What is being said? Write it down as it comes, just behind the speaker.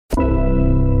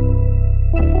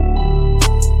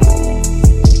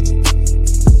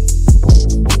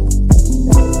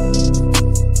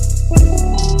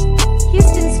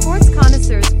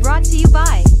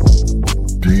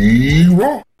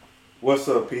What's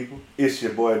up, people? It's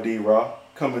your boy D-Raw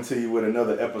coming to you with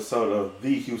another episode of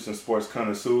the Houston Sports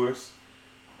Connoisseurs.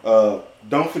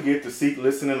 Don't forget to seek,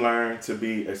 listen, and learn to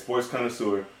be a sports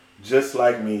connoisseur just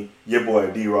like me, your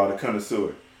boy D-Raw, the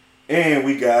connoisseur. And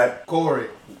we got Corey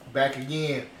back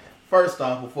again. First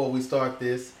off, before we start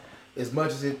this, as much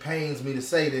as it pains me to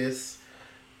say this,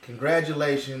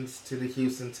 congratulations to the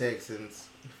Houston Texans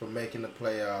for making the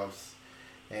playoffs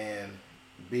and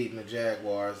beating the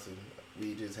Jaguars. And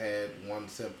we just had one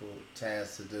simple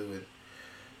task to do, and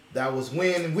that was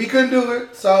win, and we couldn't do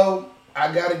it. So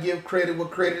I gotta give credit where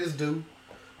credit is due.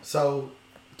 So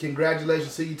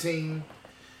congratulations to your team.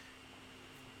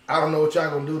 I don't know what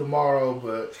y'all gonna do tomorrow,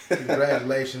 but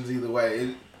congratulations either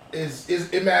way.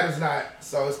 It matters not,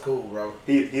 so it's cool, bro.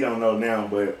 he don't know now,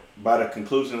 but by the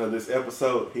conclusion of this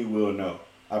episode, he will know.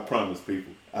 I promise,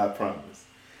 people. I promise.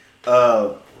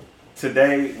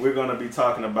 Today we're gonna be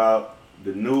talking about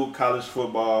the new college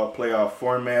football playoff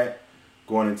format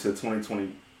going into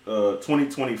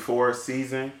 2024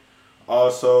 season.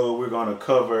 Also, we're going to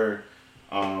cover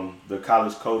the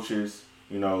college coaches,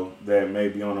 that may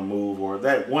be on the move, or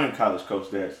that one college coach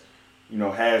that's,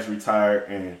 has retired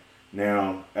and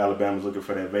now Alabama's looking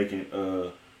for that vacant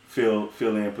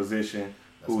fill-in position.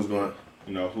 Who's going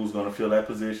to fill that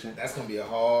position? That's going to be a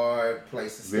hard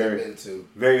place to step into.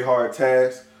 Very hard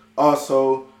task.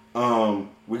 Also,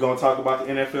 we're going to talk about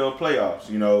the NFL playoffs.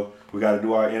 We got to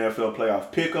do our NFL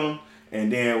playoff pick'em,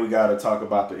 and then we got to talk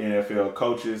about the NFL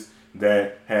coaches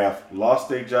that have lost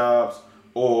their jobs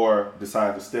or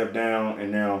decided to step down,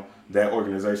 and now that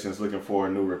organization is looking for a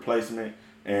new replacement.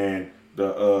 And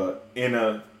in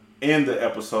the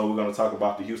episode, we're going to talk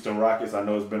about the Houston Rockets. I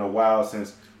know it's been a while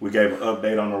since we gave an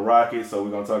update on the Rockets, so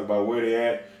we're going to talk about where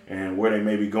they're at and where they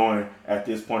may be going at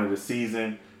this point of the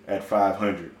season at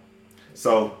 500.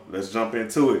 So let's jump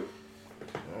into it.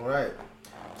 All right.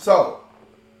 So,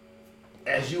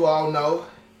 as you all know,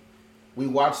 we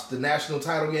watched the national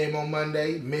title game on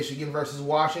Monday, Michigan versus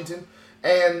Washington.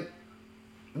 And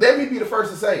let me be the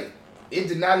first to say, it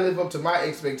did not live up to my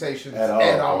expectations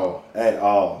at all. At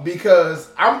all.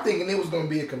 Because I'm thinking it was going to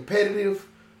be a competitive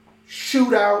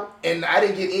shootout, and I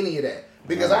didn't get any of that.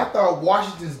 Because I thought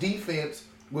Washington's defense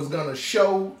was going to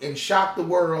show and shock the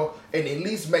world and at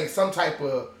least make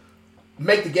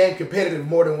the game competitive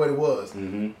more than what it was.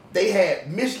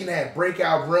 Mm-hmm. Michigan had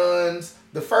breakout runs.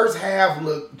 The first half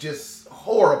looked just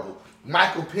horrible.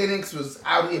 Michael Penix was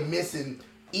out here missing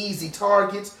easy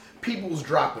targets. People was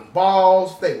dropping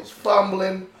balls. They was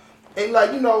fumbling. And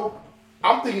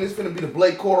I'm thinking it's going to be the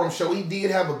Blake Corum show. He did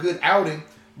have a good outing.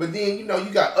 But then, you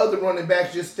got other running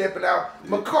backs just stepping out.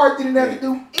 McCarthy didn't have to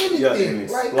do anything.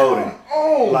 Come on,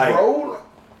 bro.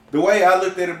 The way I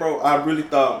looked at it, bro, I really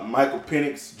thought Michael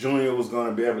Penix Jr. was going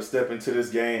to be able to step into this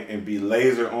game and be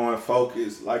laser on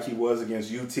focus like he was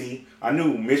against UT. I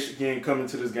knew Michigan coming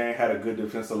to this game had a good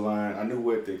defensive line. I knew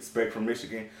what to expect from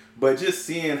Michigan. But just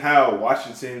seeing how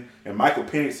Washington and Michael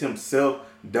Penix himself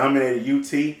dominated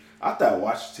UT, I thought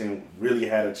Washington really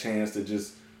had a chance to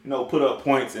just, put up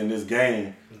points in this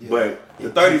game. Yeah. But the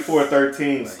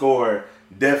 34-13 score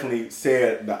definitely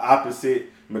said the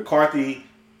opposite. McCarthy,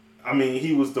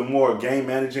 he was the more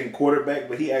game-managing quarterback,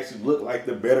 but he actually looked like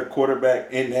the better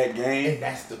quarterback in that game. And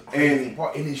that's the crazy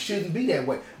part. And it shouldn't be that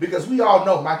way. Because we all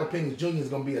know Michael Penix Jr. is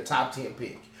going to be a top 10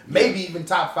 pick. Maybe even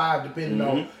top 5, depending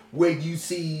on where you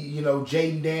see,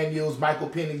 Jaden Daniels, Michael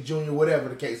Penix Jr., whatever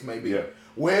the case may be. Yeah.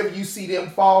 Wherever you see them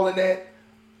falling at,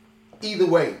 either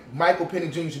way, Michael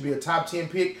Penix Jr. should be a top 10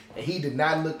 pick, and he did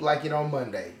not look like it on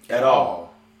Monday. At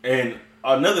all. And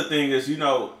another thing is,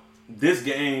 this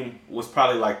game was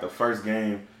probably like the first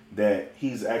game that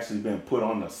he's actually been put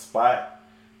on the spot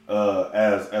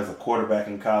as a quarterback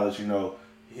in college.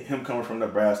 Him coming from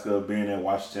Nebraska, being in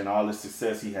Washington, all the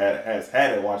success he has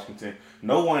had at Washington.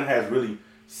 No one has really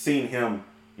seen him,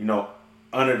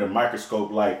 under the microscope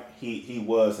like he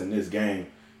was in this game.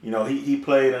 He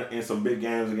played in some big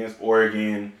games against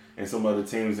Oregon and some other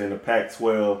teams in the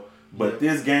Pac-12. But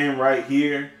this game right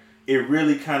here, it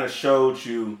really kind of showed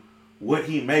you what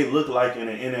he may look like in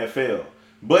the NFL.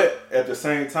 But at the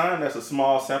same time, that's a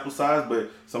small sample size. But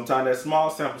sometimes that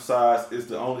small sample size is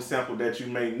the only sample that you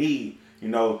may need,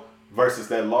 versus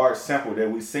that large sample that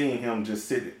we seen him just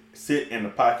sit in the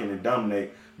pocket and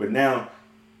dominate. But now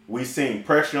we seen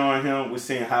pressure on him. We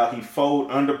seen how he fold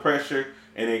under pressure.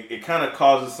 And it kind of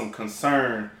causes some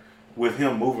concern with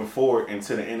him moving forward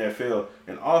into the NFL.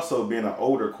 And also being an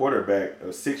older quarterback, a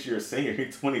 6-year senior,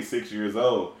 he's 26 years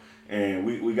old. And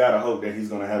we got to hope that he's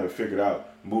going to have it figured out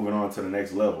moving on to the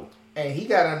next level. And he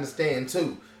got to understand,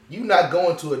 too, you're not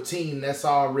going to a team that's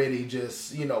already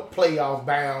just, playoff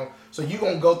bound. So you're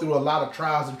going to go through a lot of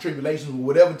trials and tribulations with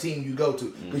whatever team you go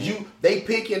to. Because they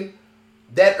picking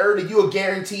that early, you're a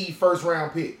guaranteed first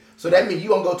round pick. So that means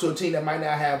you're going to go to a team that might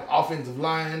not have offensive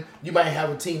line. You might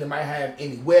have a team that might have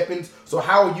any weapons. So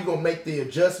how are you going to make the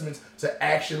adjustments to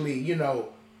actually,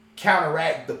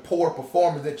 counteract the poor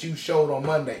performance that you showed on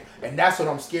Monday? And that's what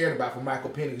I'm scared about for Michael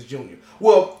Penix Jr.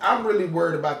 Well, I'm really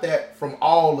worried about that from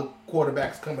all the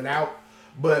quarterbacks coming out.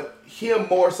 But him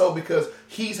more so because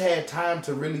he's had time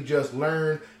to really just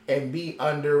learn and be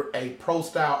under a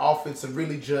pro-style offense and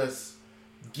really just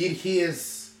get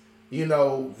his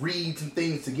reads and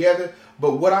things together.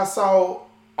 But what I saw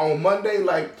on Monday,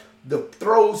 like the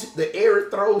air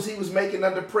throws he was making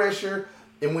under pressure,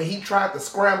 and when he tried to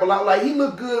scramble out, like he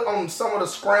looked good on some of the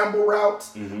scramble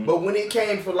routes, but when it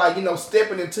came for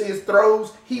stepping into his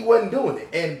throws, he wasn't doing it.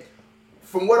 And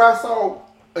from what I saw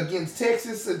against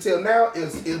Texas until now,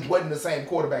 it wasn't the same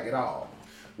quarterback at all.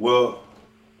 Well,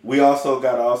 we also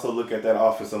got to look at that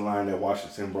offensive line that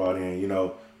Washington brought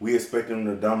in. We expect them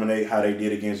to dominate how they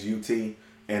did against UT,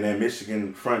 and that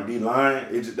Michigan front D line,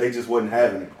 they just wasn't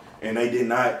having it. And they did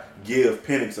not give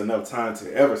Penix enough time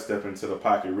to ever step into the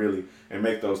pocket really and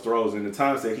make those throws. And the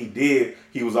times that he did,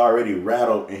 he was already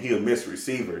rattled and he'll miss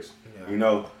receivers,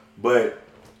 But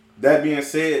that being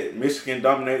said, Michigan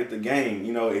dominated the game.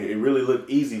 It really looked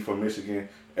easy for Michigan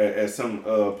at some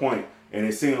point. And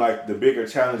it seemed like the bigger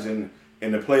challenge in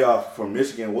the playoff for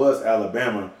Michigan was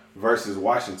Alabama versus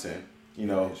Washington.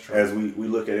 As we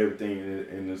look at everything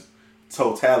in this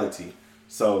totality.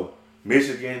 So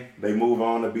Michigan, they move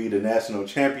on to be the national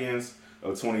champions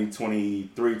of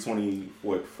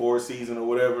 2023-24 season or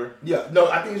whatever. Yeah, no,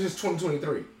 I think it's just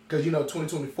 2023 because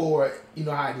 2024,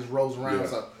 how it just rolls around. Yeah.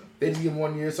 So they just give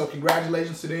 1 year. So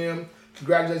congratulations to them.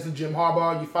 Congratulations to Jim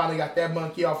Harbaugh. You finally got that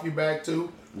monkey off your back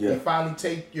too. Yeah. You finally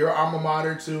take your alma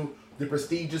mater to the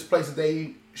prestigious place that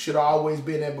they should have always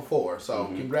been at before. So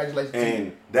congratulations to you.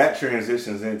 And that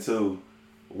transitions into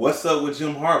what's up with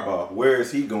Jim Harbaugh? Where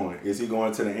is he going? Is he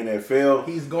going to the NFL?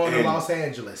 He's going to Los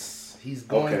Angeles. He's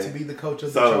going to be the coach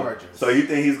of the Chargers. So you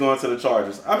think he's going to the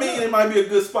Chargers? I mean, it might be a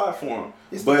good spot for him.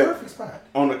 It's the perfect spot.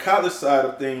 On the college side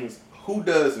of things, who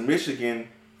does Michigan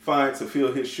find to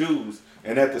fill his shoes?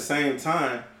 And at the same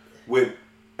time, with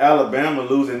Alabama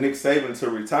losing Nick Saban to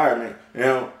retirement,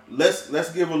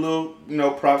 let's give a little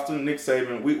props to Nick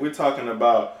Saban. We're talking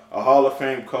about a Hall of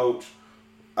Fame coach.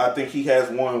 I think he has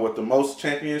won with the most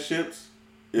championships.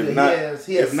 He has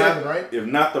 7, right? If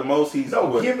not the most, he's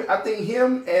I think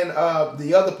him and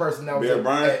the other person that was Bear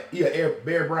Bryant.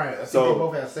 Bear Bryant. I think they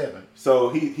both have 7. So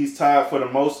he's tied for the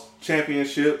most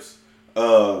championships.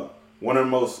 One of the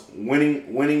most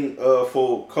winning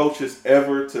for coaches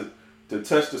ever to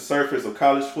touch the surface of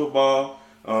college football.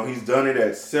 He's done it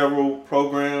at several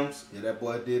programs. Yeah, that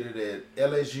boy did it at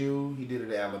LSU. He did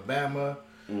it at Alabama.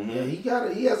 Yeah, he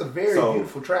has a very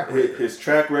beautiful track record. His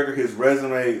track record, his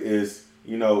resume is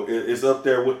is up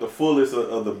there with the fullest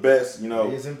of the best. It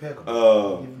is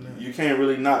impeccable. You can't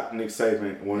really knock Nick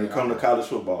Saban when it comes to college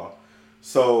football.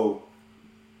 So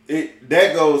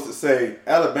that goes to say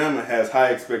Alabama has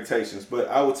high expectations, but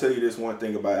I will tell you this one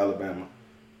thing about Alabama.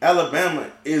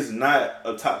 Alabama is not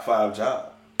a top 5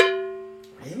 job.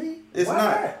 Really? It's Why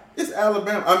not. It's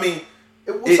Alabama. I mean,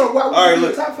 so why would it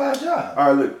be a top 5 job?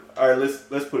 All right,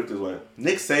 let's put it this way.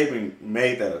 Nick Saban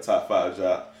made that a top 5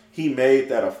 job. He made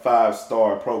that a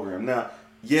 5-star program. Now,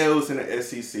 yeah, it was in the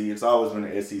SEC. It's always been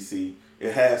the SEC.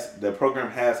 The program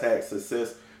has had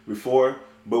success before,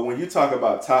 but when you talk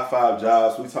about top 5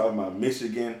 jobs, we talking about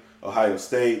Michigan, Ohio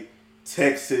State,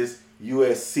 Texas,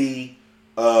 USC.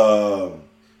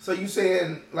 So you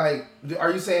saying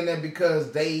are you saying that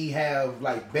because they have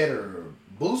better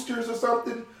boosters or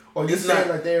something? Or you saying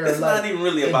they're it's not even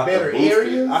really about better the booster.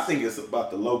 areas? I think it's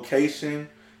about the location.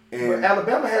 And but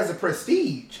Alabama has a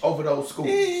prestige over those schools.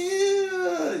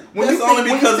 Yeah, that's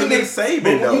only because of Nick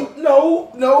Saban, though.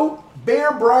 No.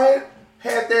 Bear Bryant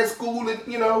had that school,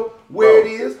 where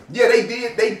it is. Yeah, they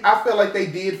did. I felt like they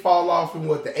did fall off in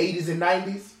the 80s and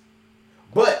 90s.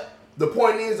 But the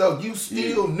point is, you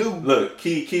still knew. Look,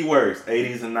 key words,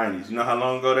 80s and 90s. You know how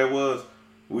long ago that was?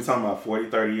 We talking about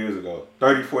 40 years ago.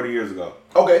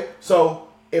 Okay, so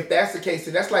if that's the case,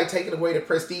 then that's like taking away the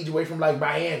prestige away from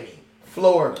Miami,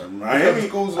 Florida. Miami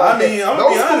schools I'm gonna be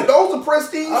honest. Those are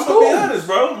prestige schools. I'm gonna be honest,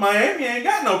 bro. Miami ain't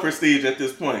got no prestige at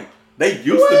this point. They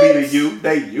used to be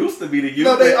the U.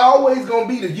 No, they always gonna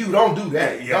be the U. Don't do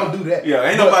that. Yeah. Don't do that. Yeah,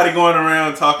 ain't nobody going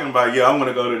around talking about I'm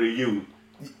gonna go to the U.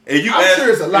 I'm sure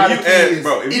it's a lot of kids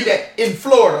in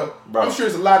Florida. Bro, I'm sure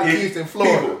it's a lot of kids in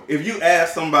Florida. If you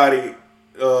ask somebody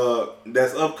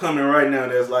that's upcoming right now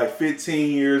that's like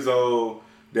 15 years old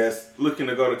that's looking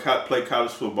to go to play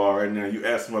college football right now, you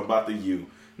ask them about the U.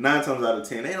 9 times out of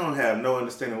 10, they don't have no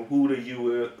understanding of who the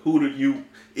U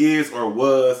is or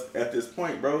was at this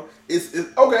point, bro. It's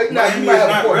okay. Now Miami you might is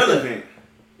have not relevant.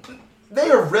 They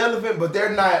are relevant, but they're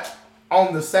not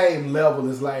on the same level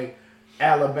as like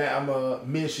Alabama,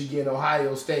 Michigan,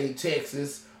 Ohio State,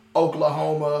 Texas,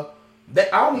 Oklahoma. I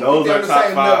don't even think they're on the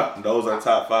same level. Those are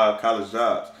top 5 college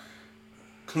jobs.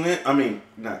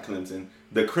 Not Clemson.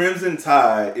 The Crimson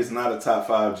Tide is not a top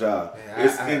 5 job. Man,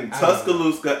 it's in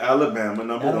Tuscaloosa, Alabama,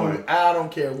 number 1. I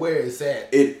don't care where it's at.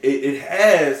 It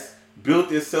has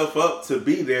built itself up to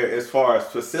be there as far as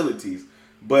facilities.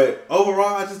 But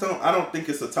overall, I don't think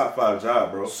it's a top 5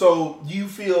 job, bro. So you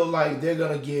feel like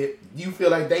you feel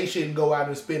like they shouldn't go out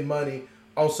and spend money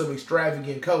on some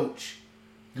extravagant coach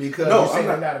because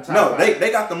they're not a top 5.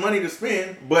 They got the money to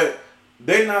spend, but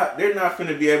they're not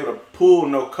finna be able to pull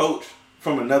no coach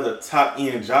from another top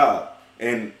end job.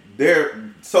 And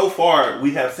so far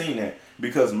we have seen that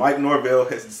because Mike Norvell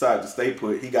has decided to stay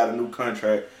put. He got a new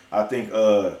contract. I think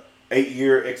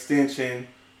 8-year extension,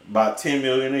 about $10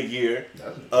 million a year.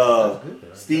 That's good,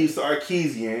 right? Steve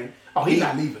Sarkisian. Oh, he's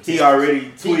not leaving. He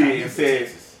already tweeted and said,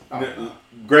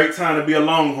 "Great time to be a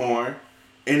Longhorn."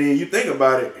 And then you think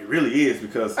about it, it really is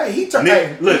because let me tell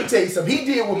you something. He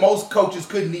did what most coaches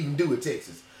couldn't even do at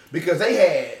Texas because they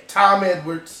had Tom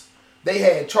Edwards, they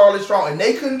had Charlie Strong, and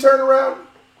they couldn't turn around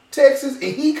Texas, and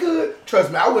he could.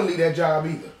 Trust me, I wouldn't leave that job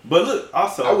either. But look,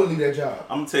 also, I wouldn't leave that job.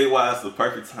 I'm gonna tell you why it's the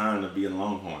perfect time to be a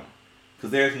Longhorn. Because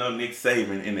there's no Nick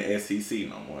Saban in the SEC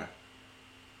no more.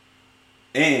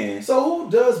 And so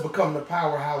who does become the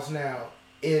powerhouse now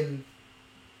in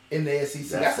the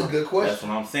SEC? That's a good question. That's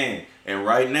what I'm saying. And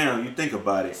right now, you think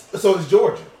about it. So it's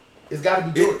Georgia. It's got to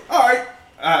be Georgia. All right,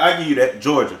 I give you that.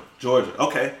 Georgia.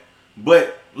 Okay,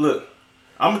 but look,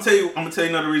 I'm gonna tell you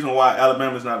another reason why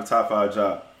Alabama's not a top 5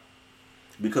 job.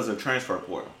 Because of transfer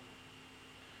portal.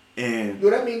 And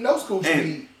that mean no school should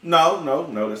be. No,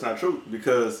 that's not true.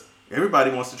 Because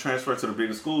everybody wants to transfer to the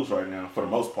bigger schools right now, for the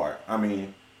most part.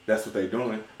 That's what they're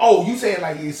doing. Oh, you saying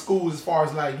like in schools as far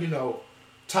as like,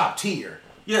 top tier.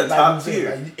 Yeah, top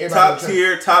tier. Top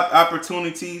tier, top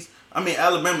opportunities.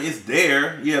 Alabama is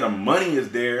there. Yeah, the money is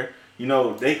there.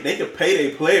 They could pay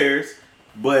their players.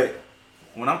 But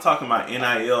when I'm talking about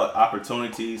NIL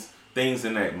opportunities, things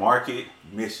in that market,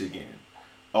 Michigan,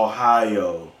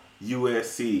 Ohio,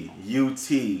 USC,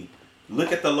 UT.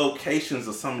 Look at the locations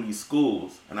of some of these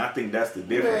schools, and I think that's the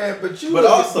difference. Man, but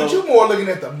you're more looking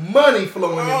at the money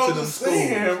flowing into them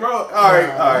schools, bro. All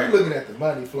right. You're looking at the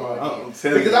money flowing in.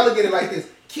 Because I look at it like this: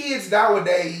 kids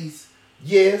nowadays,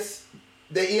 yes,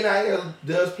 the NIL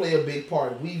does play a big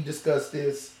part. We've discussed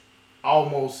this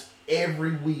almost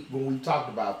every week when we've talked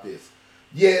about this.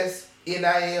 Yes,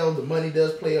 NIL, the money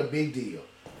does play a big deal,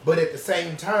 but at the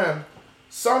same time,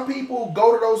 some people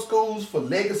go to those schools for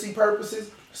legacy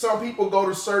purposes. Some people go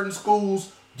to certain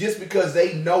schools just because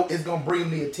they know it's going to bring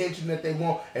the attention that they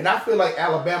want. And I feel like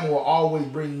Alabama will always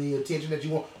bring the attention that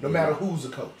you want, no matter who's the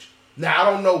coach. Now, I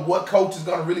don't know what coach is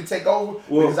going to really take over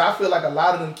because I feel like a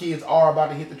lot of them kids are about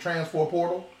to hit the transfer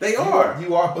portal. They are.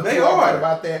 You are right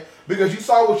about that because you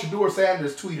saw what Shedeur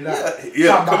Sanders tweeted out.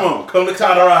 Yeah, come to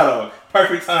Colorado.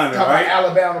 Perfect timing, right?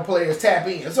 Alabama players tap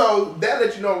in. So that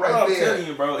lets you know there. I'm telling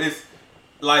you, bro, it's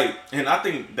like, and I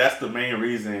think that's the main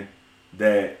reason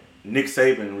that Nick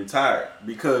Saban retired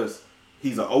because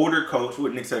he's an older coach.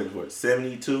 What Nick Saban's what,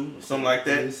 72 or something like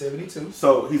that? 72.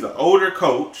 So he's an older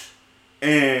coach,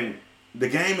 and the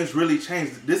game has really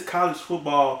changed. This college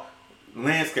football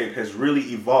landscape has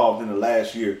really evolved in the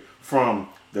last year from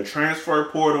the transfer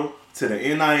portal to the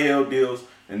NIL deals,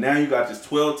 and now you got this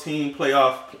 12-team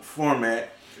playoff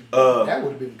format. That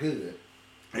would have been good.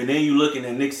 And then you looking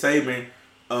at Nick Saban.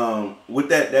 With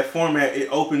that format, it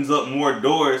opens up more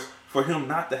doors for him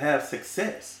not to have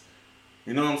success.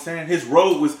 You know what I'm saying? His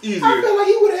road was easier. I feel like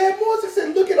he would have had more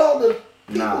success. Look at all the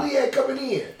people he had coming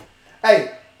in.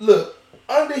 Hey, look,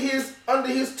 under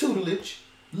his tutelage,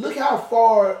 look how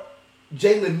far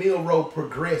Jalen Milroe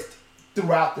progressed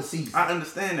throughout the season. I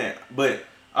understand that, but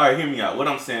all right, hear me out. What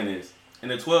I'm saying is, in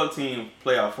the 12-team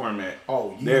playoff format,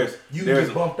 you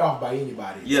get bumped off by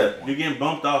anybody. Yeah, you're getting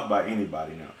bumped off by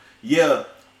anybody now. Yeah.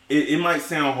 It might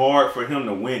sound hard for him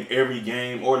to win every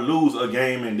game or lose a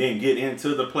game and then get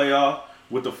into the playoff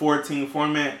with the 14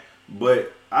 format,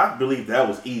 but I believe that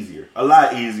was easier, a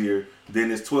lot easier than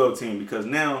this 12-team because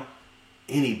now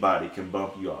anybody can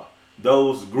bump you off.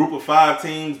 Those group of 5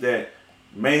 teams that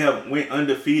may have went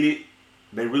undefeated,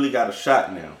 they really got a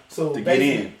shot now to get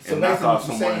in and knock off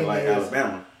someone like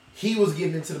Alabama. He was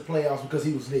getting into the playoffs because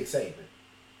he was Nick Saban.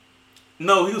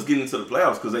 No, he was getting into the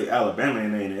playoffs because they Alabama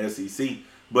and they in the SEC.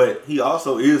 But he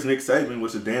also is Nick Saban,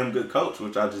 which is a damn good coach,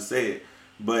 which I just said.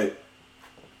 But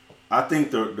I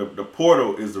think the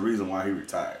portal is the reason why he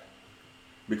retired.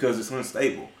 Because it's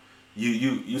unstable.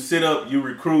 You sit up, you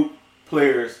recruit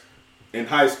players in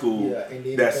high school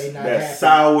that's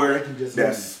sour,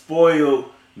 that's spoiled,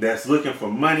 that's looking for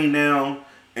money now,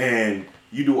 and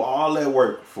you do all that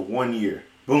work for 1 year.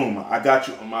 Boom, I got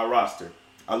you on my roster.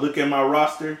 I look at my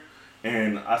roster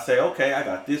and I say, okay, I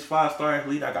got this 5-star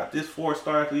athlete, I got this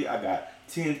 4-star athlete, I got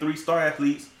 10 3-star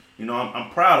athletes. You know,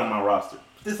 I'm proud of my roster.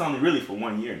 But this is only really for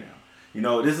 1 year now. You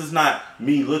know, this is not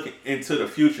me looking into the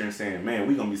future and saying, man,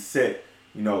 we're going to be set,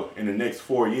 you know, in the next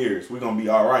 4 years. We're going to be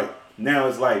all right. Now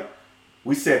it's like,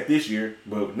 we set this year,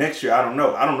 but next year, I don't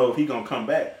know. I don't know if he's going to come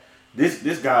back.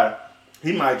 This guy,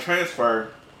 he might transfer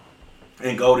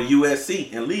and go to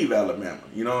USC and leave Alabama.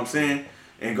 You know what I'm saying?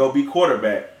 And go be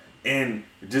quarterback. And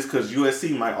just because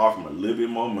USC might offer him a little bit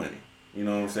more money. You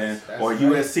know what I'm saying? Or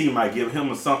USC might give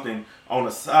him something on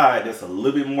the side that's a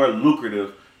little bit more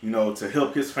lucrative, you know, to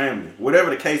help his family. Whatever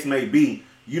the case may be,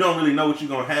 you don't really know what you're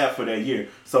going to have for that year.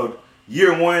 So,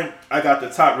 year 1, I got the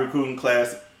top recruiting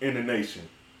class in the nation.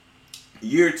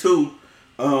 Year 2,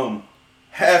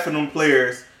 half of them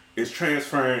players is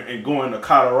transferring and going to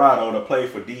Colorado to play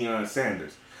for Deion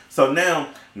Sanders. So now,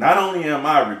 not only am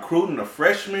I recruiting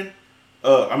freshmen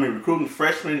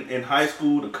in high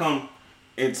school to come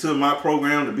into my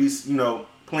program to be, you know,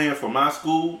 playing for my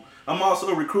school, I'm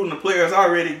also recruiting the players I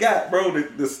already got, bro,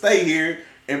 to stay here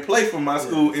and play for my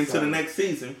school into the next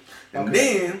season. And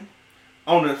then,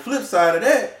 on the flip side of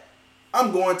that,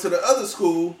 I'm going to the other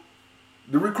school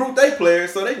to recruit their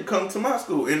players so they can come to my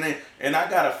school. And I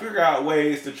got to figure out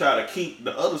ways to try to keep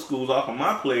the other schools off of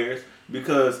my players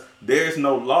because there's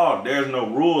no law, there's no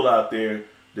rule out there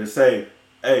to say,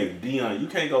 hey, Deion, you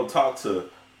can't go talk to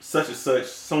such and such,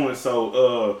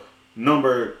 so-and-so,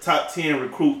 number top 10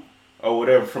 recruit or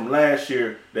whatever from last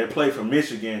year that played for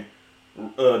Michigan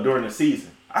during the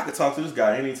season. I could talk to this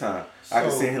guy anytime. So, I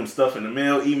could send him stuff in the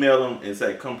mail, email him, and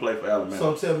say, come play for Alabama.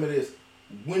 So tell me this.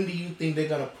 When do you think they're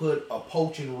going to put a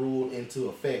poaching rule into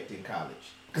effect in college?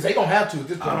 Because they're going to have to at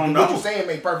this point. I don't know. What you're saying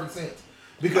makes perfect sense.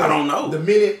 Because I don't know. The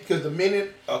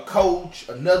minute a coach,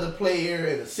 another player,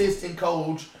 an assistant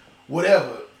coach,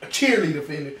 whatever, a cheerleader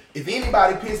defender, if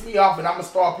anybody piss me off and I'm going to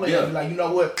start playing, I'll be like, you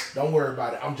know what? Don't worry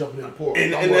about it. I'm jumping in the portal.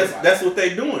 And that's what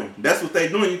they're doing. That's what they're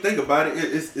doing. You think about it,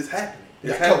 it's happening.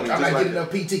 It's happening. Coach, I'm not getting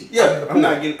enough PT. Yeah, I'm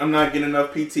not getting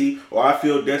enough PT, or I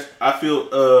feel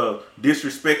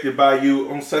disrespected by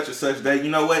you on such and such day. You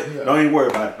know what? Yeah. Don't even worry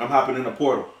about it. I'm hopping in the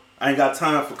portal. I ain't got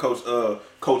time for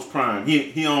Coach Prime.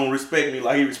 He don't respect me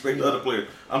like he respects the other players.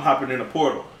 I'm hopping in the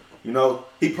portal. You know,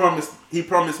 he promised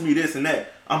me this and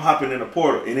that. I'm hopping in the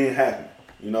portal. It ain't happening.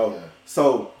 You know,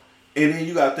 so and then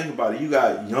you got to think about it. You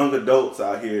got young adults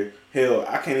out here. Hell,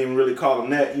 I can't even really call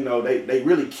them that. You know, they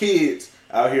really kids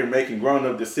out here making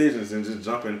grown-up decisions and just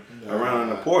jumping around in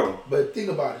the portal. But think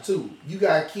about it, too. You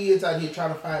got kids out here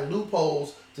trying to find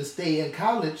loopholes to stay in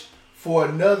college for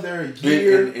another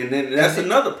year. And then that's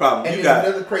another problem. And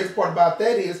another crazy part about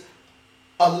that is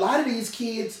a lot of these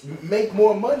kids make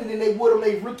more money than they would on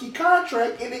a rookie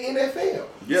contract in the NFL.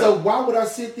 Yeah. So why would I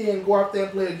sit there and go out there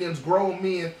and play against grown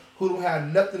men who don't have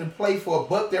nothing to play for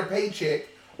but their paycheck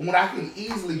when I can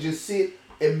easily just sit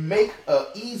and make an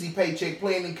easy paycheck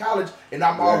playing in college, and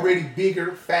I'm already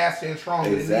bigger, faster, and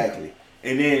stronger than them.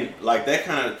 And then, like, that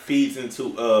kind of feeds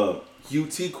into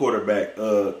UT quarterback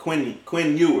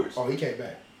Quinn Ewers. Oh, he came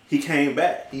back. He came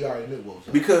back. He already knew what was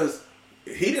up. Because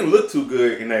he didn't look too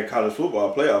good in that college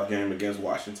football playoff game against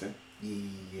Washington.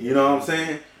 Yeah. You know what I'm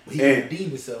saying? He can redeem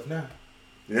himself now.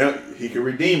 Yeah, he can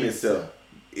redeem himself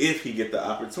if he get the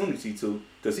opportunity to,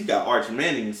 because he got Arch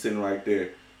Manning sitting right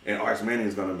there. And Arch Manning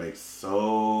is going to make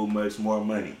so much more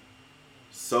money.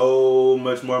 So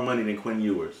much more money than Quinn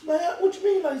Ewers. Man, what you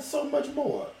mean, like, so much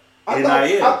more? I thought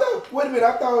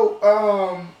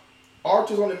Arch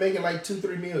was only making like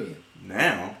 $2-3 million.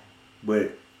 Now,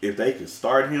 but if they could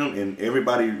start him and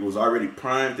everybody was already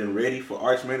primed and ready for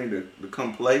Arch Manning to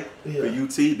come play for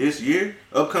UT this year,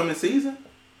 upcoming season,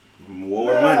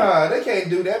 more money. Nah, they can't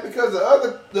do that because the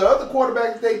other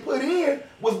quarterbacks they put in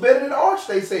was better than Arch,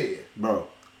 they said. Bro.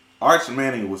 Arch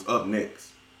Manning was up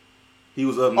next. He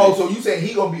was up next. Oh, so you saying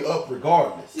he gonna be up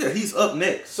regardless? Yeah, he's up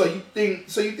next. So you think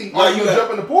Arch will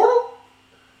jump in the portal?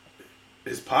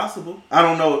 It's possible. I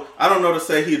don't know to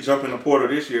say he'll jump in the portal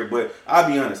this year, but I'll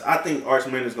be honest. I think Arch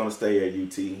Manning is gonna stay at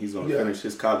UT. He's gonna finish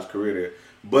his college career there.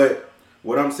 But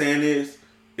what I'm saying is,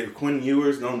 if Quinn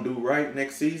Ewers don't do right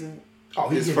next season,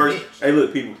 his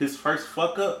first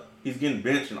fuck up He's getting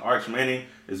benched, and Arch Manning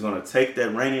is going to take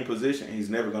that reigning position, and he's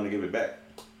never going to give it back.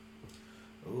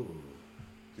 Ooh.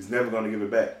 He's never going to give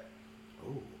it back.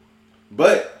 Ooh.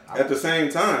 But at the same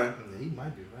time, he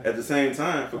might be right. At the same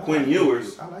time, for Quinn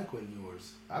Ewers, I like Quinn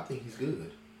Ewers. I think he's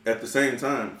good. At the same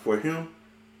time, for him,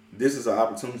 this is an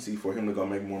opportunity for him to go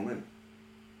make more money.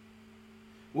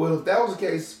 Well, if that was the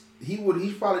case, he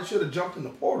probably should have jumped in the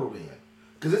portal then.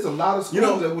 Because there's a lot of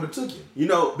schools that would have took him.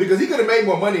 Because he could have made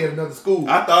more money at another school.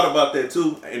 I thought about that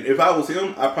too. And if I was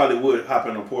him, I probably would hop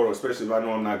in the portal, especially if I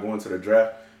know I'm not going to the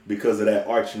draft because of that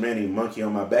Arch Manning monkey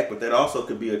on my back. But that also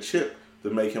could be a chip to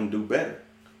make him do better.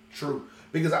 True.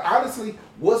 Because honestly,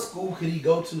 what school could he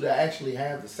go to actually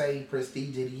have the same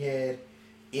prestige that he had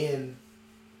in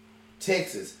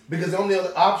Texas? Because the only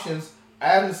other options,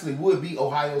 honestly, would be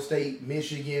Ohio State,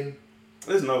 Michigan.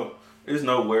 There's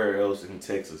nowhere else in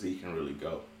Texas he can really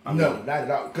go. Not at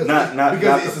all. Because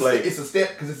it's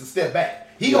a step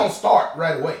back. He gonna start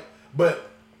right away. But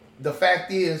the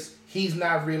fact is, he's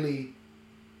not really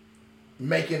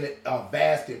making a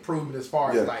vast improvement as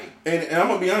far as like. And I'm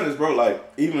gonna be honest, bro. Like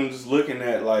even just looking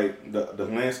at like the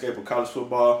landscape of college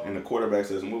football and the quarterbacks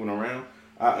that's moving around,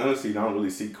 I honestly don't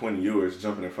really see Quinn Ewers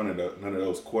jumping in front of none of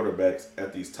those quarterbacks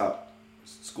at these top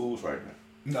schools right now.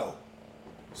 No.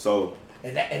 So.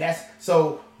 And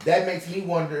that makes me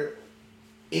wonder: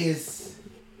 is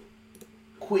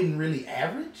Quinn really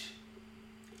average?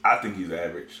 I think he's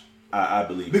average. I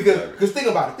believe because think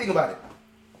about it.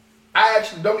 I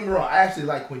actually, don't get me wrong, I actually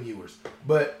like Quinn Ewers,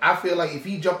 but I feel like if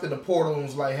he jumped in the portal and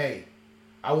was like, "Hey,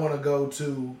 I want to go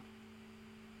to,"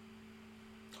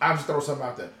 I'll just throw something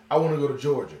out there. I want to go to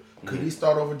Georgia. Could he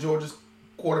start over Georgia's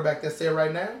quarterback that's there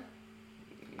right now?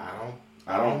 I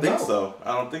don't think so.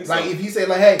 I don't think so. Like if he said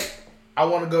like, "Hey, I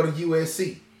want to go to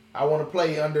USC. I want to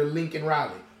play under Lincoln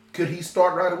Riley." Could he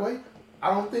start right away?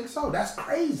 I don't think so. That's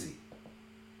crazy.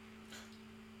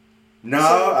 No,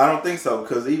 I don't think so.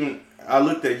 Because even I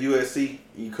looked at USC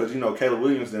because Caleb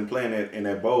Williams been playing in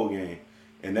that bowl game,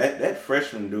 and that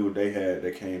freshman dude they had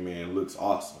that came in looks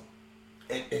awesome.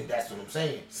 And that's what I'm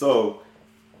saying. So,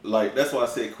 like that's why I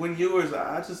said Quinn Ewers.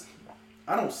 I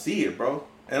don't see it, bro.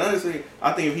 And honestly,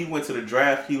 I think if he went to the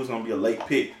draft, he was gonna be a late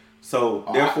pick. So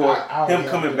therefore, him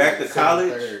coming back to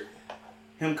college,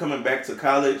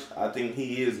 I think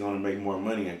he is gonna make more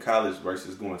money in college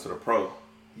versus going to the pro.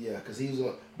 Yeah, because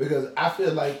I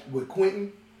feel like with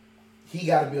Quentin, he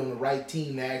got to be on the right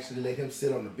team to actually let him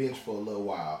sit on the bench for a little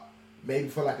while, maybe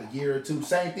for like a year or two.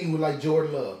 Same thing with like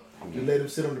Jordan Love. You let him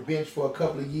sit on the bench for a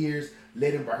couple of years,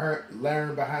 let him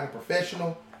learn behind a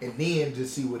professional, and then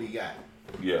just see what he got.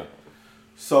 Yeah.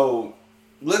 So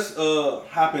let's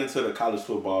hop into the college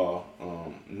football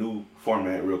new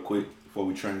format real quick before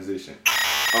we transition.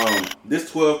 This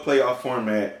 12 playoff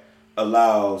format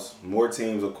allows more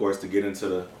teams, of course, to get into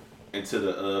the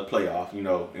playoff,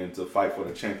 and to fight for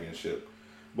the championship.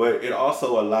 But it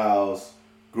also allows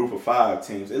group of 5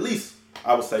 teams, at least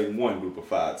I would say one group of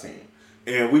 5 team.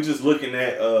 And we just looking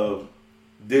at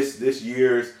this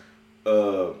year's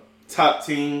top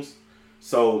teams.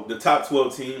 So the top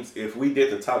 12 teams, if we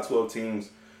did the top 12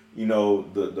 teams,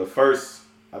 the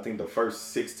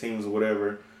first 6 teams or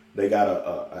whatever, they got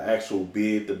a actual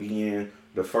bid to be in.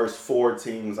 The first 4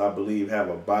 teams, I believe, have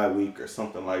a bye week or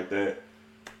something like that.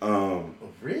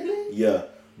 Really? Yeah.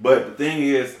 But the thing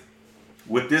is,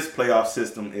 with this playoff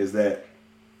system is that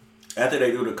after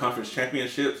they do the conference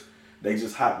championships, they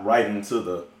just hop right into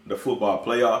the football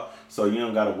playoff. So you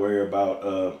don't got to worry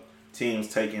about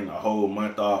teams taking a whole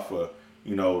month off for,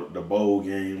 the bowl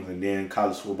games and then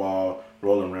college football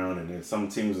rolling around. And then some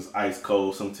teams is ice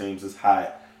cold, some teams is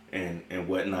hot and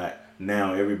whatnot.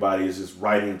 Now everybody is just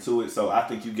right into it. So I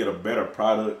think you get a better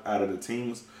product out of the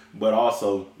teams, but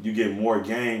also you get more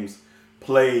games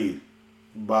played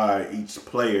by each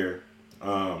player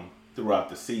throughout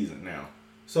the season now.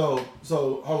 So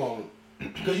hold on.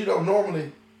 Because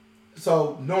normally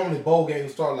bowl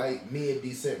games start like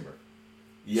mid-December.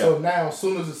 Yeah. So now as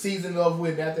soon as the season is over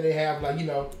with, after they have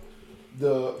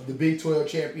the Big 12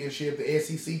 championship, the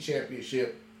SEC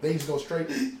championship, they just go straight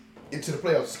into the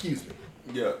playoffs, excuse me.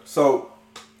 Yeah. So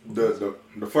the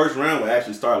first round will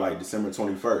actually start like December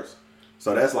 21st.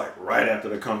 So that's like right after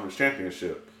the conference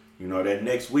championship. That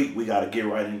next week we got to get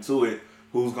right into it.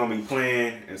 Who's going to be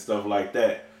playing and stuff like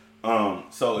that.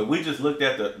 So if we just looked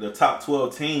at the top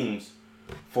 12 teams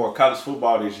for college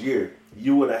football this year,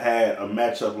 you would have had a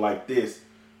matchup like this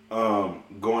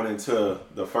going into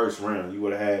the first round. You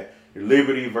would have had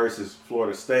Liberty versus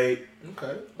Florida State.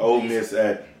 Okay. Ole Miss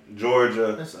at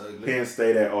Georgia. That's ugly. Penn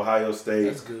State at Ohio State.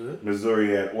 That's good.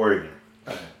 Missouri at Oregon.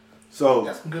 Okay. So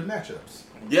that's some good matchups.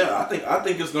 Yeah, I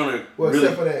think it's gonna. Well, really...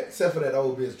 except for that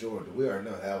Ole Miss Georgia, we already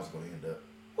know how it's gonna end up.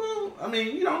 Well, I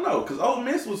mean, you don't know because Ole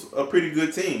Miss was a pretty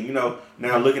good team. You know,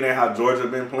 now looking at how Georgia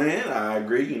been playing, I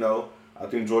agree. You know, I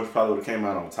think Georgia probably would have came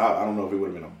out on top. I don't know if it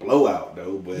would have been a blowout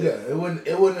though, but yeah, it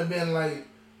wouldn't have been like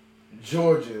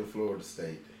Georgia and Florida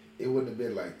State. It wouldn't have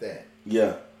been like that.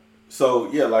 Yeah.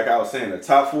 So yeah, like I was saying, the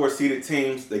top 4 seeded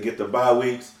teams, they get the bye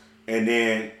weeks, and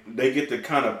then they get to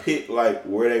kind of pick like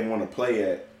where they want to play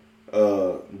at,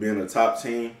 being a top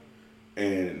team,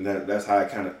 and that's how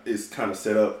it's kind of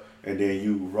set up. And then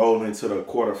you roll into the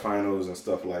quarterfinals and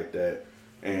stuff like that.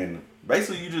 And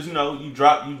basically, you just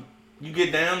you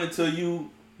get down until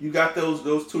you got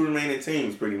those 2 remaining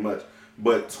teams pretty much.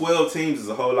 But 12 teams is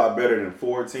a whole lot better than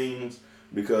 4 teams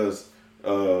because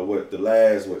the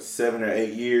last 7 or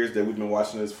 8 years that we've been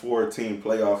watching this 4-team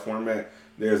playoff format,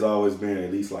 there's always been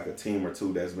at least like a team or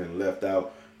 2 that's been left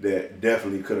out that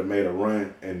definitely could have made a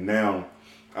run. And now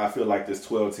I feel like this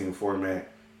 12-team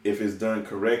format, if it's done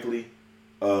correctly,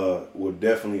 will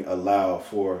definitely allow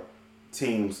for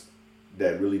teams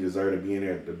that really deserve to be in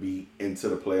there to be into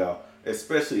the playoff.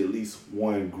 Especially at least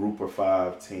one group of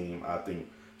 5 team, I think,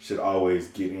 should always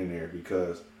get in there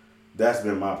because that's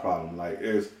been my problem. Like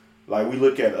we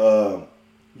look at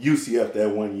UCF that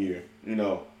one year, you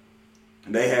know,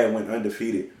 they went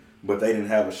undefeated, but they didn't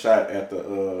have a shot at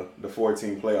the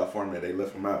 14 playoff format. They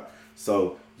left them out.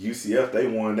 So UCF, they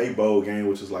won their bowl game,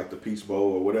 which is like the Peach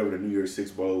Bowl or whatever the New Year's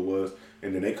Six Bowl was,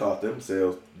 and then they called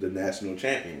themselves the national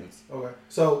champions. Okay,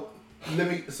 so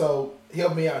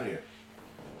help me out here.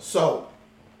 So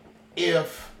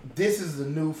if this is the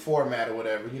new format or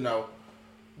whatever, you know,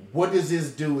 what does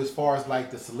this do as far as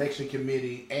like the selection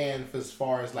committee and as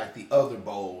far as like the other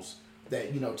bowls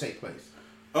that, you know, take place?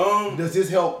 Does this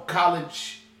help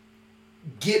college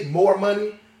get more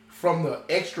money from the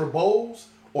extra bowls,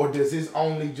 or does this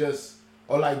only just,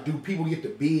 or like do people get to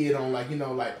bid on like, you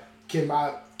know, like can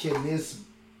this,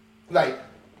 like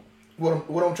what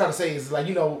I'm trying to say is like,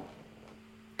 you know,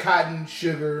 Cotton,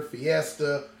 Sugar,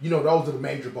 Fiesta, you know, those are the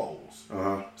major bowls.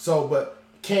 So, but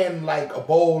can like a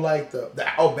bowl like the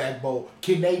Outback Bowl,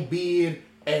 can they bid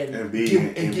and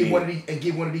get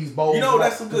one of these bowls? You know,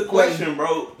 that's a good question,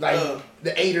 bro. Like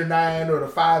the 8 or 9 or the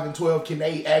 5 and 12, can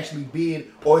they actually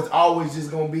bid, or it's always just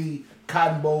gonna be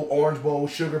Cotton Bowl, Orange Bowl,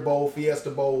 Sugar Bowl,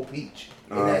 Fiesta Bowl, Peach,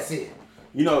 and that's it?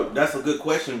 You know, that's a good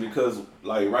question because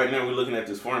like right now we're looking at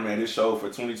this format. It showed for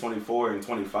 2024 and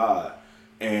 25,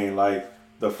 and like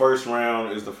the first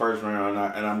round is the first round,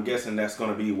 and I'm guessing that's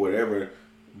gonna be whatever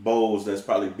bowls that's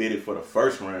probably bidded for the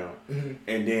first round,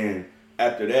 and then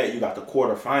after that you got the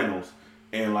quarterfinals,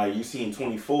 and like you see in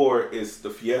 24 it's the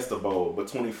Fiesta Bowl, but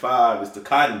 25 is the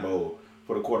Cotton Bowl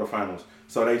for the quarterfinals.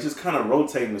 So they just kind of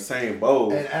rotating the same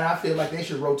bowls. And I feel like they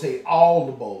should rotate all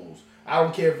the bowls. I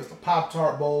don't care if it's the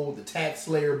Pop-Tart Bowl, the Tax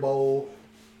Slayer Bowl,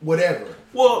 whatever.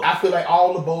 Well, I feel like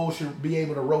all the bowls should be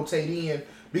able to rotate in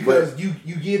because you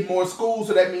get more schools,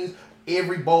 so that means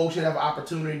every bowl should have an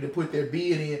opportunity to put their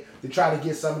bid in to try to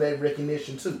get some of that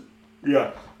recognition too.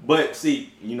 Yeah, but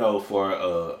see, you know,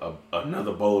 for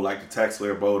another bowl like the Tax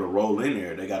Slayer Bowl to roll in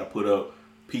there, they got to put up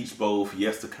Peach Bowl,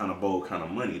 Fiesta kind of bowl kind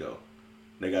of money though.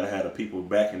 They got to have the people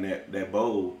backing that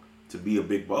bowl to be a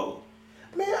big bowl.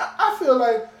 Man, I feel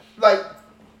like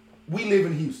we live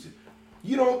in Houston.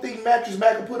 You don't think Mattress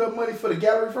Mac will put up money for the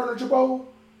Gallery Furniture Bowl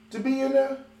to be in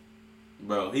there?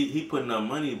 Bro, he putting up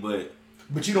money, but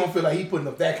you don't feel like he putting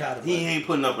up that kind of money. He ain't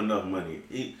putting up enough money.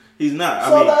 He's not.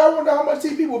 So I wonder how much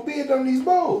these people bid on these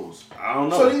bowls. I don't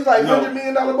know. So these like $100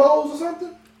 million bowls or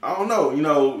something? I don't know. You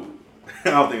know,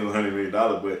 I don't think it was $100 million,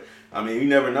 but I mean, you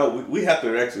never know. We have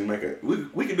to actually make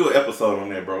we can do an episode on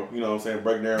that, bro. You know what I'm saying?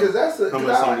 Break down how much some of these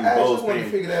bowls I just want to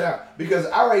figure that out because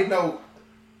I already know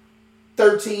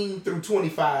 13 through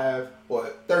 25 or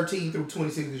 13 through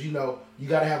 26, because you know you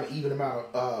got to have an even amount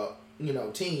of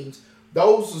teams.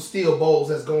 Those are still bowls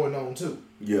that's going on too.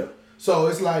 Yeah. So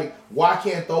it's like, why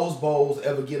can't those bowls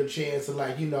ever get a chance to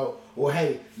like, well,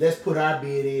 hey, let's put our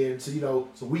bid in so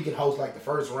we can host like the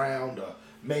first round or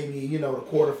maybe, the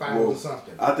quarterfinals or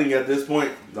something. I think at this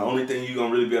point, the only thing you're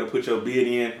going to really be able to put your bid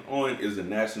in on is the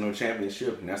national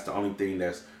championship. And that's the only thing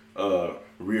that's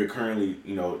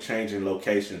reoccurringly, changing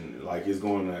location. Like it's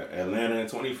going to Atlanta in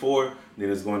 24,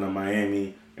 then it's going to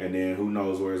Miami, and then who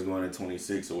knows where it's going in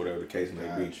 26 or whatever the case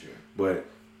may be. But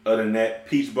other than that,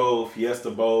 Peach Bowl, Fiesta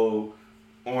Bowl,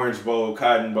 Orange Bowl,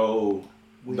 Cotton Bowl,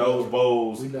 those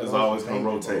bowls is always going to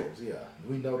rotate. Bowls, yeah,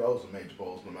 we know those are major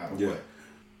bowls no matter what.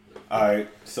 All right,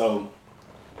 so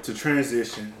to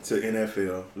transition to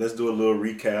NFL, let's do a little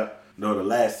recap. The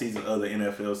last season of the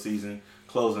NFL season,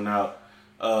 closing out.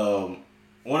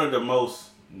 One of the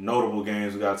most notable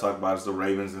games we got to talk about is the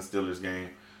Ravens and Steelers game.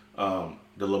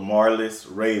 The Lamarless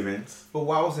Ravens. But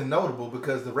why was it notable?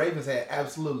 Because the Ravens had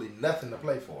absolutely nothing to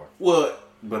play for. Well,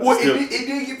 but it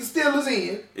did get the Steelers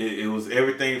in. It was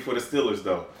everything for the Steelers,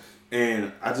 though.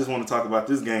 And I just want to talk about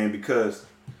this game because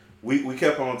we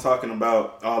kept on talking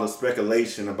about all the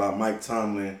speculation about Mike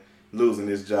Tomlin losing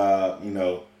his job, you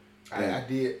know. I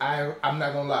did. I'm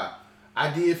not going to lie.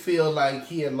 I did feel like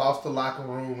he had lost the locker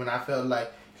room, and I felt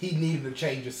like he needed a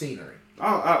change of scenery.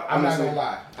 I'm not going to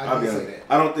lie. I did say that.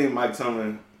 I don't think Mike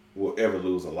Tomlin will ever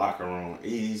lose a locker room.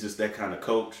 He's just that kind of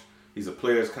coach. He's a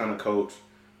player's kind of coach.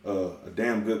 A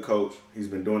damn good coach. He's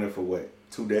been doing it for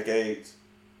 2 decades,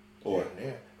 or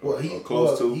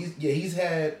close to. He's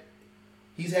had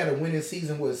a winning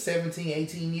season 17,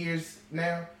 18 years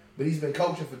now, but he's been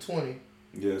coaching for 20.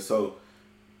 Yeah. So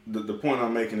the point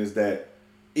I'm making is that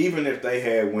even if they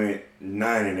had went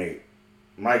 9-8,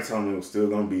 Mike Tomlin was still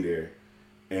gonna be there,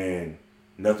 and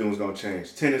nothing was gonna change.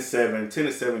 10-7.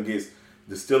 10-7 gets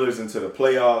the Steelers into the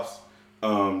playoffs.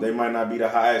 They might not be the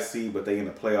highest seed, but they in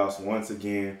the playoffs once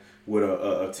again with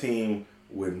a team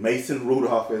with Mason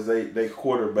Rudolph as they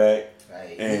quarterback,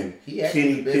 and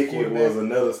Kenny Pickett was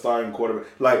another starting quarterback.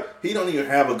 Like, he don't even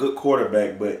have a good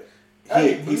quarterback, but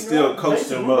he still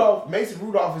coached him up. Mason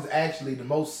Rudolph is actually the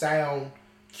most sound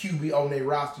QB on their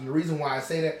roster. And the reason why I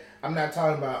say that, I'm not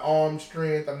talking about arm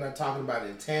strength. I'm not talking about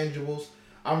intangibles.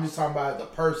 I'm just talking about the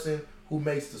person who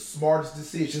makes the smartest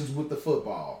decisions with the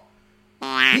football.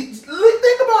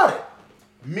 Think about it.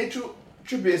 Mitchell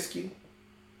Trubisky,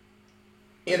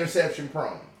 interception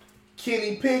prone.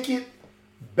 Kenny Pickett,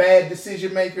 bad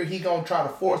decision maker. He gonna try to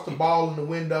force the ball in the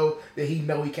window that he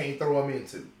know he can't throw him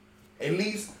into. At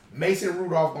least Mason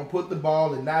Rudolph gonna put the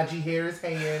ball in Najee Harris'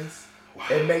 hands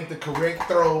and make the correct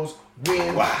throws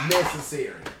when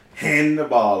necessary. Hand the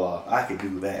ball off. I could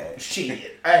do that.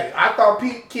 Shit. Hey, I thought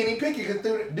Kenny Pickett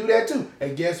could do that too.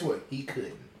 And guess what? He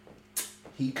couldn't.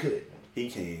 He couldn't. He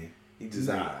can. He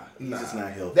just he's just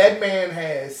not healthy. That man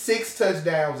has 6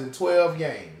 touchdowns in 12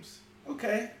 games.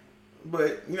 Okay.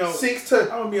 But, you know, 6 touchdowns.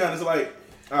 I'm going to be honest. Like,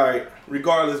 all right,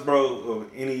 regardless, bro,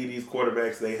 of any of these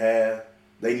quarterbacks they have,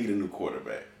 they need a new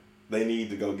quarterback. They need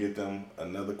to go get them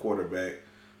another quarterback.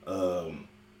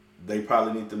 They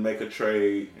probably need to make a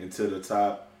trade into the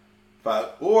top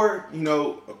 5. Or, you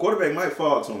know, a quarterback might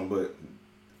fall to them, but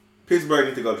Pittsburgh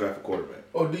needs to go draft a quarterback.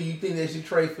 Or do you think they should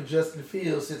trade for Justin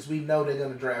Fields since we know they're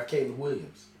going to draft Caleb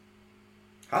Williams?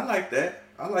 I like that.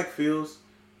 I like Fields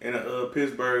in a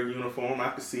Pittsburgh uniform.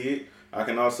 I can see it. I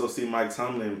can also see Mike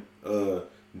Tomlin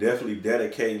definitely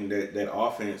dedicating that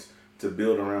offense to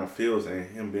build around Fields and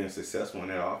him being successful in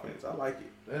that offense. I like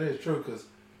it. That is true because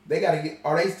they got to get.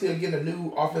 Are they still getting a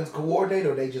new offense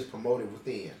coordinator or they just promoted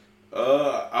within?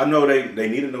 I know they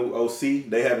need a new OC.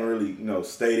 They haven't really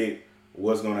stated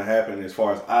what's going to happen as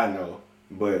far as I know.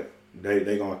 But they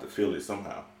going to have to feel it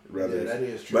somehow. Yeah, that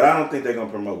is true. But I don't think they're going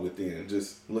to promote within.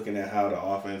 Just looking at how the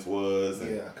offense was.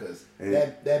 Because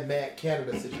that Matt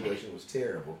Canada situation was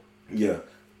terrible. Yeah.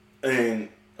 And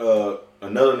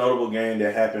another notable game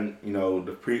that happened,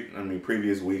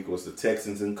 previous week was the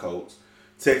Texans and Colts.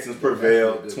 Texans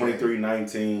prevailed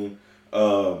 23-19.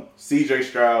 C.J.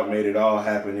 Stroud made it all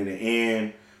happen in the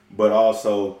end. But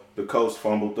also the Colts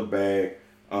fumbled the bag.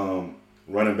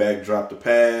 Running back dropped the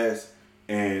pass.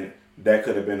 And that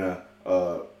could have been a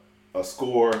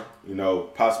score,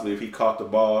 possibly if he caught the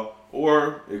ball,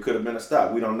 or it could have been a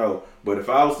stop. We don't know. But if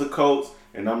I was the Colts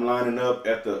and I'm lining up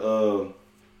at the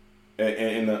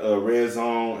in the red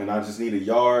zone and I just need a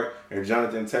yard, and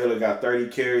Jonathan Taylor got 30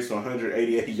 carries for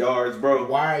 188 yards, bro.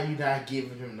 Why are you not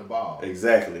giving him the ball?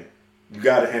 Exactly. You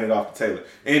got to hand it off to Taylor.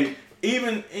 And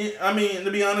even,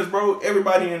 to be honest, bro,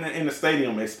 everybody in the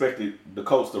stadium expected the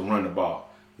Colts to run the ball.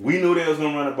 We knew they was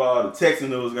going to run the ball. The Texans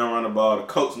knew they was going to run the ball. The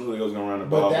Colts knew they was going to run the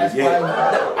ball. But that's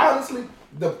why, honestly,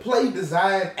 the play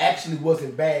design actually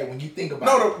wasn't bad when you think about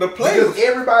it. No, the play because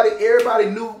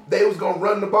everybody knew they was going to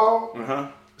run the ball.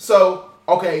 Uh-huh. So,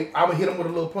 okay, I'm going to hit him with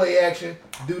a little play action,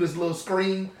 do this little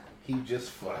screen. He just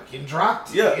fucking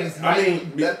dropped it.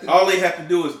 Yeah, all they have to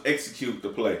do is execute the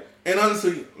play. And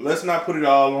honestly, let's not put it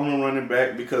all on the running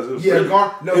back because it was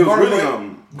Gardner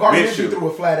threw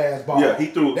a flat ass ball. Yeah, he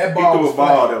threw a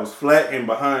ball that was flat and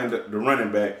behind the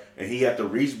running back, and he had to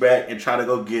reach back and try to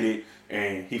go get it,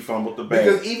 and he fumbled the bag.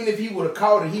 Because even if he would have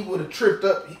caught it, he would have tripped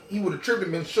up. He would have tripped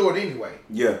and been short anyway.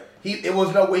 Yeah, it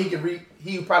was no way he could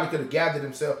He probably could have gathered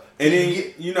himself. And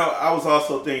then I was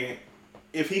also thinking,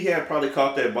 if he had probably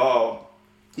caught that ball.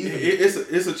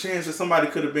 It's a chance that somebody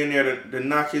could have been there to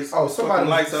knock his fucking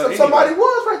lights out. Somebody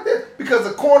was right there because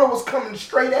the corner was coming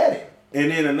straight at him. And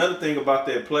then another thing about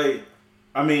that play,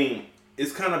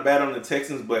 it's kind of bad on the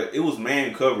Texans, but it was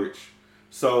man coverage.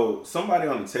 So somebody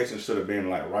on the Texans should have been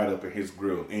like right up in his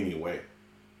grill anyway.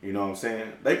 You know what I'm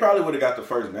saying? They probably would have got the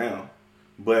first down,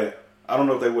 but I don't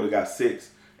know if they would have got 6.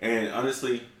 And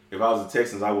honestly, if I was the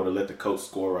Texans, I would have let the coach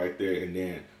score right there and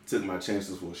then took my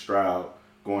chances with Stroud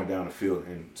going down the field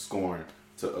and scoring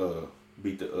to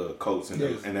beat the Colts in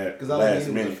that last minute. Because I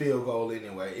think it was a field goal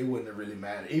anyway. It wouldn't have really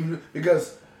mattered. Even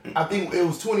because I think it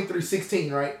was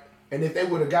 23-16, right? And if they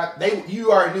would have got,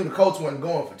 you already knew the Colts wasn't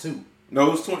going for 2. No,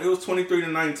 it was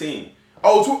 23-19.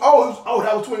 That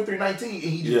was 23-19, and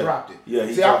he just dropped it.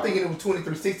 Yeah, See, I'm thinking it was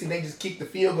 23-16. They just kicked the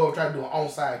field goal, tried to do an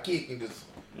onside kick, and just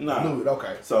blew it.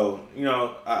 Okay. So, you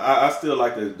know, I still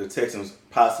like the Texans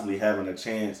possibly having a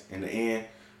chance in the end,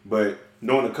 but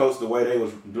knowing the Colts, the way they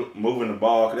was moving the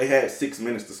ball, because they had 6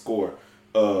 minutes to score,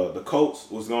 the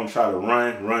Colts was going to try to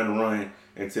run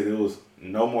until there was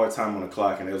no more time on the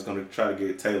clock, and they was going to try to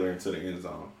get Taylor into the end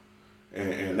zone.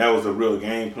 And that was a real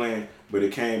game plan, but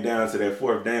it came down to that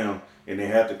 4th down, and they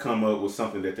had to come up with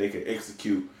something that they could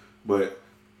execute. But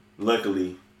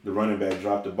luckily, the running back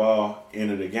dropped the ball,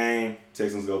 end of the game,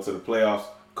 Texans go to the playoffs,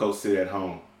 Colts sit at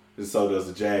home. And so does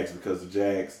the Jags, because the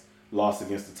Jags lost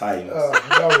against the Titans.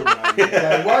 No, man.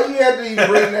 Like, why you had to even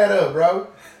bring that up, bro?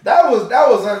 That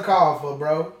was uncalled for,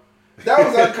 bro. That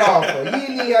was uncalled for. You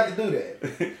didn't even have to do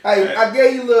that. I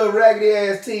gave you a little raggedy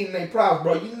ass team and they props,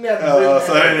 bro. You didn't have to bring that up.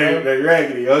 So they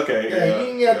raggedy, okay. Yeah, you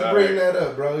didn't have to bring that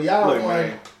up, bro. Y'all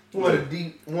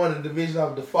won a division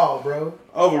of default, bro.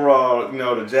 Overall, you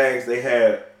know, the Jags, they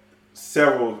had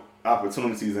several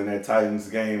opportunities in that Titans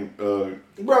game.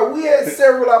 Bro, we had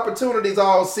several opportunities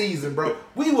all season, bro.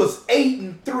 We was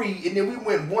 8-3, and then we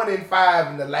went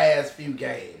 1-5 in the last few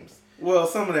games. Well,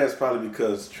 some of that's probably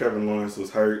because Trevor Lawrence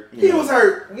was hurt. He was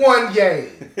hurt one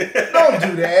game. Don't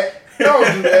do that.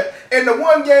 Don't do that. And the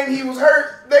one game he was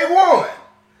hurt, they won.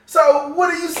 So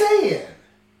what are you saying?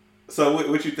 So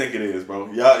what you think it is,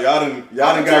 bro? Y'all done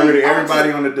got rid of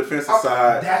everybody on the defensive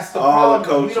side. That's the all problem. The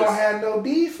coaches. We don't have no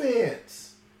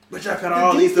defense. But y'all got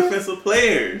all these defensive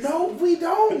players. No, we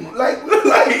don't. Like no,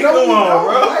 we don't.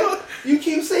 Bro. Like, you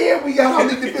keep saying we got all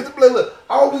these defensive players. Look,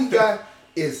 all we got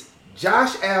is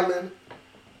Josh Allen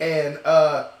and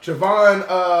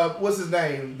Trevon, what's his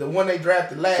name? The one they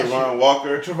drafted last year. Trevon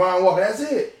Walker. Trevon Walker.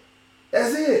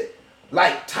 That's it.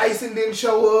 Like Tyson didn't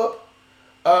show up.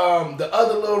 The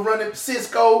other little running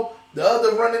Cisco, the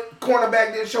other running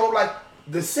cornerback didn't show up. Like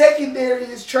the secondary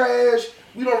is trash.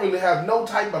 We don't really have no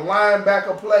type of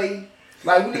linebacker play.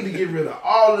 Like we need to get rid of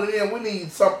all of them. We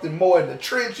need something more in the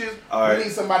trenches. Right. We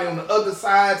need somebody on the other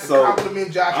side to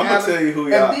complement Josh Allen. I'm gonna tell you who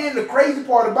y'all. And then the crazy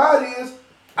part about it is,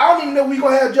 I don't even know if we're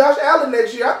gonna have Josh Allen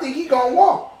next year. I think he's gonna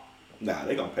walk. Nah,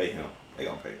 they gonna pay him. They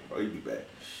gonna pay him, bro. He'll be back.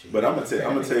 But I'm gonna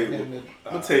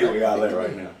tell you where y'all at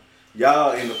right now.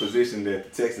 Y'all in the position that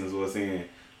the Texans was in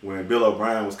when Bill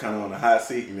O'Brien was kind of on the hot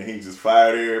seat and then he just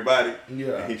fired everybody.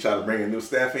 Yeah. And he tried to bring a new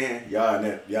staff in. Y'all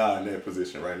in that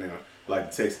position right now,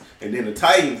 like the Texans. And then the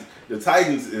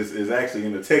Titans is actually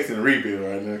in the Texan rebuild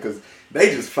right now because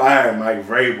they just fired Mike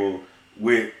Vrabel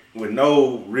with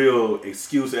no real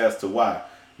excuse as to why.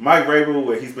 Mike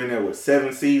Vrabel, he's been there with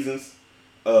 7 seasons.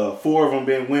 4 of them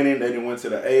been winning. They done went to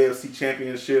the AFC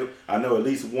Championship. I know at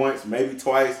least once, maybe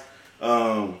twice.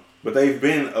 But they've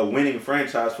been a winning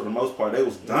franchise for the most part. They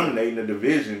was dominating the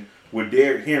division with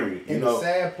Derrick Henry. The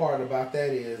sad part about that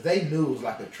is they knew it was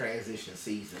like a transition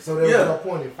season. So there was no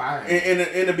point in firing.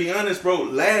 And to be honest, bro,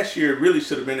 last year really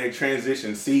should have been a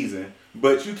transition season.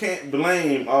 But you can't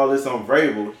blame all this on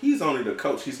Vrabel. He's only the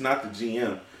coach. He's not the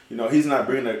GM. You know, he's not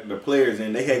bringing the players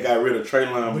in. They had got rid of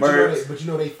Treylon Burks. But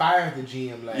they fired the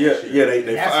GM last year. Yeah,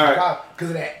 they fired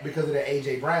because of that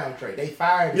AJ Brown trade. They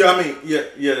fired. Yeah, I mean,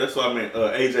 that's what I meant.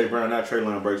 AJ Brown, not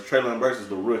Treylon Burks. Treylon Burks is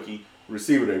the rookie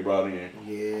receiver they brought in.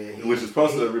 Yeah, which is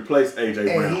supposed to replace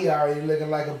AJ Brown. And he already looking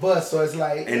like a bust. So it's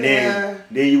like, and then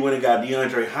you went and got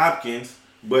DeAndre Hopkins.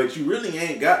 But you really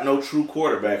ain't got no true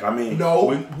quarterback. I mean, no,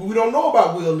 we don't know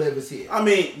about Will Levis here. I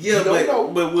mean,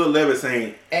 but Will Levis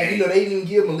ain't. And they didn't even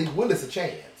give Malik Willis a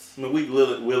chance. Malik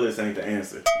Willis ain't the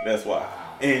answer. That's why.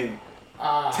 And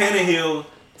Tannehill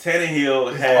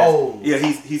has old. Yeah,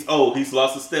 he's old. He's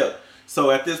lost a step.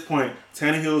 So at this point,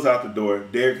 Tannehill's out the door.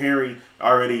 Derrick Henry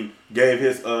already gave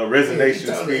his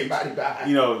resignation speech. Bye.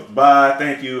 You know, bye,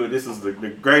 thank you. This is the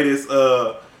greatest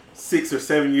 6 or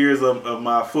 7 years of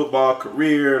my football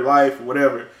career, life,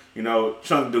 whatever,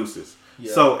 chunk deuces.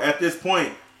 Yeah. So at this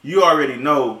point, you already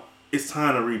know it's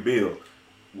time to rebuild.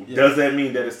 Yeah. Does that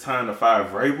mean that it's time to fire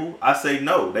Vrabel? I say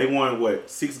no. They won,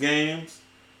 6 games?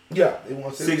 Yeah, they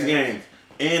won 6 games.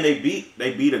 And they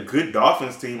beat a good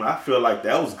Dolphins team. I feel like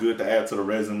that was good to add to the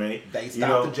resume. They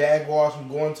stopped the Jaguars from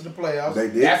going to the playoffs. They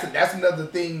did. That's another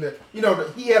thing that he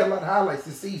had a lot of highlights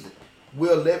this season.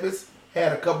 Will Levis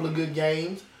had a couple of good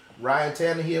games. Ryan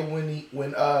Tannehill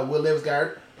when Will Levis got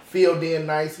hurt, filled in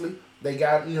nicely. They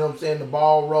got the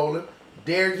ball rolling.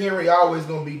 Derrick Henry always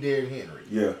gonna be Derrick Henry.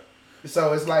 Yeah.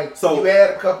 So it's like you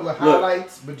had a couple of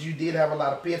highlights, but you did have a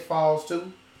lot of pitfalls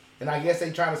too. And I guess they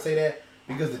trying to say that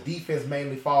because the defense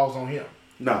mainly falls on him.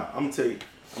 No, I'm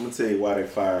gonna tell you why they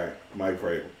fired Mike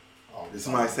Vrabel. This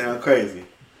might sound crazy.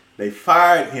 They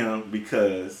fired him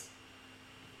because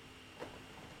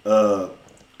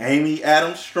Amy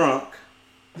Adams Strunk.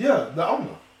 Yeah, the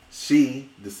owner. She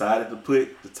decided to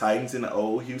put the Titans in the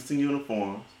old Houston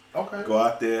uniforms. Okay. Go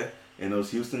out there in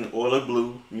those Houston Oiler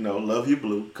blue, love your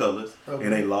blue colors. Okay.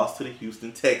 And they lost to the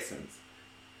Houston Texans.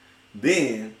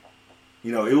 Then,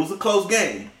 it was a close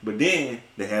game. But then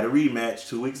they had a rematch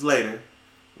 2 weeks later.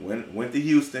 Went to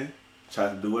Houston,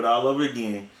 tried to do it all over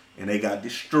again, and they got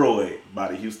destroyed by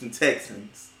the Houston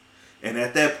Texans. And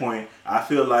at that point, I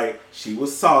feel like she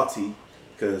was salty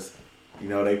because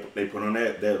they put on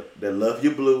that love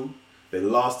you blue. They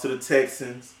lost to the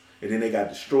Texans, and then they got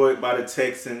destroyed by the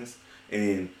Texans.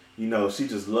 And she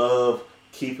just loved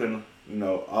keeping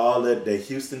all that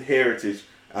Houston heritage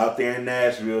out there in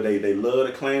Nashville. They love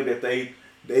to claim that they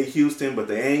Houston, but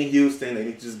they ain't Houston.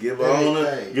 They just give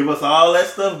us all that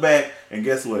stuff back. And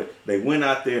guess what? They went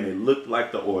out there and they looked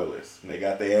like the Oilers. And they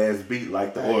got their ass beat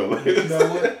like the Oilers. You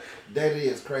know what? That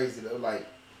is crazy though. Like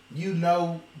you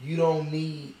don't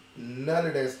need none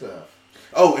of that stuff.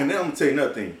 Oh, and then I'm gonna tell you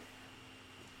another thing.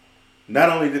 Not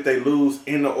only did they lose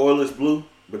in the Oilers blue,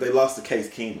 but they lost to Case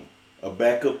Keenum, a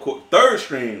backup third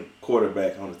string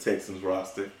quarterback on the Texans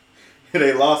roster. And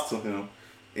they lost to him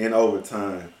in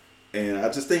overtime. And I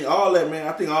just think all that,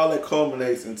 man,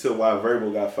 culminates into why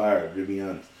Vrabel got fired, to be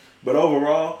honest. But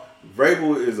overall,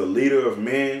 Vrabel is a leader of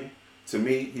men. To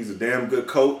me, he's a damn good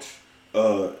coach.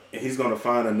 And he's going to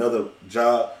find another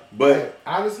job. But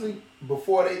honestly,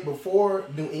 before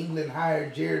New England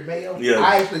hired Jared Mayo, yeah.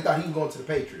 I actually thought he was going to the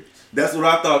Patriots. That's what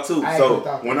I thought too.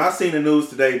 When I seen the news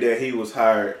today that he was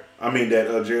hired,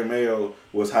 that Jared Mayo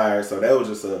was hired, so that was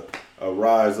just a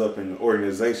rise up in the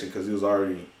organization because he was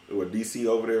already DC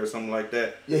over there or something like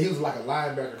that. Yeah, he was like a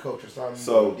linebacker coach or something.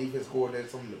 So defense coordinator,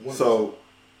 something. So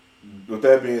with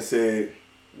that being said,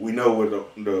 we know where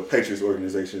the Patriots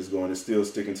organization is going. It's still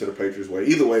sticking to the Patriots way.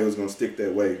 Either way, it was going to stick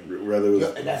that way, whether it was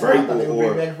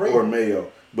Vrabel or Mayo.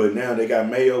 But now they got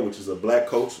Mayo, which is a black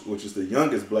coach, which is the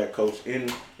youngest black coach in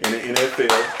the NFL.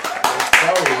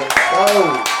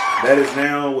 That is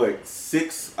now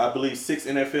six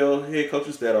NFL head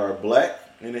coaches that are black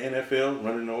in the NFL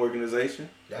running the organization.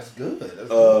 That's good.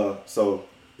 So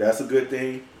that's a good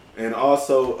thing. And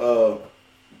also,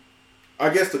 I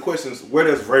guess the question is, where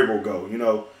does Vrabel go?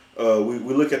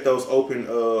 We look at those open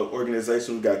organizations.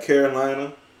 We got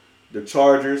Carolina, the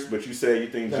Chargers, but you say you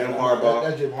think Jim Harbaugh.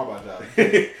 That's Jim Harbaugh job.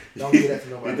 Don't give that to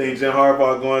nobody. You think Jim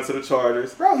Harbaugh going to the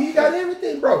Chargers? Bro, he got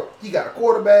everything, bro. He got a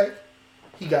quarterback.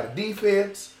 He got a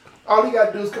defense. All he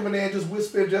got to do is come in there and just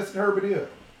whisper Justin Herbert in.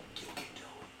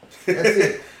 That's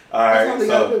it. All right, that's all he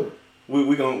got to do.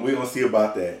 We gonna see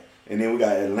about that. And then we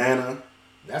got Atlanta.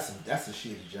 That's a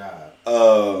shitty job.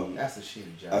 That's a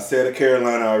shitty job. I said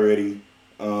Carolina already.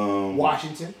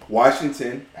 Washington.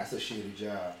 That's a shitty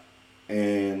job.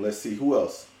 And let's see who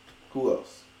else.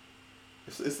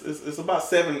 It's about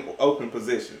 7 open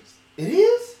positions. It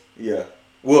is? Yeah.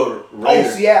 Well,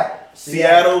 Raiders.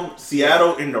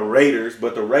 Seattle, and the Raiders,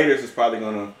 but the Raiders is probably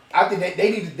gonna. I think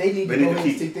they need to go ahead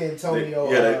and stick to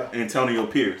Antonio. Antonio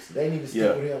Pierce. They need to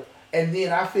stick with him. And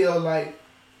then I feel like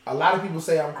a lot of people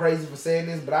say I'm crazy for saying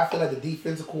this, but I feel like the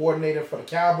defensive coordinator for the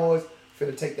Cowboys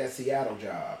finna take that Seattle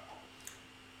job.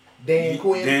 Dan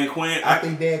Quinn. I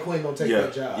think Dan Quinn gonna take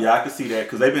that job. Yeah, I can see that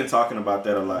because they've been talking about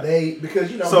that a lot. Because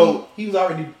he was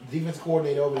already defensive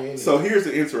coordinator over there. So here's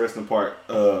the interesting part.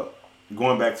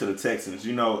 Going back to the Texans,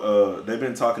 they've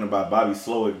been talking about Bobby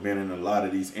Slowick being in a lot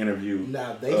of these interviews.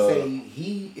 Now they say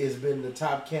he has been the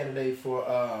top candidate for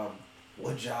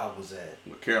what job was that?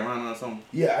 Carolina or something?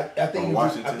 Yeah, I think it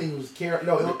was. I think it was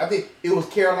Carolina. I think it was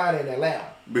Carolina and Atlanta.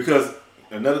 Because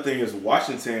another thing is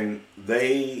Washington.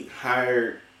 They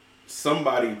hired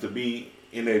somebody to be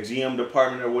in their GM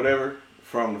department or whatever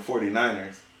from the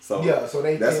 49ers. So yeah, so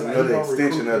that's another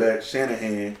extension of that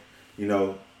Shanahan,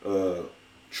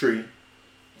 tree.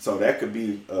 So that could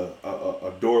be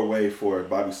a doorway for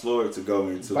Bobby Slowick to go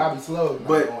into. Bobby Slowick not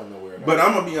going nowhere. But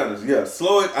I'm gonna be honest,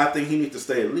 Slowick, I think he needs to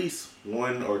stay at least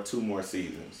 1 or 2 more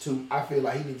seasons. I feel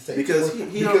like he needs to stay because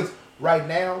because right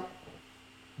now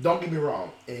don't get me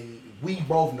wrong, and we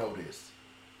both know this.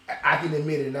 I can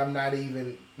admit it, and I'm not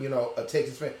even, a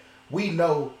Texas fan. We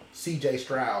know C.J.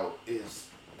 Stroud is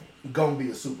going to be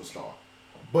a superstar.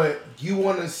 But you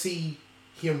want to see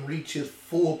him reach his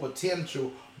full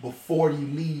potential before you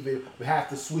leave it. We have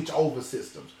to switch over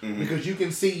systems. Mm-hmm. Because you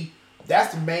can see,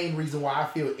 that's the main reason why I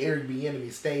feel Eric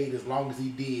Bieniemy stayed as long as he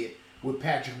did with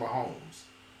Patrick Mahomes.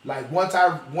 Like,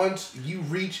 once you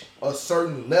reach a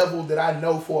certain level that I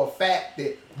know for a fact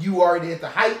that you already at the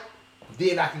height,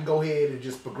 then I can go ahead and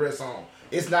just progress on.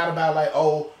 It's not about like,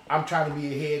 oh, I'm trying to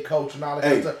be a head coach and all that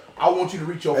kind of stuff. I want you to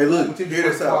reach your full potential. Hey, look, hear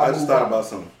this out. I just thought about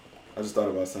something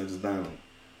just down.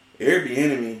 Eric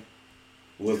Bieniemy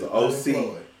was the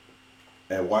OC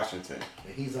at Washington.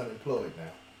 And he's unemployed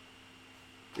now.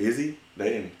 Is he?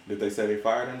 Did they say they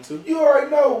fired him too? You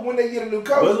already know when they get a new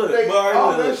coach,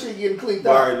 that shit getting cleaned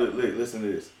up. All right, look, listen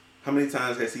to this. How many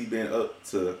times has he been up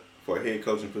for a head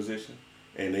coaching position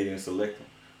and they didn't select him?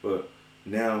 But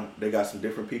now they got some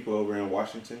different people over in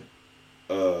Washington.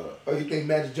 You think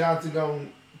Magic Johnson gonna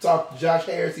talk to Josh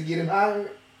Harris to get him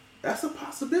hired? That's a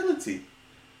possibility.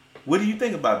 What do you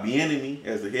think about Bieniemy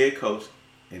as the head coach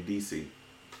in DC?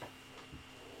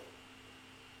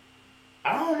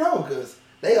 I don't know, because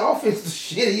they offense is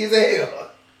shitty as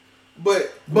hell.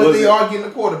 But they are getting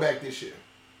a quarterback this year.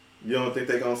 You don't think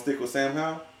they're gonna stick with Sam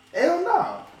Howell? Hell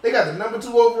no. They got the number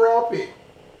 2 overall pick.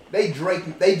 They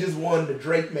just won the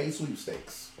Drake May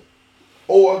sweepstakes.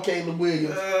 Or Caleb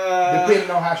Williams,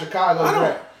 depending on how Chicago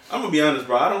draft. I'm gonna be honest,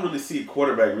 bro. I don't really see a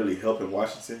quarterback really helping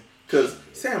Washington. Because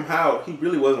Sam Howell, he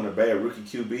really wasn't a bad rookie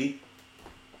QB.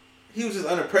 He was just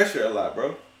under pressure a lot,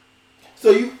 bro.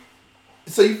 So you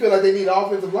feel like they need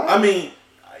offensive line? I mean,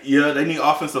 yeah, they need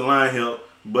offensive line help,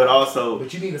 but also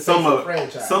you need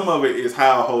franchise. Some of it is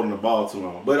Howell holding the ball too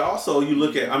long. But also you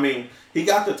look at, he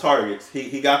got the targets.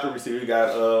 He got the receiver.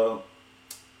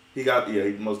 He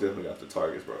most definitely got the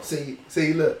targets, bro.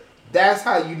 See, look. That's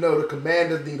how you know the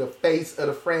Commanders need a face of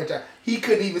the franchise. He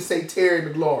couldn't even say Terry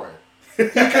McLaurin. He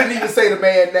couldn't even say the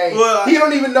man's name. Well, he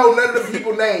don't even know none of the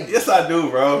people's names. Yes, I do,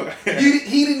 bro.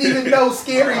 He didn't even know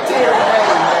Scary Terry's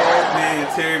name, man. Man,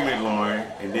 Terry McLaurin.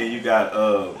 And then you got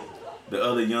the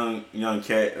other young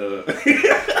cat.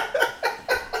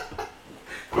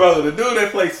 Bro, the dude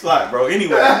that plays slot, bro. Anyway,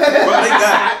 bro, they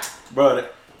got... Bro,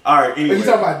 all right, anyway. Are you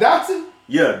talking about Dotson?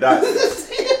 Yeah, Dotson.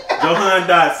 Jahan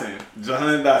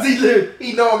Dotson. See, look,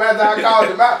 he know him after I called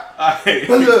him out.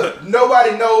 But look,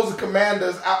 nobody knows the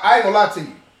Commanders. I ain't gonna lie to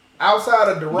you. Outside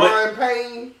of Deron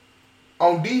Payne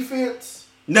on defense.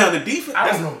 Now the defense.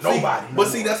 I don't know nobody. But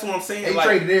see, that's what I'm saying. They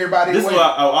traded everybody. This is what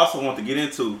I also want to get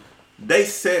into. They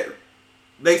set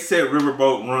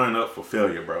Riverboat Run up for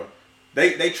failure, bro.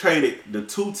 They traded the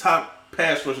 2 top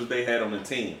pass rushers they had on the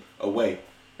team away,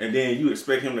 and then you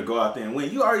expect him to go out there and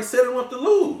win. You already set him up to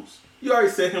lose.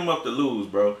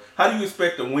 Bro. How do you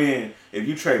expect to win if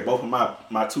you trade both of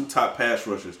my 2 top pass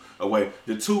rushers away?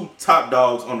 The 2 top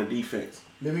dogs on the defense.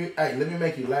 Let me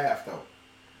make you laugh though.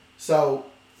 So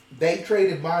they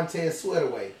traded Montez Sweat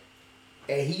away,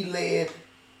 and he led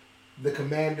the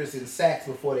Commanders in sacks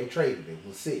before they traded him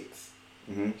with 6.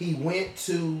 Mm-hmm. He went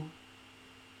to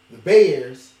the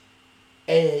Bears,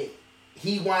 and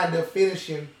he wound up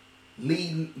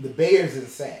leading the Bears in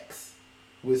sacks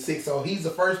with 6. So he's the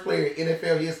first player in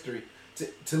NFL history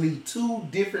to lead 2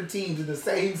 different teams in the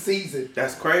same season.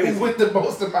 That's crazy. With the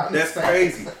most amount of That's sacks.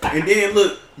 crazy. And then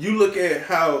you look at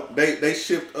how they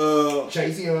shipped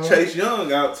Chase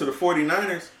Young out to the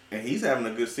 49ers, and he's having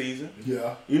a good season.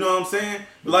 Yeah. You know what I'm saying?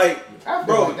 Like,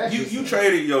 bro, you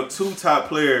traded your 2 top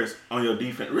players on your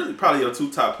defense, really probably your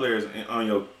 2 top players on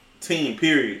your team,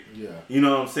 period. Yeah. You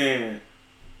know what I'm saying?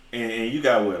 And you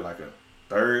got what, like a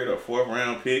 3rd or 4th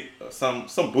round pick or some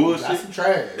bullshit.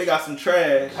 They got some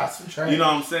trash. You know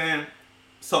what I'm saying?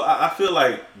 So I feel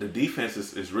like the defense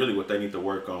is really what they need to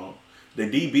work on. The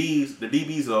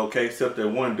DBs are okay, except that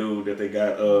one dude that they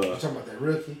got. You talking about that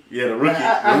rookie? Yeah, the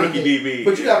rookie DB.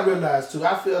 But you gotta realize too.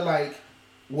 I feel like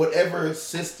whatever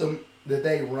system that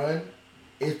they run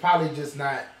is probably just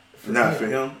not for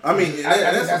him. I mean,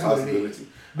 that's a possibility.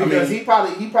 Because he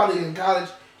probably in college.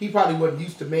 He probably wasn't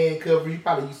used to man coverage. He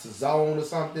probably used to zone or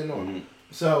something.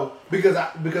 So because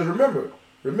remember,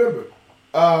 went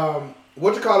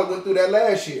through that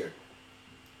last year.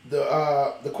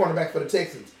 The cornerback for the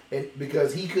Texans, and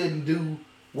because he couldn't do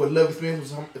what Lovie Smith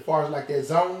was as far as like that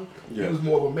zone, he was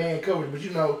more of a man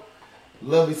coverage. But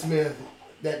Lovie Smith,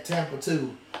 that Tampa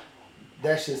 2,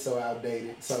 that shit's so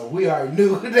outdated. So we already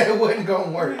knew that wasn't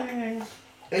gonna work.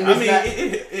 And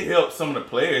it helped some of the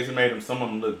players. It made some of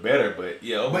them look better, but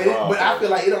yeah, overall. But I feel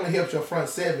like it only helps your front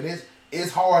 7.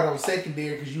 It's hard on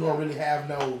secondary because you don't really have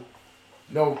no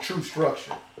no true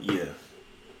structure. Yeah,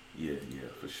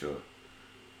 for sure.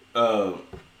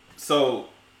 So,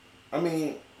 I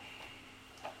mean,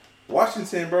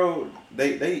 Washington, bro,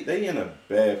 they in a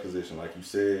bad position, like you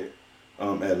said.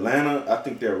 Atlanta, I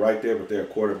think they're right there, but they're a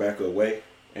quarterback away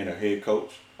and a head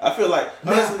coach. I feel like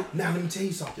honestly. Now let me tell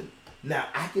you something. Now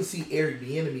I can see Eric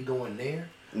Bieniemy going there.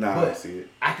 Nah, I don't see it.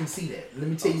 I can see that. Let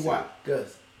me tell you why.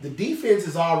 Because the defense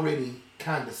is already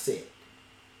kind of set.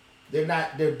 They're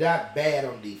not bad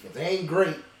on defense. They ain't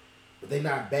great, but they're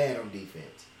not bad on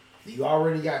defense. You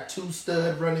already got 2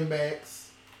 stud running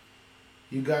backs.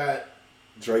 You got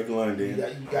Drake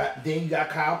London. You got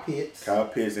Kyle Pitts.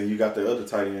 And you got the other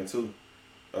tight end too.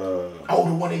 The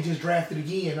one they just drafted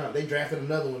again. Huh? They drafted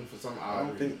another one for some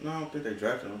odd reason. I don't think they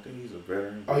drafted him. I think he's a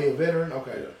veteran. Oh, he's a veteran?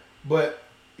 Okay. Yeah. But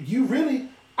you really,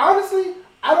 honestly,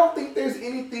 I don't think there's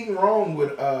anything wrong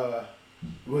with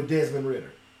Desmond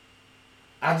Ridder.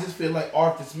 I just feel like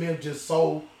Arthur Smith just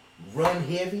so run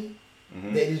heavy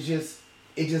that it just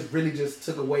really just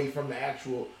took away from the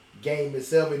actual game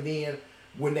itself. And then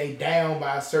when they down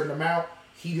by a certain amount,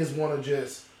 he just want to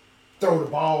just throw the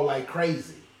ball like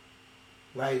crazy.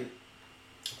 Like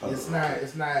it's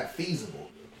not feasible.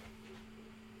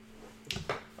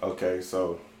 Okay,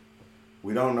 so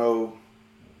we don't know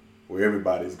where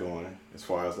everybody's going as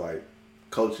far as like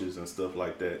coaches and stuff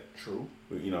like that. True.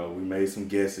 We made some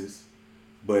guesses,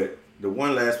 but the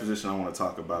one last position I want to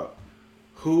talk about: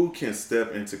 who can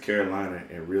step into Carolina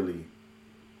and really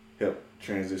help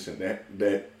transition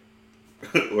that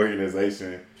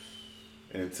organization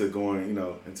into going,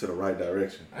 into the right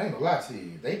direction. I ain't gonna lie to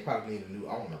you. They probably need a new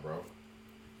owner, bro.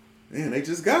 Man, they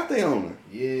just got their owner.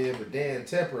 Yeah, but Dan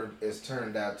Tepper has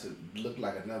turned out to look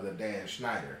like another Dan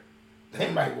Schneider.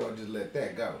 They might well just let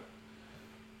that go.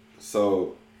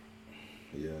 So,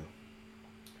 yeah.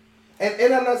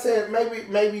 And I'm not saying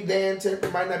maybe Dan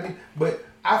Tepper might not be, but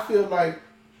I feel like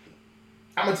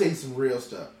I'm gonna tell you some real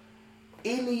stuff.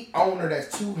 Any owner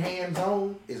that's too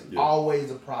hands-on is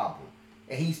always a problem.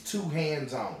 And he's too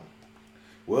hands-on.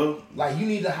 Well, like you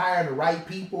need to hire the right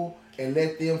people and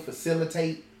let them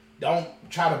facilitate. Don't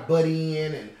try to butt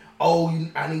in and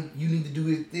you need to do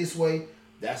it this way.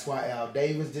 That's why Al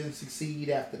Davis didn't succeed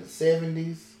after the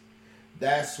 70s.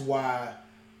 That's why,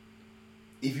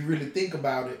 if you really think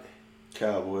about it,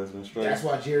 Cowboys been straight. That's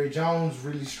why Jerry Jones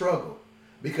really struggled.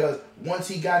 Because once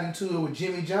he got into it with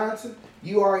Jimmy Johnson,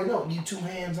 you already know you too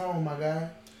hands-on, my guy.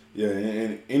 Yeah,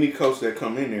 and any coach that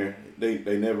come in there,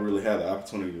 they never really had the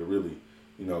opportunity to really,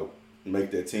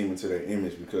 make that team into their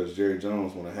image, because Jerry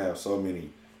Jones want to have so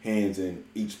many hands in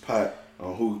each pot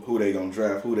on who they gonna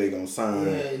draft, who they gonna sign,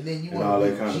 and then you want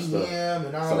to be GM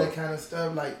and all that kind of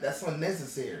stuff. Like, that's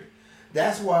unnecessary.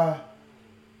 That's why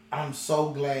I'm so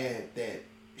glad that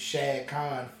Shad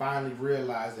Khan finally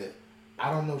realized that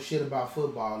I don't know shit about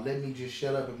football. Let me just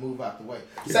shut up and move out the way.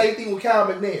 Yeah. Same thing with Cal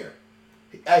McNair.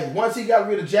 Hey, once he got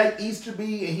rid of Jack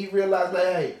Easterby and he realized, like,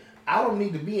 hey, I don't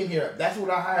need to be in here. That's what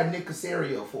I hired Nick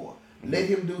Caserio for. Let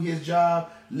him do his job.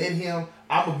 I'm going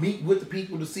to meet with the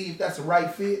people to see if that's the right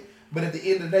fit. But at the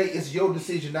end of the day, it's your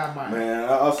decision, not mine. Man,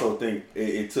 I also think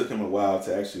it took him a while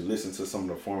to actually listen to some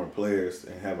of the former players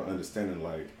and have an understanding,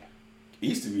 like,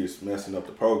 Easterby is messing up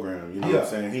the program. You know what I'm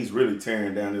saying? He's really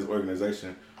tearing down this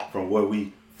organization from what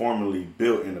we formerly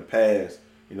built in the past.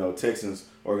 Texans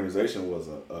organization was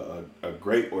a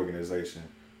great organization.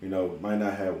 Might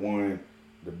not have won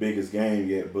the biggest game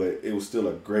yet, but it was still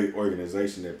a great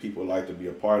organization that people like to be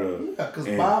a part of. Yeah, because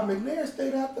Bob McNair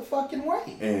stayed out the fucking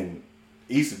way. And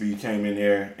Easterby came in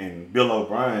there and Bill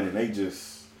O'Brien, and they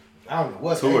just I don't know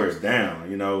what tore it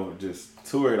down. Just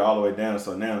tore it all the way down.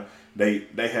 So now they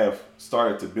have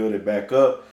started to build it back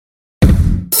up.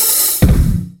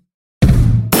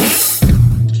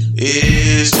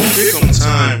 It's pick'em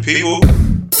time, people.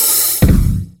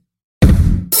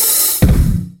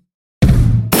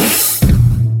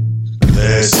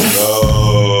 Let's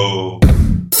go.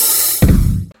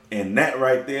 And that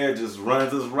right there just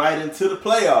runs us right into the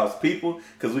playoffs, people,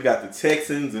 because we got the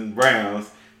Texans and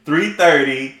Browns,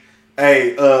 3:30.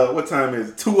 Hey, what time is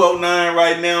it? 2:09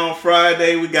 right now on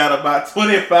Friday. We got about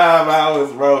 25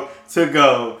 hours, bro, to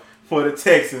go for the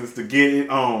Texans to get it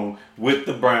on with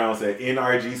the Browns at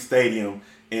NRG Stadium.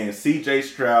 And C.J.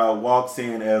 Stroud walks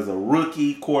in as a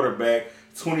rookie quarterback,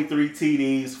 23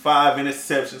 TDs, 5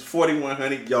 interceptions,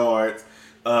 4,100 yards,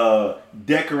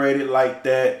 decorated like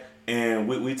that. And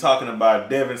we talking about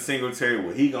Devin Singletary,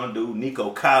 what he gonna do.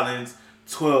 Nico Collins,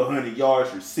 1,200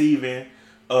 yards receiving.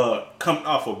 Coming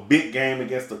off a big game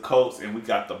against the Colts. And we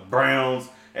got the Browns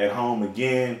at home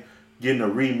again, getting a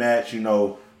rematch,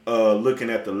 looking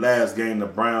at the last game, the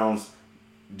Browns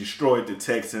destroyed the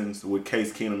Texans with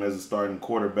Case Keenum as a starting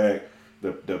quarterback.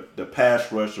 The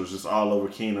pass rush was just all over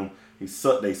Keenum.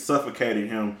 They suffocated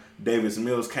him. Davis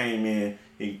Mills came in.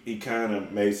 He kind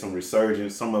of made some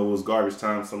resurgence. Some of it was garbage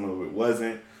time. Some of it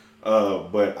wasn't.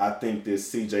 But I think this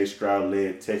C.J.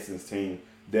 Stroud-led Texans team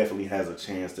definitely has a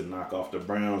chance to knock off the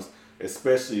Browns,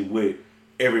 especially with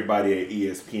everybody at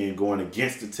ESPN going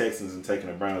against the Texans and taking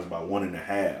the Browns by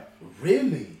 1.5.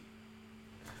 Really?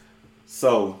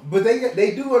 So, but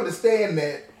they do understand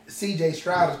that C.J.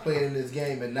 Stroud is playing in this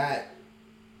game and not,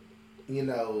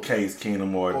 Case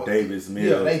Keenum or Davis Mills.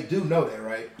 Yeah, they do know that,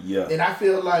 right? Yeah. And I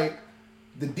feel like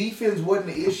the defense wasn't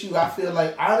the issue. I feel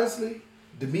like, honestly,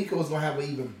 DeMeco's going to have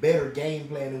an even better game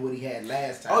plan than what he had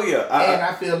last time. Oh, yeah.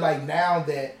 I feel like now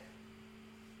that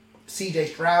C.J.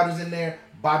 Stroud is in there,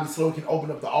 Bobby Slow can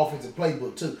open up the offensive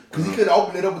playbook, too. Because he couldn't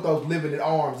open it up with those limited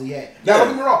arms he had. Now, don't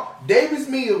get me wrong. Davis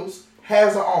Mills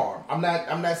has an arm. I'm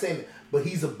not saying that. But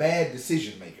he's a bad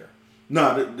decision maker.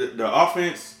 No, the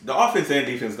offense and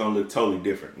defense is going to look totally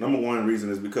different. Number one reason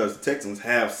is because the Texans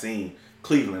have seen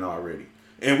Cleveland already.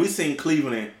 And we've seen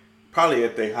Cleveland probably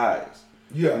at their highest.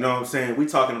 Yeah. You know what I'm saying? We're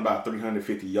talking about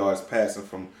 350 yards passing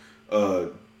from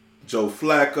Joe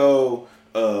Flacco.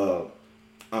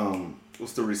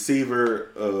 What's the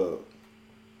receiver?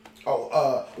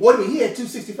 What do you mean? He had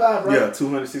 265, right? Yeah,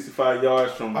 265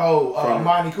 yards from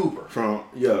Amani Cooper.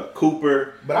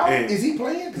 Cooper. But is he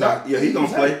playing? He's gonna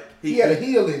play. He had a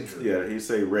heel injury. Yeah, he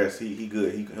say rest. He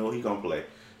good. He gonna play.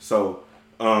 So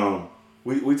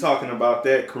we talking about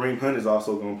that. Kareem Hunt is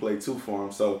also gonna play too for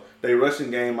him. So their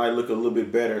rushing game might look a little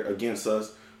bit better against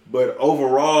us. But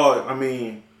overall, I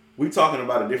mean, we talking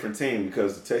about a different team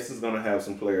because the Texans gonna have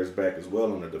some players back as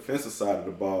well on the defensive side of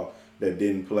the ball that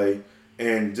didn't play.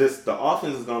 And just the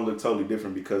offense is going to look totally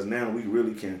different because now we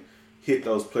really can hit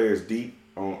those players deep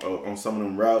on some of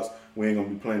them routes. We ain't going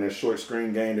to be playing that short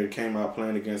screen game that came out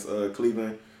playing against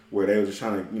Cleveland where they were just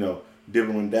trying to,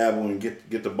 dibble and dabble and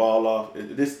get the ball off.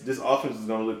 This offense is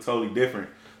going to look totally different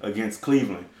against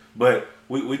Cleveland. But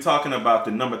we talking about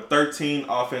the number 13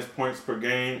 offense points per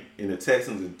game in the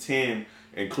Texans and 10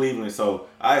 in Cleveland. So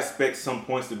I expect some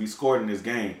points to be scored in this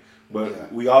game.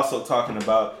 But we also talking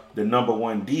about the number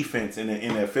one defense in the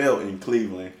NFL in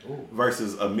Cleveland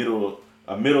versus a middle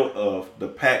of the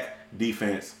pack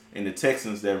defense in the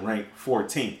Texans that rank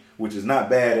 14th, which is not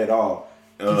bad at all.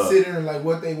 Considering like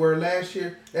what they were last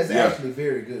year, that's actually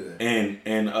very good. And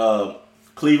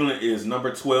Cleveland is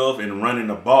number 12 in running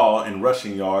the ball and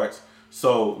rushing yards.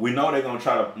 So we know they're gonna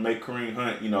try to make Kareem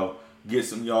Hunt, get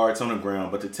some yards on the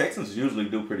ground. But the Texans usually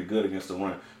do pretty good against the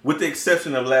run, with the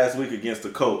exception of last week against the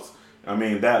Colts. I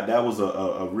mean, that was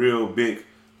a real big,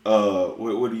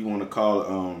 what do you want to call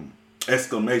it?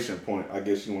 Exclamation point, I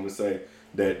guess you want to say,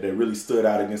 that really stood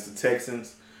out against the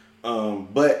Texans.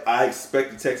 But I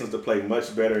expect the Texans to play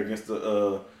much better against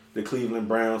the Cleveland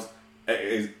Browns,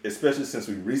 especially since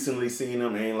we recently seen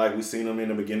them. Ain't like we seen them in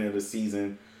the beginning of the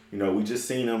season. We just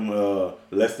seen them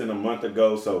less than a month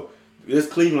ago. So this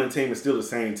Cleveland team is still the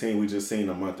same team we just seen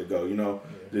a month ago.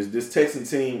 This Texan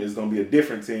team is going to be a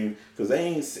different team because they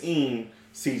ain't seen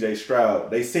C.J.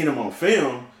 Stroud. They seen him on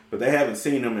film, but they haven't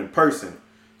seen him in person.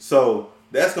 So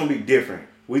that's going to be different.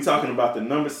 We talking about the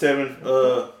number 7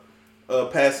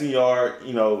 passing yard,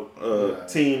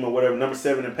 team or whatever, number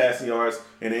 7 in passing yards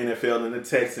in the NFL in the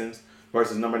Texans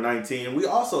versus number 19. And we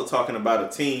also talking about a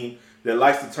team that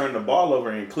likes to turn the ball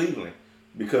over in Cleveland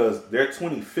because they're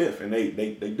 25th and they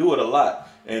do it a lot.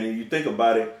 And if you think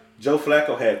about it, Joe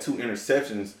Flacco had 2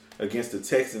 interceptions against the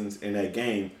Texans in that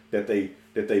game that they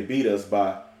beat us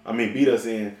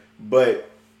in,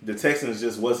 but the Texans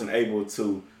just wasn't able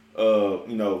to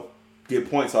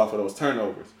get points off of those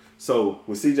turnovers. So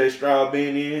with C.J. Stroud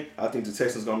being in, I think the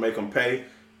Texans gonna make them pay.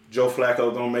 Joe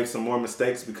Flacco gonna make some more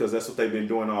mistakes because that's what they've been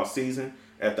doing all season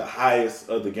at the highest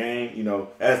of the game,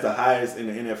 as the highest in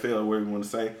the NFL, whatever you want to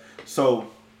say. So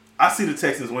I see the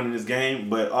Texans winning this game,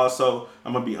 but also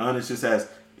I'm gonna be honest, just as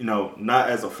not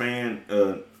as a fan,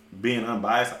 being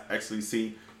unbiased, I actually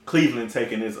see Cleveland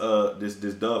taking this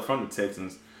dub from the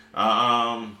Texans.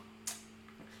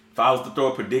 If I was to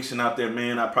throw a prediction out there,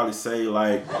 man, I'd probably say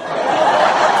like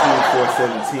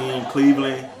 24-17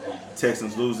 Cleveland.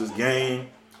 Texans lose this game.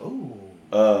 Ooh.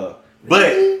 But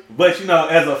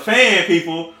as a fan,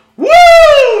 people, woo!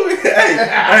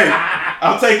 hey,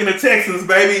 I'm taking the Texans,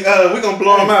 baby. We're gonna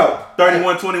blow them out,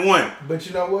 31-21. But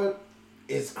you know what?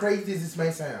 As crazy as this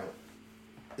may sound,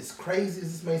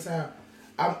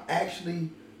 I'm actually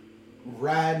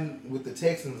riding with the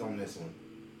Texans on this one.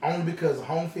 Only because of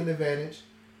home field advantage.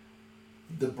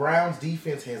 The Browns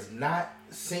defense has not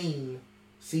seen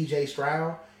C.J.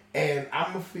 Stroud. And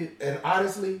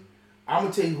honestly, I'm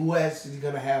gonna tell you who actually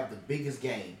gonna have the biggest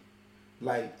game.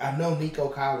 Like, I know Nico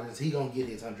Collins, he gonna get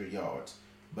his 100 yards,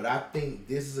 but I think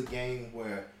this is a game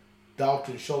where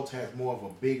Dalton Schultz has more of a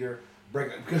bigger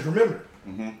break. Because remember,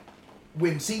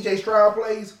 when C.J. Stroud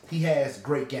plays, he has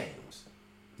great games.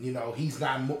 You know, he's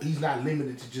not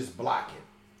limited to just blocking.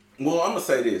 Well, I'm gonna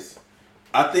say this.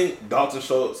 I think Dalton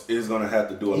Schultz is gonna have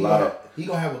to do a lot. He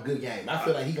gonna have a good game. I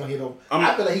feel like he gonna hit over.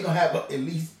 I feel like he gonna have at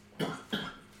least.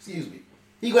 Excuse me.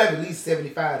 He gonna have at least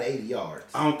 75 to 80 yards.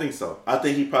 I don't think so. I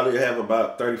think he probably have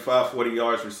about 35, 40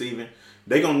 yards receiving.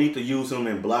 They gonna need to use him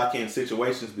in blocking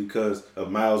situations because of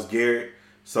Myles Garrett.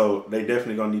 So they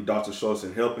definitely gonna need Dalton Schultz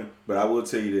in helping. But I will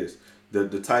tell you this: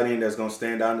 the tight end that's gonna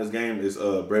stand out in this game is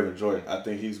Brevin Jordan. I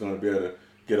think he's gonna be able to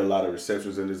get a lot of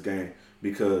receptions in this game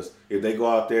because if they go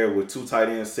out there with 2 tight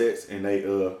end sets and they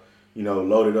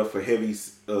loaded up for heavy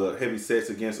sets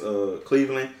against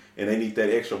Cleveland and they need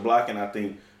that extra blocking, I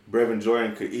think Brevin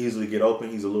Jordan could easily get open.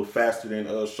 He's a little faster than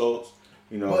Schultz.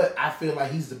 But I feel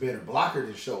like he's the better blocker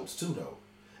than Schultz too, though.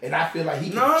 And I feel like he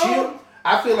can chip.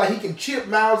 I feel like he can chip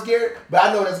Myles Garrett, but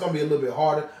I know that's gonna be a little bit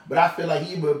harder. But I feel like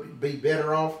he would be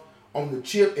better off on the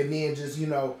chip and then just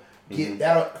get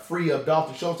that'll free up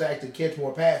Dalton Schultz to actually catch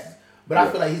more passes. But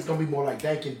I feel like he's gonna be more like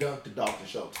dunk and dunk to Dalton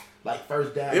Schultz. Like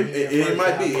first down. It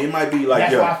might be like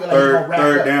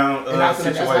third down and I feel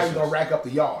like that's how he's gonna rack up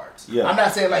the yards. Yeah. I'm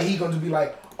not saying like he's gonna be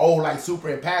like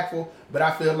super impactful, but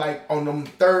I feel like on them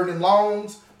third and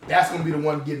longs, that's gonna be the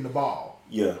one getting the ball.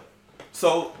 Yeah.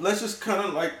 So let's just kind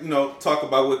of talk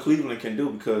about what Cleveland can do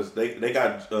because they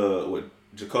got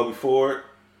Jacoby Ford.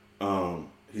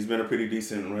 He's been a pretty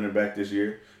decent running back this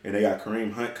year, and they got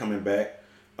Kareem Hunt coming back.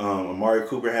 Amari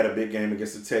Cooper had a big game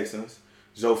against the Texans.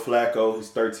 Joe Flacco, he's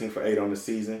 13 for 8 on the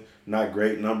season. Not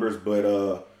great numbers,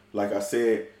 but like I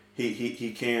said,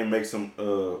 he can make some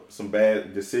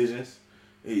bad decisions.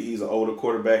 He's an older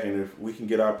quarterback, and if we can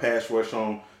get our pass rush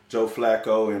on Joe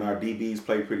Flacco and our DBs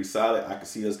play pretty solid, I can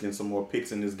see us getting some more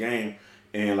picks in this game.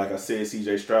 And like I said,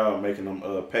 C.J. Stroud making them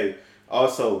pay.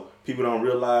 Also, people don't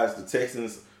realize the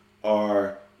Texans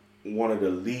are one of the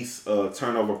least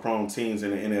turnover-prone teams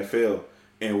in the NFL.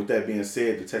 And with that being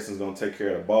said, the Texans going to take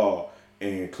care of the ball.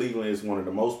 And Cleveland is one of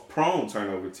the most prone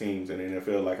turnover teams in the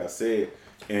NFL, like I said.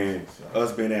 And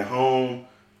us being at home,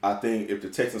 I think if the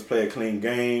Texans play a clean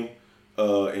game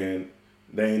and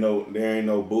there ain't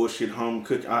no bullshit home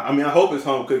cooking. I mean, I hope it's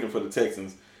home cooking for the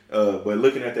Texans. But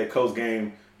looking at that Colts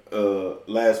game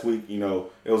last week,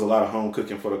 it was a lot of home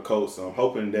cooking for the Colts. So I'm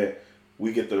hoping that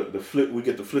we get to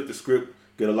flip the script,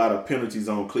 get a lot of penalties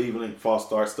on Cleveland, false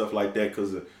start, stuff like that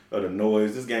because of the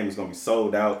noise. This game is going to be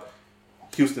sold out.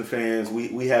 Houston fans,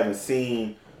 we haven't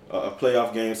seen a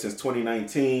playoff game since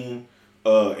 2019,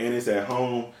 and it's at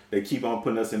home. They keep on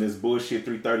putting us in this bullshit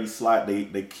 3:30 slot.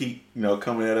 They keep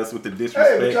coming at us with the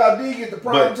disrespect. Hey, but y'all did get the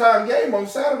primetime game on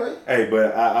Saturday. Hey,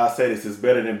 but I say this is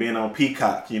better than being on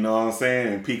Peacock. You know what I'm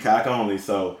saying? And Peacock only.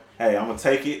 So hey, I'm gonna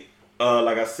take it.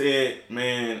 Like I said,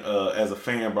 man, as a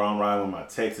fan, bro, I'm riding with my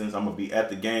Texans. I'm gonna be at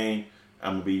the game.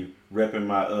 I'm gonna be repping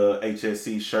my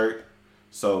HSC shirt.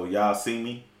 So y'all see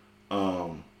me.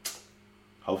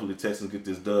 Hopefully the Texans get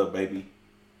this dub, baby.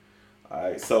 All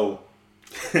right, so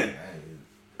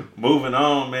moving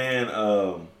on,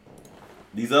 man.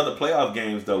 These other playoff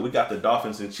games, though, we got the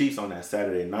Dolphins and Chiefs on that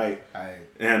Saturday night.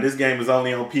 And this game is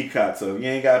only on Peacock, so if you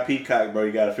ain't got Peacock, bro,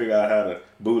 you got to figure out how to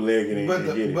bootleg it and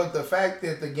get it. But the fact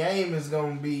that the game is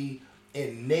going to be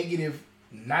in negative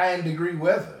 9-degree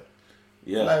weather,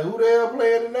 like who the hell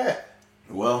playing in that?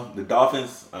 Well, the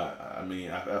Dolphins.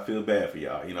 I feel bad for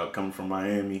y'all. Coming from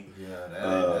Miami. Yeah,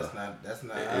 that's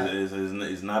not.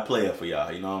 It's not player for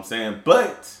y'all. You know what I'm saying?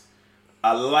 But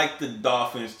I like the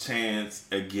Dolphins' chance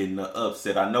at getting the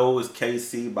upset. I know it was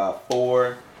KC by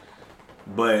 4,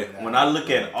 but when I look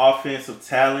at offensive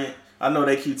talent, I know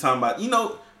they keep talking about. I'm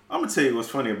gonna tell you what's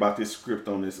funny about this script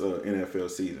on this NFL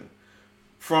season.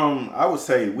 From I would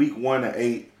say week 1 to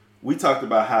 8, we talked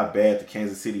about how bad the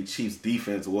Kansas City Chiefs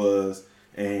defense was.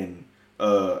 And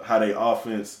how they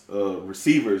offensive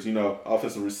receivers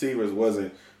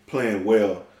wasn't playing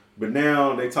well. But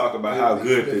now they talk about how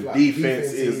good the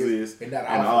defense is and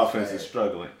the offense is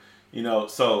struggling.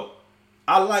 So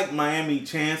I like Miami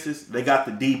chances. They got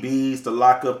the DBs to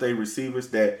lock up their receivers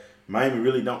that Miami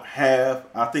really don't have.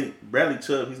 I think Bradley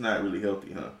Chubb, he's not really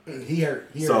healthy, huh? He hurt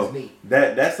his knee.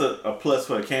 That's a plus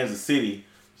for Kansas City.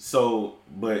 So,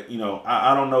 but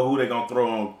I don't know who they're gonna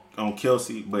throw on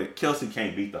Kelsey, but Kelsey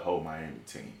can't beat the whole Miami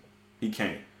team. He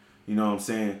can't. You know what I'm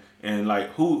saying? And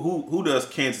like, who does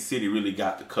Kansas City really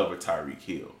got to cover Tyreek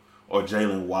Hill or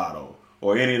Jalen Waddle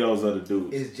or any of those other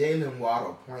dudes? Is Jalen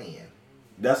Waddle playing?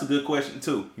 That's a good question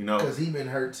too. Because he been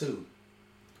hurt too.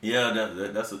 Yeah,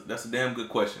 that's a damn good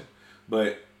question.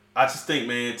 But I just think,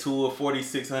 man, Tua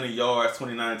 4,600 yards,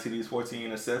 29 TDs, 14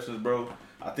 interceptions, bro.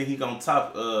 I think he gonna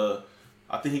top.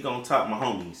 I think he gonna top my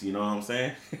homies. You know what I'm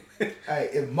saying? Hey,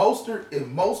 if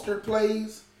Mostert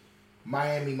plays,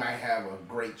 Miami might have a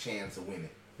great chance of winning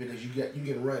because you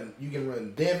can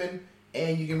run Devin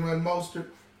and you can run Mostert.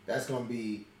 That's gonna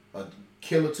be a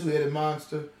killer two-headed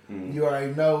monster. Mm-hmm. You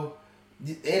already know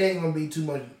it ain't gonna be too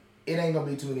much. It ain't gonna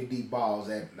be too many deep balls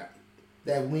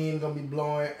that wind gonna be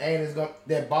blowing, and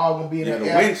that ball gonna be in the air.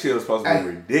 The wind chill is supposed to be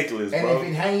ridiculous, and bro. And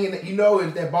if it hanging,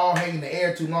 if that ball hanging in the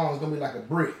air too long, it's gonna be like a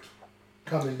brick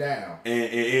coming down. And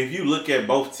if you look at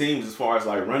both teams as far as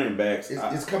like running backs,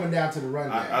 it's coming down to the run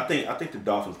game. I think the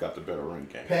Dolphins got the better run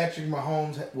game. Patrick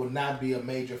Mahomes will not be a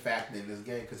major factor in this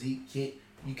game because you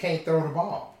can't throw the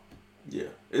ball. Yeah,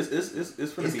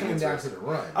 it's coming down to the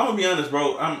run. I'm gonna be honest,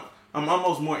 bro. I'm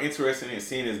almost more interested in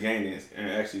seeing this game than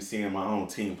actually seeing my own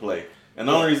team play. And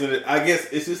the only reason, I guess,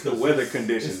 it's just the weather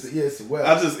conditions. It's the weather.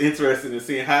 I'm just interested in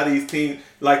seeing how these teams,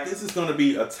 like, this is going to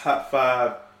be a top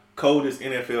 5 coldest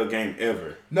NFL game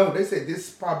ever. No, they said this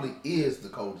probably is the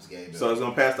coldest game ever. So it's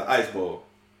going to pass the ice bowl.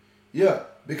 Yeah,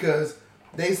 because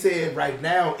they said right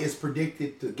now it's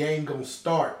predicted the game going to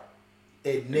start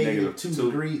at negative 2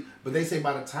 degrees. But they say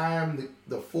by the time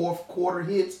the fourth quarter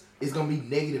hits, it's going to be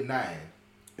 -9.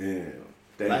 Yeah.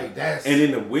 Like that's, and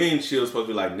then the wind chill is supposed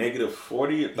to be like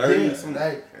 -40 or 30 or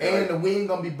something. And the wind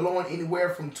gonna be blowing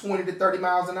anywhere from 20 to 30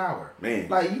 miles an hour. Man,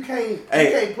 like you can't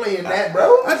play in that,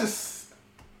 bro. I just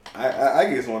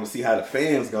want to see how the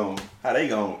fans how they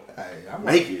gonna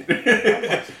make it.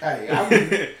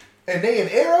 And they in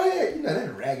Arrowhead,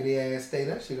 that raggedy ass state.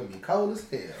 That shit gonna be cold as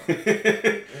hell.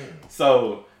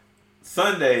 So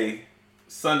Sunday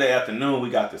afternoon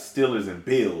we got the Steelers and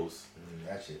Bills.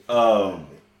 That shit.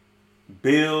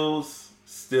 Bills,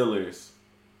 Steelers.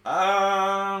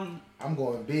 I'm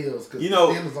going Bills because the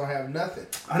Steelers don't have nothing.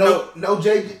 No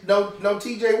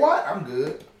TJ Watt. I'm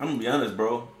good. I'm gonna be honest,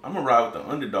 bro. I'm gonna ride with the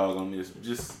underdog on this.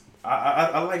 Just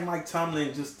I like Mike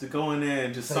Tomlin just to go in there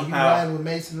and just so somehow. You riding with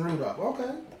Mason Rudolph?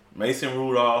 Okay. Mason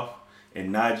Rudolph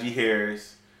and Najee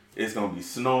Harris. It's gonna be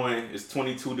snowing. It's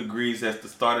 22 degrees at the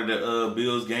start of the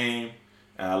Bills game.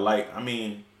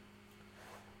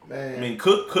 And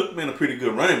Cook been a pretty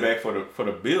good running back for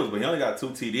the Bills, but he only got 2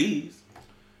 TDs.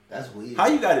 That's weird. How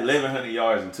you got 1,100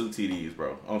 yards and 2 TDs,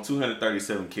 bro, on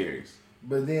 237 carries?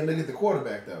 But then look at the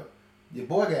quarterback though. Your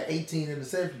boy got 18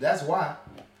 interceptions. That's why.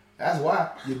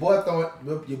 Your boy trying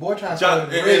to throw in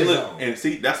the red zone. And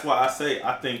see, that's why I say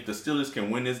I think the Steelers can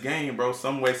win this game, bro,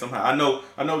 some way, somehow. I know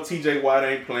TJ Watt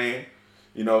ain't playing,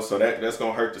 so that's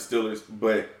gonna hurt the Steelers,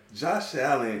 but Josh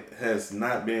Allen has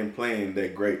not been playing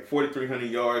that great.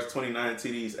 4,300 yards, 29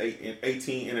 TDs,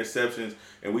 18 interceptions,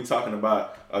 and we talking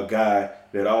about a guy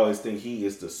that I always think he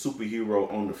is the superhero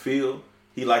on the field.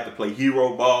 He like to play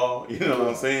hero ball, you know what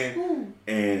I'm saying?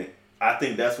 And I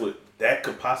think that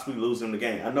could possibly lose him the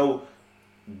game. I know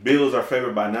Bills are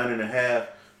favored by 9.5,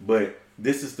 but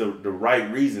this is the right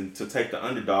reason to take the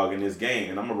underdog in this game,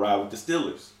 and I'm gonna ride with the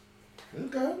Steelers.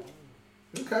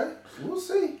 Okay, we'll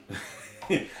see.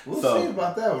 We'll see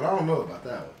about that one. I don't know about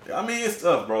that one. I mean, it's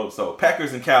tough, bro. So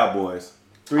Packers and Cowboys,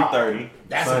 3:30.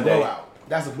 That's Sunday. a blowout.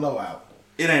 That's a blowout.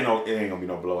 It ain't gonna be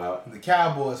no blowout. The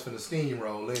Cowboys finna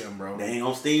steamroll them, bro. They ain't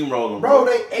gonna steamroll them, bro.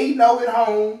 They 8-0 at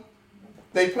home.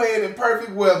 They playing in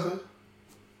perfect weather.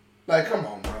 Like, come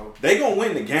on, bro. They gonna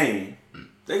win the game.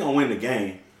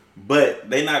 But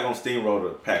they not gonna steamroll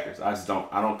the Packers. I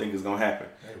don't think it's gonna happen.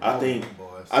 I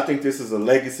think this is a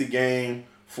legacy game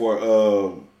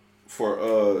for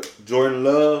Jordan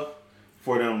Love,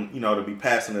 for them, to be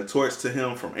passing the torch to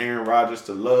him from Aaron Rodgers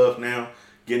to Love now,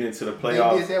 getting into the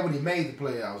playoffs. They did that when he made the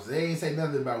playoffs. They ain't say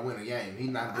nothing about winning a game. He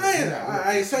not.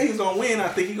 I ain't say he's gonna win. I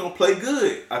think he's gonna play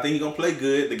good.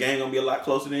 The game gonna be a lot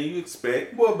closer than you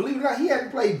expect. Well, believe it or not, he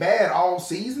hadn't played bad all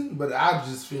season, but I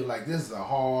just feel like this is a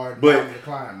hard mountain to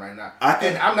climb right now.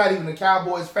 And I'm not even a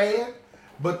Cowboys fan,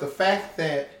 but the fact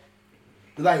that,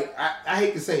 I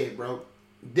hate to say it, bro,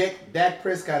 Dak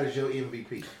Prescott is your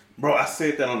MVP. Bro, I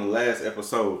said that on the last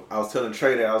episode. I was telling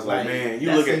Trey that I was like, man,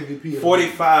 you look at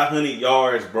 4,500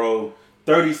 yards, bro,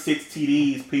 36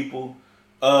 TDs, people,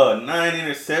 9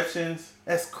 interceptions.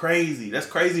 That's crazy. That's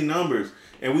crazy numbers.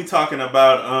 And we talking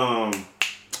about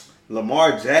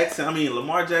Lamar Jackson. I mean,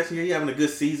 Lamar Jackson, he having a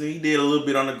good season. He did a little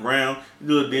bit on the ground. He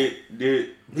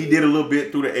did a little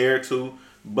bit through the air too.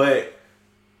 But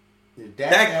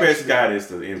Dak Prescott is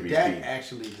the MVP. Dak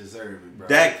actually deserved it, bro.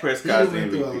 Dak Prescott is the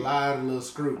MVP. He went through a lot of little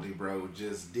scrutiny, bro,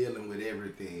 just dealing with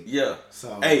everything. Yeah.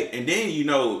 So and then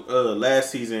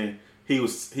last season he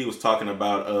was talking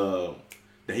about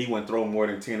that he wouldn't throw more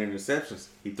than 10 interceptions.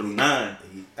 He threw 9.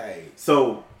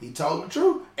 So he told the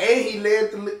truth, and he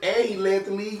led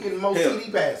the league in most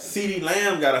CD passes. CeeDee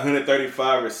Lamb got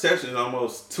 135 receptions,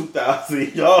 almost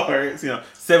 2,000 yards.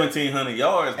 1,700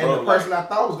 yards, bro. And the person I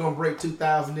thought was gonna break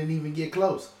 2,000 didn't even get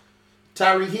close.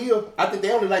 Tyreek Hill, I think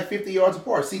they only like 50 yards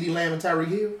apart. CeeDee Lamb and Tyreek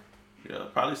Hill. Yeah,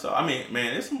 probably so. I mean,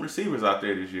 man, there's some receivers out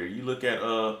there this year. You look at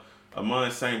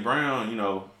Amon St. Brown,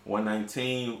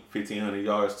 119, 1,500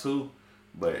 yards too.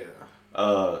 But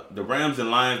the Rams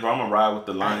and Lions, bro, I'm gonna ride with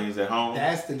the Lions at home.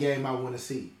 That's the game I want to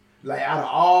see. Like, out of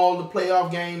all the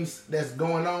playoff games that's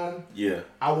going on,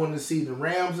 I want to see the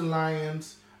Rams and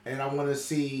Lions, and I want to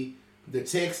see the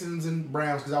Texans and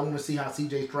Browns, because I want to see how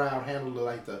C.J. Stroud handled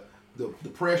the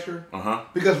pressure.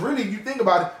 Because really, if you think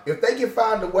about it, if they can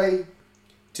find a way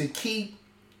to keep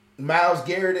Myles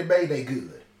Garrett at bay, they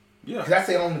good. Yeah, that's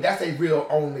their real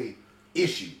only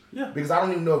issue. Yeah, because I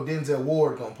don't even know if Denzel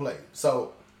Ward gonna play.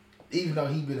 So even though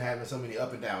he's been having so many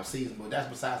up and down seasons, but that's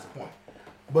besides the point.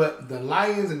 But the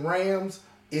Lions and Rams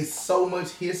is so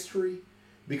much history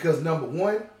because number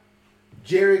one,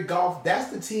 Jared Goff,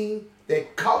 that's the team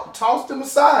that tossed him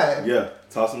aside. Yeah,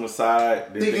 tossed him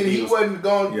aside. Thinking he wasn't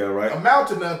going to amount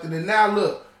to nothing. And now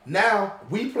look, now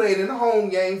we played in a home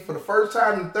game for the first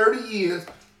time in 30 years,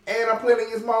 and I'm playing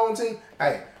against my own team.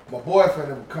 Hey, my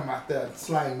boyfriend will come out there and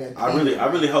slang that. I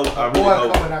really hope.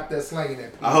 Coming out there slanging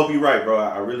that. I hope you're right, bro.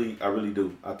 I really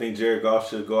do. I think Jared Goff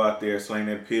should go out there, slang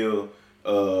that pill,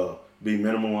 be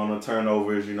minimum on the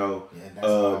turnovers.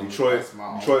 Detroit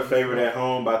favored at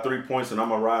home by 3 points, and I'm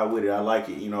gonna ride with it. I like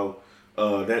it.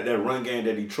 That run game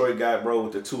that Detroit got, bro,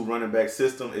 with the 2 running back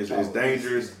system is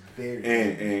dangerous.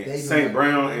 And St.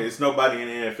 Brown, it's nobody in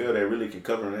the NFL that really can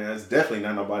cover him. There's definitely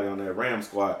not nobody on that Ram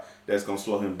squad that's gonna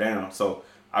slow him down. So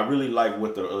I really like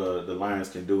what the Lions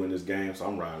can do in this game. So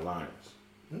I'm riding Lions.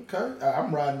 Okay,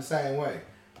 I'm riding the same way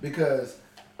because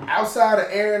outside of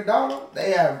Aaron Donald,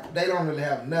 they don't really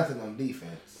have nothing on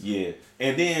defense. Yeah,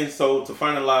 and then so to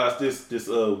finalize this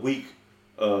week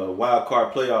wild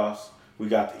card playoffs, we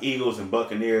got the Eagles and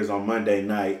Buccaneers on Monday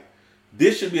night.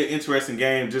 This should be an interesting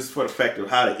game just for the fact of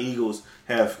how the Eagles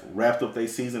have wrapped up their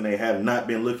season. They have not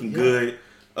been looking good.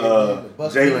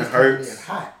 Jalen Hurts.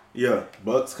 Yeah,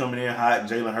 Bucks coming in hot.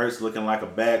 Jalen Hurts looking like a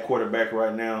bad quarterback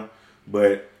right now.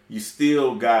 But you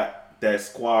still got that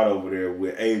squad over there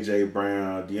with A.J.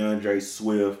 Brown, DeAndre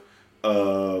Swift,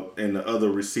 and the other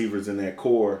receivers in that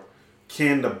core.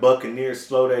 Can the Buccaneers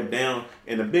slow that down?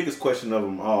 And the biggest question of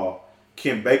them all,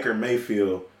 can Baker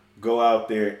Mayfield go out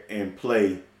there and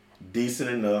play decent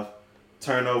enough,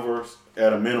 turnovers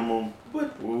at a minimum?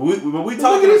 But we talking.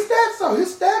 Look at his stats, though.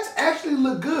 His stats actually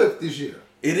look good this year.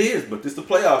 It is, but this the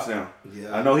playoffs now.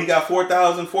 Yeah. I know he got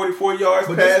 4,044 yards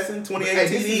passing, 28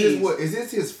 TDs. Is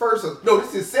this his first? No, this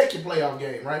is his second playoff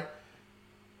game, right?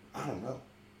 I don't know.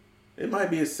 It might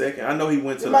be his second. I know he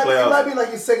went to the playoffs. It might be like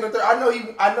his second or third. I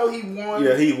know he won.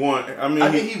 Yeah, he won.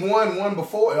 I think he won one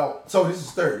before. Oh, so this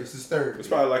is third. This is third. It's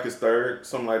probably like his third,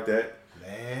 something like that.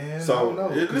 Man, so I don't know.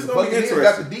 It's gonna be interesting.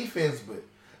 Got the defense, but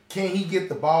can he get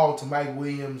the ball to Mike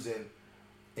Williams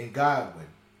and Godwin?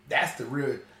 That's the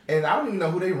real. And I don't even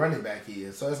know who they running back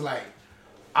is. So it's like,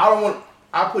 I'll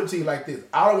put it to you like this.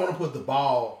 I don't want to put the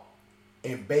ball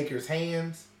in Baker's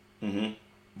hands. Mm-hmm.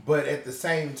 But at the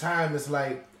same time, it's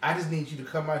like, I just need you to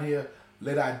come out here,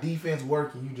 let our defense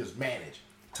work, and you just manage.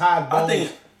 Todd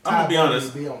Bowles, I'm going to be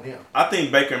honest. Be on him. I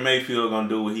think Baker Mayfield going to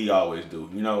do what he always do.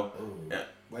 Yeah.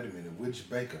 Wait a minute. Which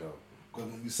Baker, though? Because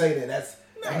when you say that, that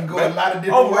can go a lot of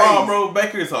different ways. Overall, bro,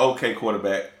 Baker is an okay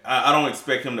quarterback. I don't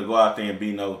expect him to go out there and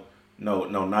be no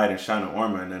knight in shining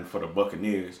armor and then for the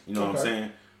Buccaneers. You know what I'm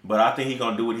saying? But I think he's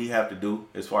gonna do what he have to do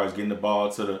as far as getting the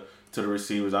ball to the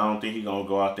receivers. I don't think he's gonna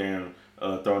go out there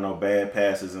and throw no bad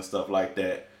passes and stuff like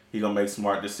that. He's gonna make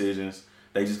smart decisions.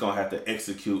 They just gonna have to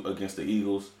execute against the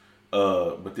Eagles.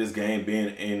 But this game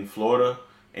being in Florida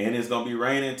and it's gonna be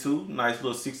raining too. Nice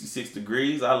little 66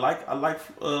 degrees. I like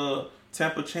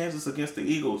Tampa chances against the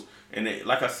Eagles. And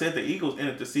like I said, the Eagles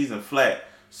ended the season flat.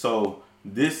 So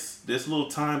this little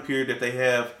time period that they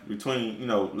have between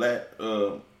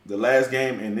the last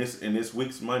game and this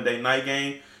week's Monday night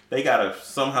game, they gotta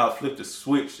somehow flip the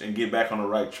switch and get back on the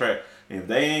right track. And if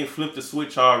they ain't flipped the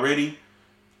switch already,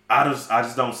 I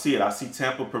just don't see it. I see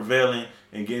Tampa prevailing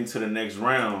and getting to the next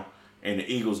round, and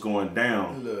the Eagles going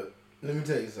down. Look, let me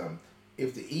tell you something.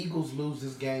 If the Eagles lose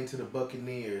this game to the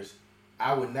Buccaneers,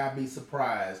 I would not be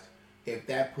surprised if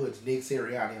that puts Nick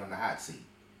Sirianni on the hot seat.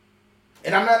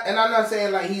 And I'm not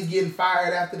saying like he's getting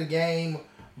fired after the game,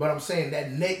 but I'm saying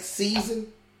that next season,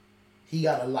 he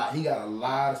got a lot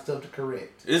of stuff to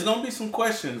correct. There's gonna be some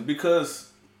questions because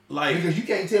Like, because you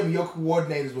can't tell me your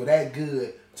coordinators were that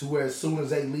good to where as soon as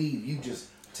they leave, you just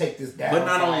take this down. But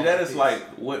not only that, it's like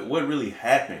what really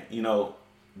happened. You know,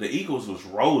 the Eagles was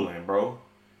rolling, bro,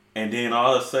 and then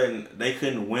all of a sudden they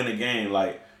couldn't win a game.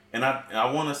 Like, and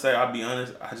I want to say, I'll be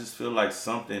honest, I just feel like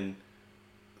something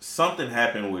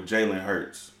happened with Jalen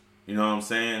Hurts. You know what I'm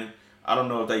saying? I don't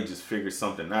know if they just figured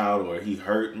something out or he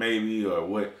hurt maybe or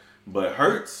what. But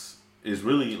Hurts is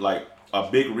really like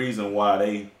a big reason why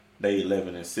they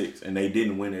 11-6 and they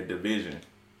didn't win their division.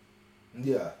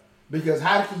 Yeah, because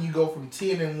how can you go from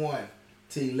 10-1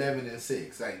 to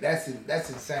 11-6? Like that's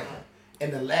insane.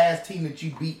 And the last team that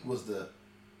you beat was the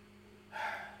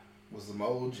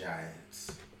old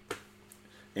Giants.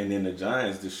 And then the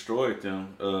Giants destroyed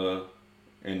them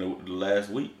in the last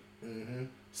week. Mm-hmm.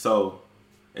 So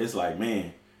it's like,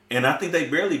 man, and I think they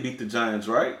barely beat the Giants,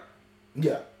 right?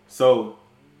 Yeah. So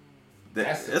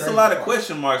it's a lot of part.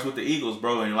 question marks with the Eagles,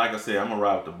 bro. And like I said, I'm gonna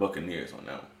ride with the Buccaneers on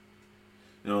that one.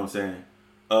 You know what I'm saying?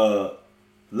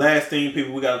 Last thing,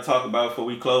 people, we got to talk about before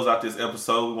we close out this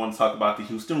episode. We want to talk about the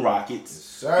Houston Rockets. Yes,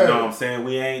 sir. You know what I'm saying?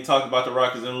 We ain't talked about the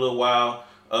Rockets in a little while.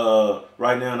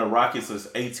 Right now, the Rockets is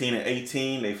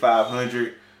 18-18. They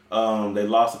 500. They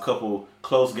lost a couple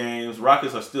close games.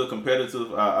 Rockets are still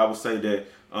competitive. I would say that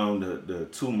the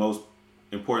two most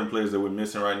important players that we're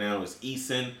missing right now is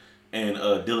Eason and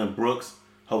Dylan Brooks.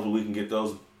 Hopefully, we can get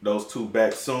those two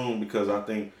back soon because I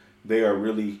think they are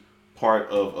really part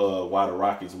of why the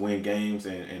Rockets win games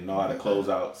and know how to close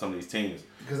out some of these teams.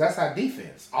 Because that's our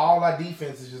defense. All our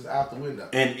defense is just out the window.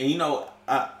 And you know,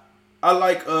 I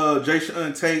like Jay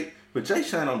Sean Tate, but Jay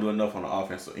Sean don't do enough on the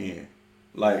offensive end.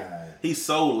 Like, he's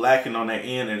so lacking on that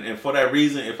end. And for that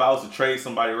reason, if I was to trade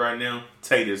somebody right now,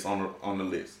 Tate is on the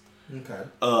list. Okay.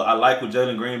 I like what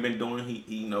Jalen Green been doing.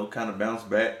 He kind of bounced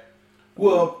back.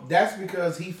 Well, that's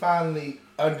because he finally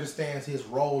understands his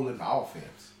role in the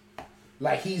offense.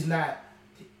 Like, he's not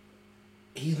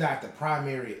the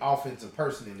primary offensive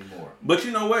person anymore. But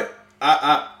you know what?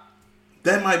 I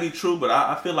that might be true, but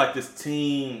I feel like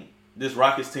this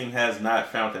Rockets team has not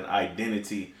found an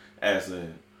identity as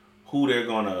in who they're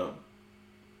gonna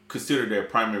consider their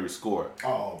primary scorer.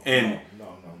 Oh, and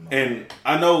no. And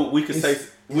I know we could say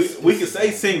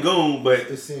Sengun, but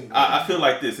Sengun. I feel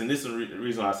like this, and this is the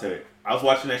reason why I said it. I was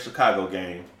watching that Chicago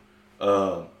game,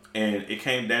 and it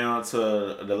came down to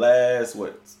the last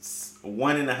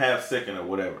 1.5 second or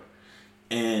whatever,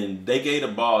 and they gave the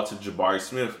ball to Jabari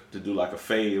Smith to do like a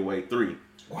fadeaway three.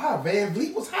 Wow, Van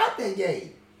Vliet was hot that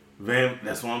game.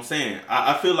 That's what I'm saying.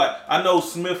 I feel like I know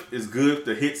Smith is good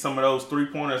to hit some of those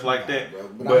 3-pointers like that, bro,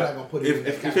 but but I'm not gonna put it in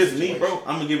that if kind of it's me, situation. bro,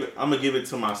 I'm gonna give it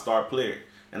to my star player.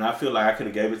 And I feel like I could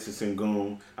have gave it to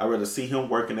Sengun. I'd rather see him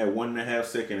working that 1.5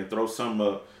 second and throw something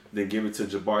up than give it to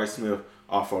Jabari Smith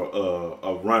off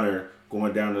a runner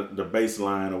going down the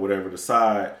baseline or whatever, the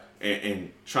side,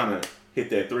 and trying to hit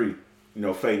that three,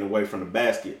 fading away from the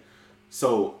basket.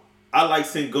 So I like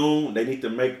Sengun. They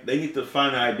need to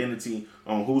find an identity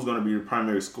on who's going to be the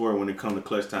primary scorer when it comes to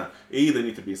clutch time. It either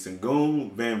need to be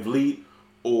Sengun, Van Vliet,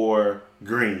 or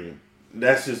Green.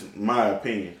 That's just my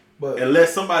opinion. But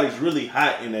unless somebody's really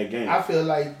hot in that game. I feel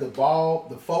like the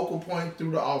focal point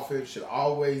through the offense should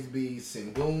always be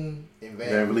Sengun and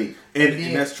Van Vliet.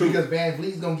 And that's true. Because Van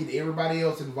Vliet's going to get everybody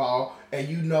else involved. And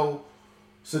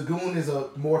Sengun is a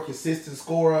more consistent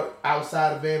scorer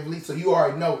outside of Van Vliet. So you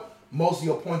already know most of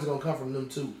your points are going to come from them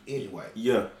two anyway.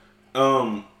 Yeah.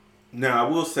 Now, I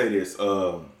will say this.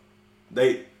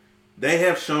 They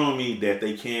have shown me that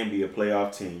they can be a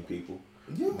playoff team, people.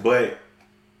 Yeah. But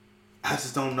I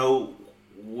just don't know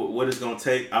what it's going to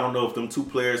take. I don't know if them two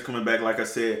players coming back, like I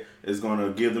said, is going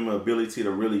to give them an ability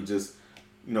to really just,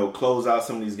 close out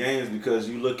some of these games. Because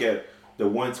you look at the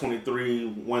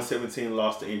 123-117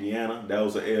 loss to Indiana. That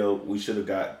was an L. We should have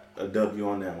got a W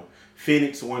on that one.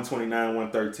 Phoenix,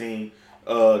 129-113.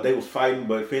 They was fighting,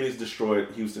 but Phoenix destroyed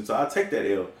Houston. So I'll take that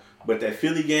L. But that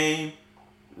Philly game,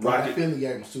 That Philly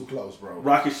game was too close, bro.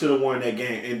 Rockets should have won that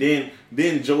game. And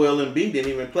then Joel Embiid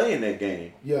didn't even play in that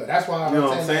game. Yeah, that's why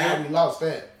I'm saying how we lost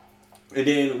that. And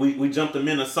then we jumped to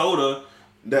Minnesota.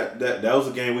 That was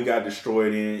a game we got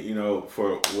destroyed in,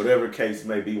 for whatever case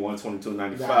may be,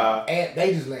 122-95.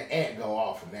 They just let Ant go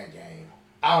off in that game.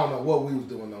 I don't know what we was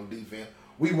doing on defense.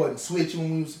 We wasn't switching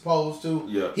when we was supposed to.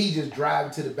 Yeah. He just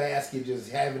driving to the basket,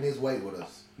 just having his way with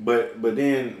us. But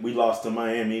then we lost to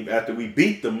Miami after we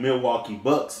beat the Milwaukee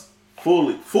Bucks.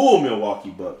 Full Milwaukee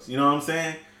Bucks. You know what I'm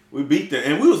saying? We beat them.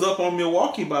 And we was up on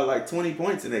Milwaukee by like 20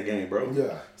 points in that game, bro.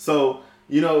 Yeah. So,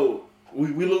 we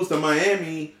lose to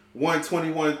Miami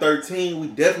 121-13. We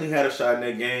definitely had a shot in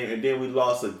that game. And then we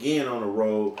lost again on the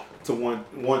road to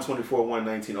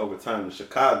 124-119 overtime to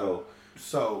Chicago.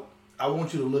 So I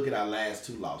want you to look at our last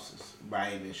 2 losses,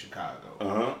 Miami and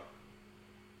Chicago.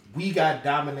 We got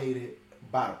dominated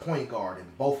by the point guard in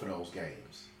both of those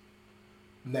games.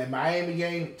 In that Miami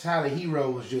game, Tyler Hero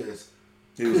was just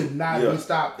could not be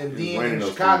stopped. And then in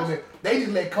Chicago, man, they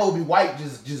just let Kobe White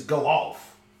just go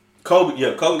off. Kobe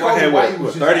White had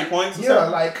what 30 points? Yeah,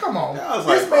 like come on.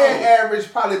 This man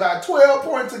averaged probably about 12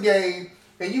 points a game,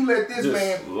 and you let this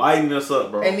man lighten us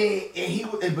up, bro. But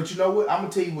you know what? I'm gonna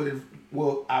tell you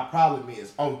what our problem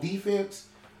is on defense.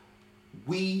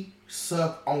 We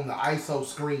suck on the ISO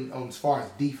screen as far as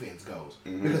defense goes.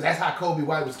 Because that's how Kobe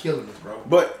White was killing us, bro.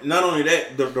 But not only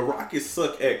that, the Rockets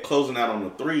suck at closing out on the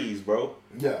threes, bro.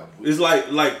 Yeah. It's like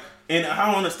and I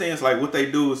don't understand, it's like what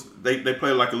they do is they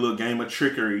play like a little game of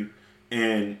trickery,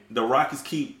 and the Rockets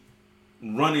keep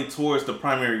running towards the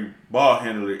primary ball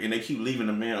handler, and they keep leaving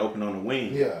the man open on the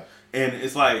wing. Yeah. And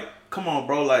it's like, come on,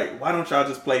 bro, like, why don't y'all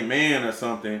just play man or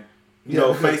something? You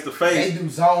know, face to face. They do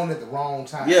zone at the wrong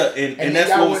time. Yeah, and that's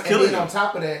what was killing them. And then on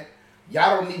top of that,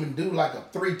 y'all don't even do like a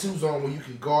 3-2 zone where you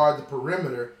can guard the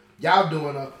perimeter. Y'all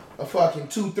doing a fucking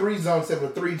 2-3 zone instead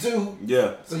of a 3-2.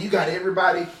 Yeah. So you got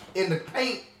everybody in the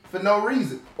paint for no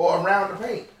reason or around the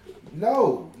paint.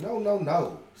 No.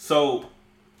 So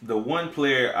the one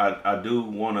player I do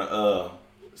want to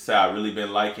say I really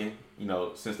been liking, you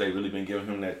know, since they really been giving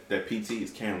him that PT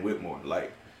is Cam Whitmore.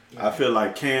 Like, I feel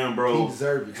like Cam, bro,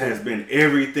 has been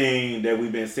everything that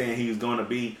we've been saying he's going to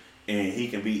be, and he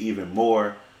can be even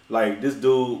more. Like, this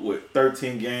dude with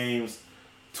 13 games,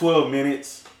 12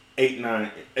 minutes,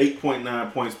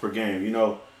 8.9 points per game, you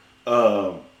know.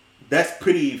 That's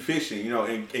pretty efficient, you know.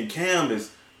 And Cam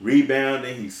is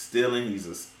rebounding, he's stealing,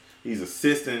 he's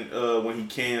assisting when he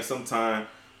can sometimes.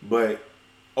 But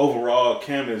overall,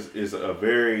 Cam is a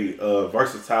very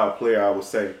versatile player, I would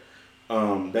say.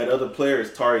 That other player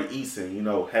is Tari Eason. You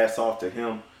know, hats off to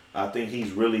him. I think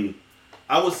he's really,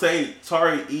 I would say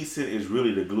Tari Eason is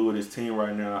really the glue of this team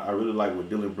right now. I really like what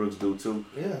Dylan Brooks do too.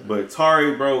 Yeah. But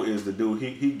Tari, bro, is the dude.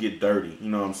 He get dirty. You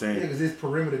know what I'm saying? Yeah, because his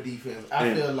perimeter defense,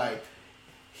 I feel like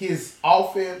his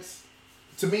offense,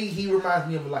 to me, he reminds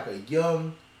me of like a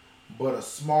young but a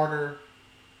smarter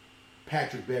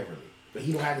Patrick Beverly. But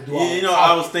he don't have to do all that talking.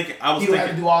 I was thinking. He don't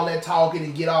have to do all that talking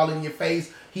and get all in your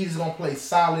face. He's just going to play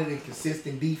solid and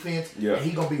consistent defense. Yeah. And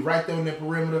he's going to be right there on that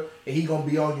perimeter, and he's going to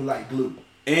be on you like glue.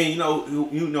 And you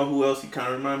know who else he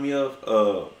kind of remind me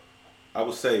of? I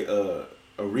would say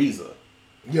Ariza.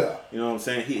 Yeah. You know what I'm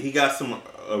saying? He got some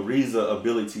Ariza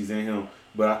abilities in him,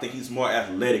 but I think he's more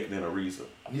athletic than Ariza.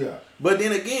 Yeah. But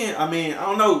then again, I mean, I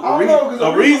don't know. Ariza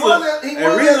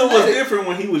was different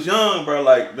when he was young, bro.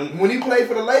 Like when he played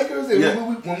for the Lakers,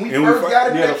 and when we first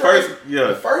got him,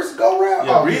 the first go round.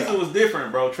 Yeah, Ariza was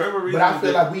different, bro. Trevor Ariza. But I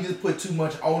feel like we just put too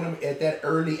much on him at that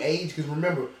early age. Because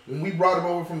remember, when we brought him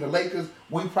over from the Lakers,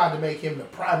 we tried to make him the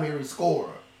primary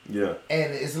scorer. Yeah.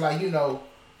 And it's like, you know,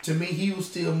 to me, he was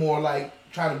still more like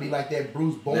trying to be like that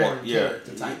Bruce Bourne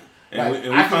character type. And we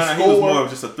found out he was more of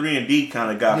just a 3-and-D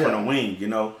kind of guy from the wing, you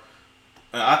know.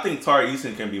 I think Tari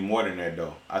Eason can be more than that,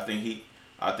 though. I think he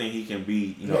can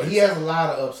be, you know. He has a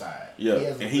lot of upside. Yeah,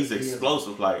 and he's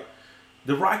explosive. Like,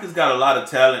 the Rockets got a lot of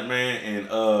talent, man. And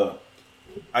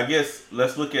I guess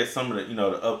let's look at some of the, you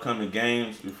know, the upcoming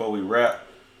games before we wrap,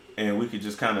 and we could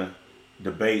just kind of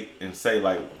debate and say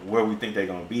like where we think they're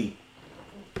gonna be.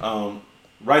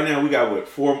 Right now we got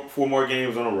four more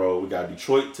games on the road. We got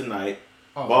Detroit tonight.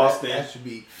 Boston, that should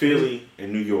be Philly,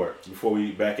 and New York before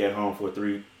we back at home for a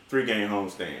three-game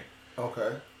homestand.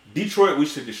 Okay. Detroit, we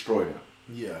should destroy them.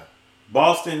 Yeah.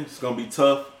 Boston, it's gonna be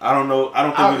tough. I don't know. I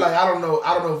don't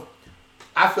know.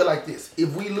 I feel like this.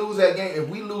 If we lose that game, if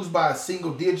we lose by a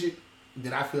single digit,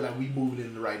 then I feel like we moving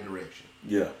in the right direction.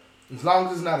 Yeah. As long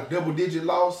as it's not a double-digit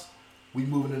loss, we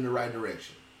moving in the right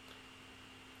direction.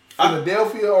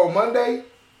 Philadelphia on Monday,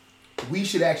 we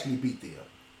should actually beat them.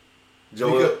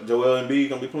 Joel Embiid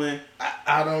gonna be playing?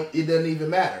 It doesn't even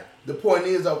matter. The point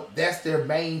is, though, that's their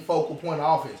main focal point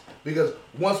of offense. Because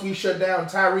once we shut down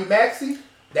Tyrese Maxey,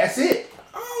 that's it.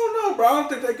 I don't know, bro. I don't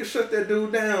think they can shut that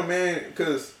dude down, man.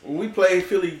 Because when we played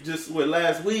Philly just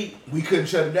last week, we couldn't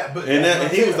shut it down. But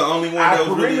he was the only one that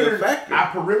was really a factor.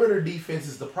 Our perimeter defense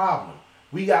is the problem.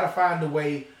 We got to find a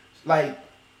way. Like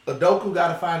Udoka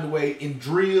got to find a way in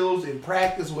drills, in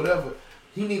practice, whatever.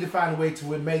 He need to find a way to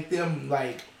make them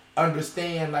like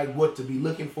understand like what to be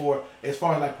looking for as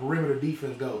far as like perimeter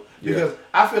defense goes. Because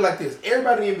I feel like this.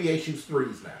 Everybody in the NBA shoots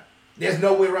threes now. There's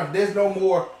no way around. There's no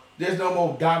more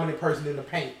dominant person in the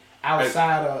paint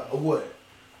outside of what?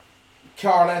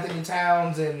 Karl Anthony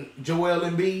Towns and Joel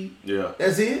Embiid. Yeah.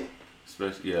 That's it?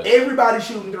 Everybody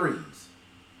shooting threes.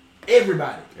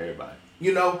 Everybody. Everybody.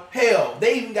 You know, hell,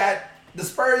 they even got the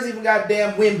Spurs even got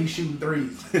damn Wemby shooting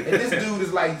threes, and this dude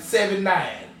is like 7'9".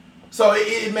 So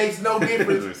it makes no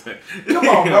difference. Come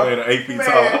on, bro.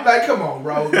 Man, like, come on,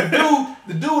 bro.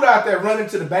 The dude out there running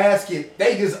to the basket,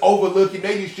 they just overlooking,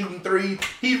 they just shooting threes.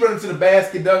 He running to the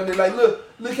basket, dunking. They're like,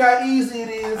 look how easy it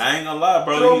is. I ain't gonna lie,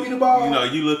 bro. Throw me the ball. You know,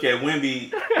 you look at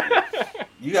Wemby,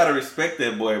 you gotta respect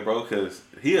that boy, bro, because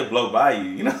he'll blow by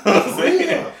you. You know what I'm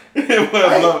saying?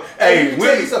 Hey,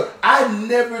 Wemby. I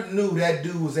never knew that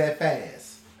dude was that fast.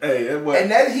 Hey, that boy.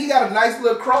 And that he got a nice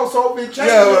little crossover and change.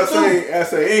 Yeah, I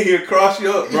say, in here, cross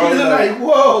you up, bro. Like,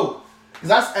 whoa.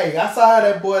 Cause I saw how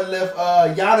that boy left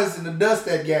Giannis in the dust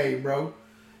that game, bro.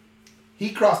 He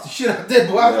crossed the shit out that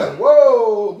boy. I was like,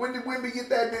 whoa, when did Wemby get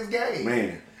that in this game?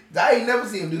 Man. I ain't never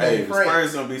seen him do that in France.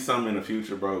 Spurs gonna be something in the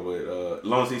future, bro, but as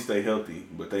long as he stay healthy,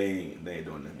 but they ain't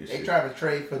doing that this shit. They trying to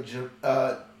trade for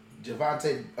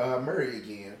Javante Murray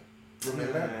again.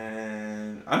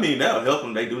 Man, I mean that'll help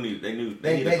them. They need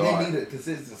a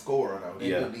consistent scorer though. They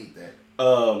do need that.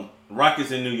 Rockets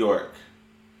in New York.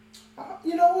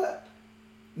 You know what?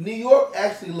 New York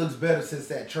actually looks better since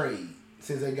that trade.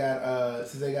 Since they got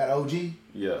OG.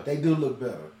 Yeah, they do look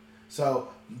better. So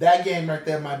that game right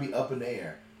there might be up in the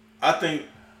air. I think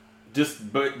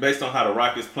just based on how the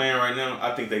Rockets playing right now,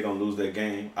 I think they're gonna lose that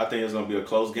game. I think it's gonna be a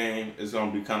close game. It's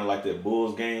gonna be kind of like that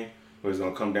Bulls game where it's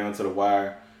gonna come down to the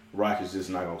wire. Rockets just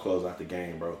not gonna close out the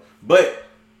game, bro. But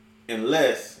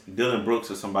unless Dylan Brooks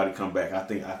or somebody come back, I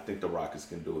think the Rockets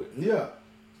can do it. Yeah,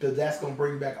 because that's gonna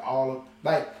bring back all of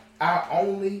our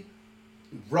only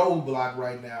roadblock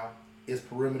right now is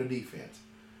perimeter defense,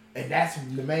 and that's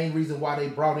the main reason why they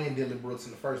brought in Dylan Brooks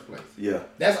in the first place. Yeah,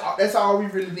 that's all we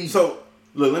really need. So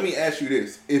look, let me ask you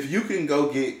this: if you can go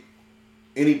get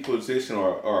any position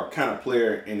or kind of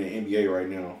player in the NBA right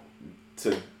now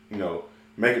to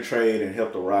make a trade and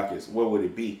help the Rockets, what would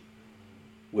it be?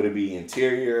 Would it be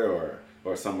interior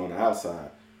or something on the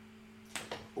outside?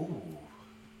 Ooh.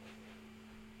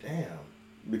 Damn.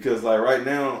 Because like right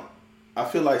now, I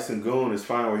feel like Sengun is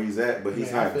fine where he's at, but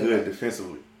he's not good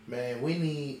defensively. Man, we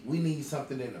need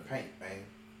something in the paint, man.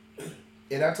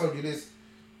 And I told you this,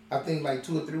 I think like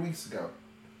 2 or 3 weeks ago.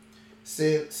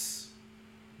 Since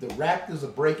the Raptors are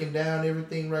breaking down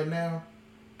everything right now,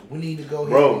 we need to go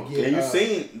ahead and get. Bro, you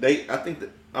seen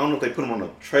I don't know if they put him on a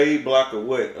trade block or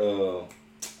what.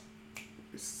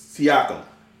 Siakam.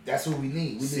 That's what we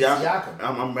need. We need Siakam.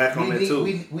 I'm back on that too.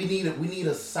 We need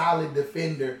a solid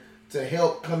defender to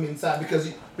help come inside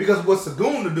because what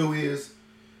Sengun to do is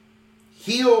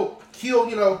he'll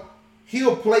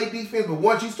play defense, but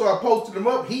once you start posting him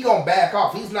up, he gonna back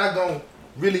off. He's not gonna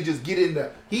really just get in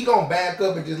there. He gonna back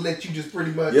up and just let you just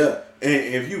pretty much. Yeah, and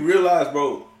if you realize,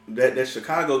 bro, that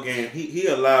Chicago game, he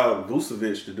allowed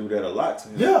Vucevic to do that a lot to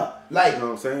him. Yeah, like, you know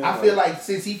what I'm saying? I feel like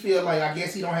since he feel like, I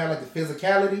guess he don't have like the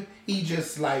physicality, he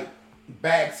just like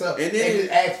backs up and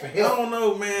just asks for help. I don't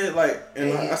know, man. Like,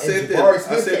 I think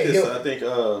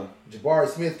Jabari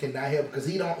Smith cannot help because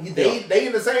they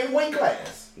in the same weight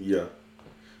class. Yeah,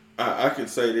 I can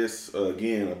say this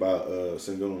again about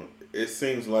Sengun. It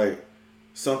seems like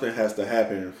something has to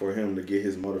happen for him to get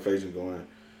his motivation going.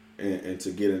 And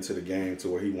to get into the game to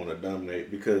where he want to dominate,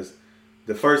 because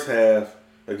the first half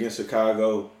against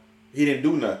Chicago, he didn't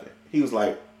do nothing. He was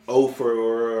like 0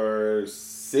 for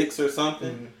 6 or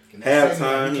something. Mm-hmm.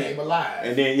 Halftime, he came alive.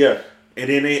 And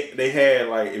then they had,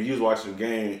 like, if you was watching the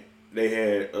game, they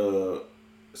had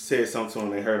said something to him.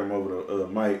 They heard him over the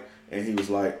mic, and he was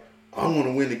like, "I want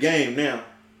to win the game now."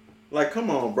 Like,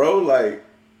 come on, bro. Like,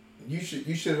 you should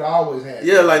have always had.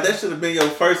 Yeah, like that should have been your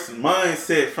first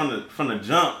mindset from the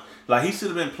jump. Like, he should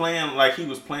have been playing like he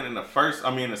was playing in the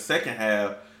second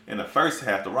half. In the first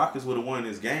half, the Rockets would have won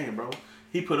this game, bro.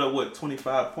 He put up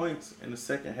 25 points in the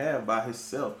second half by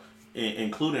himself,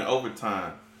 including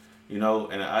overtime. And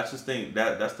I just think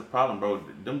that's the problem, bro.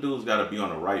 Them dudes got to be on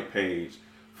the right page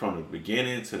from the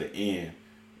beginning to the end,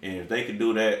 and if they can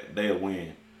do that, they'll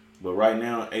win. But right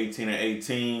now,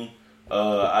 18-18.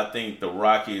 I think the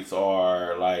Rockets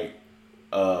are like.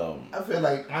 I feel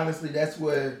like honestly, that's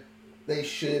where they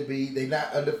should be. They're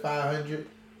not under 500.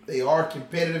 They are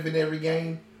competitive in every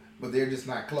game, but they're just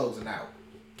not closing out.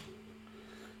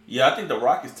 Yeah, I think the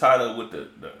Rockets tied up with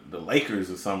the Lakers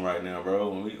or something right now, bro.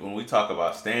 When we talk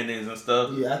about standings and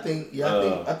stuff. Yeah, I think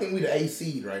we the A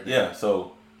seed right now. Yeah.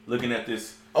 So looking at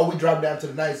this. Oh, we dropped down to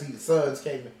the 9th seed. The Suns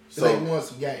came in. So they won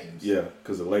some games. Yeah,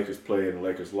 because the Lakers played and the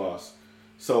Lakers lost.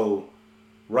 So.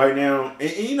 Right now,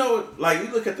 and you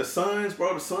look at the Suns,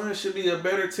 bro. The Suns should be a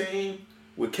better team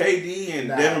with KD and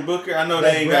Devin Booker. I know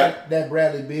they ain't got that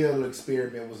Bradley Beal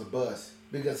experiment was a bust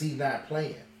because he's not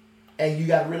playing, and you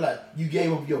got to realize you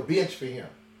gave up your bench for him.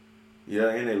 Yeah,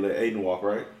 and they let Aiden walk,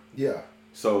 right? Yeah.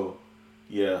 So,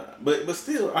 yeah. But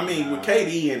still, I mean, with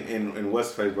KD and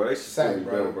what's face, bro, they should still be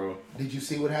better, bro. Did you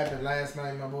see what happened last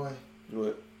night, my boy?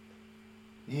 What?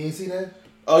 You ain't see that?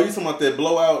 Oh, you talking about that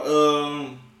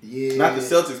blowout? Yeah. Not the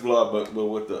Celtics blowout, but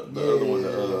with the other one.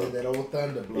 That old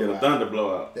Thunder blowout. Yeah, the Thunder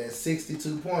blowout. That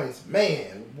 62 points.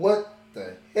 Man, what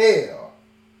the hell?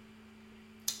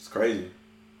 It's crazy.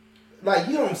 Like,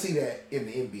 you don't see that in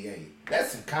the NBA.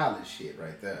 That's some college shit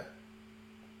right there.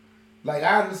 Like,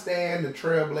 I understand the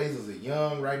Trailblazers are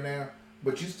young right now,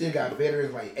 but you still got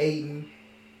veterans like Aiden.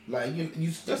 Like,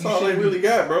 that's all they really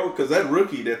got, bro. Because that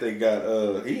rookie that they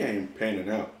got, he ain't panning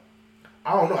out.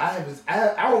 I don't know.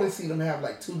 I only seen him have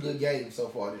like 2 good games so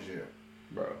far this year.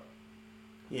 Bro,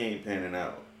 he ain't panning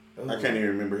out. Ooh. I can't even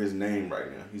remember his name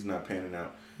right now. He's not panning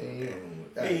out.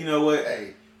 Hey, you know what?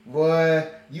 Hey, boy,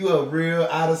 you a real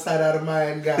out of sight, out of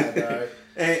mind guy, dog.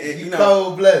 and you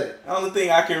cold blooded. The only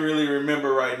thing I can really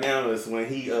remember right now is when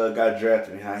he got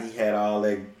drafted and how he had all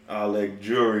that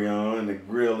jewelry on and the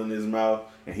grill in his mouth,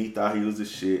 and he thought he was the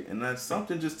shit. And that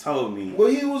something just told me. Well,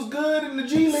 he was good in the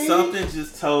G League. Something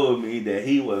just told me that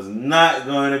he was not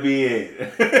going to be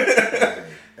it.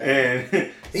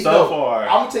 And so far,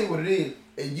 I'm gonna tell you what it is,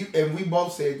 and we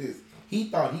both said this. He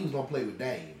thought he was gonna play with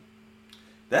Dame.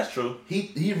 That's true.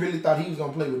 He really thought he was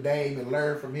gonna play with Dame and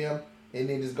learn from him, and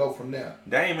then just go from there.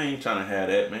 Dame ain't trying to have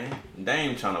that, man.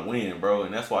 Dame trying to win, bro,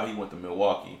 and that's why he went to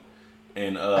Milwaukee.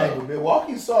 And hey, but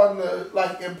Milwaukee's starting to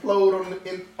like implode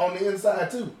on the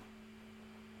inside too.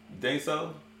 Think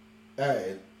so?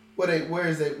 Hey,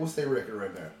 what's their record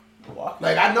right now? Milwaukee.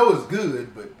 Like, I know it's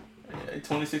good, but they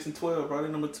 26-12, bro. They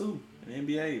number 2 in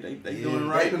the NBA. They doing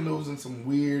right. They've been losing some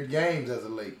weird games as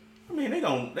of late. I mean, they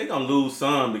gonna lose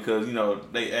some because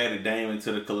they added Dame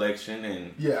into the collection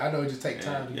and yeah, I know it just take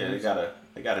time to lose.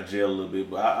 They gotta gel a little bit.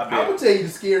 But I bet. I'm gonna tell you the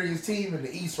scariest team in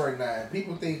the East right now.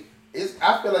 People think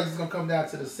I feel like it's gonna come down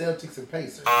to the Celtics and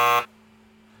Pacers.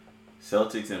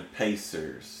 Celtics and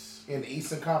Pacers in the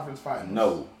Eastern Conference Finals.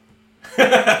 No.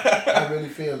 I really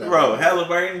feel that. Bro,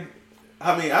 Halliburton.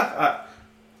 I mean,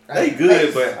 they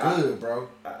good, but good, bro.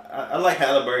 I like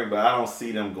Halliburton, but I don't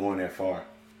see them going that far.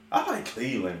 I like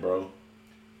Cleveland, bro.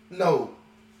 No,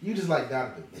 you just like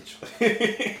Donovan Mitchell.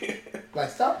 Like,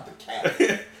 stop with the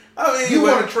cap. I mean, you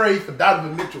want to trade for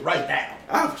Donovan Mitchell right now?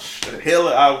 I sure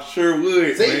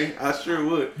would, man. I sure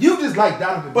would. You just like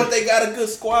Donovan But Mitchell. they got a good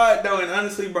squad, though, and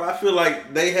honestly, bro, I feel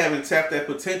like they haven't tapped that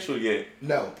potential yet.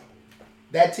 No.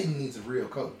 That team needs a real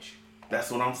coach.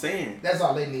 That's what I'm saying. That's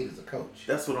all they need is a coach.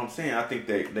 That's what I'm saying. I think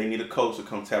they need a coach to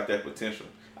come tap that potential.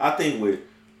 I think with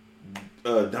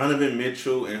Donovan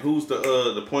Mitchell and who's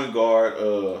the point guard?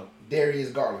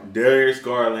 Darius Garland. Darius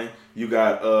Garland. You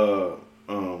got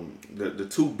the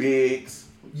 2 bigs.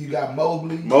 You got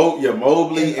Mobley.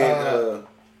 Mobley and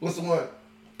what's the one?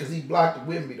 Because he blocked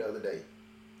the Wimby the other day.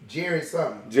 Jared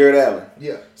Allen.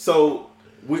 Yeah. So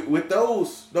with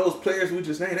those players we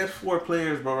just named, that's 4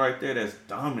 players, bro, right there. That's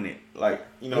dominant. Like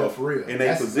for real. In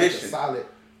their position. Solid.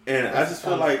 And I just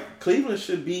feel like Cleveland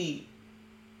should be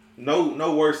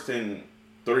no worse than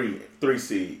 3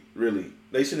 seed. Really,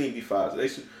 they shouldn't even be 5. They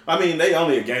should. I mean, they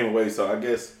only a game away, so I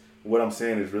guess what I'm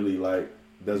saying is really like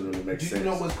doesn't really make sense. Do you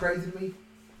know what's crazy to me?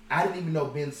 I didn't even know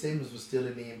Ben Simmons was still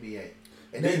in the NBA,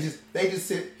 and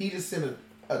he just sent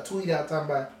a tweet out talking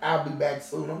about I'll be back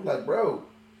soon. I'm like, bro,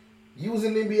 you was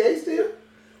in the NBA still?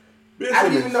 I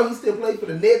didn't even know he still played for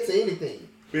the Nets or anything.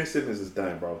 Ben Simmons is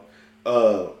done, bro.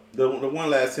 The one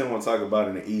last team I want to talk about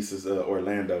in the East is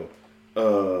Orlando.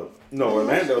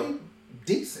 Orlando.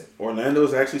 Decent. Orlando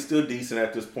is actually still decent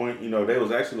at this point. They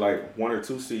was actually like 1 or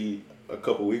 2 seed a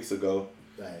couple weeks ago.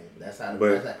 That's how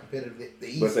competitive the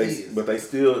East is. But they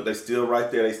still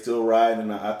right there. They still riding,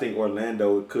 and I think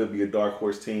Orlando could be a dark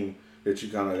horse team that you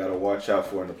kind of got to watch out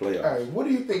for in the playoffs. All right, what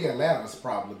do you think Atlanta's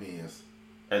problem is?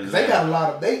 Because they got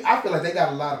I feel like they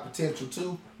got a lot of potential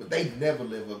too, but they never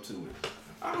live up to it.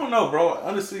 I don't know, bro.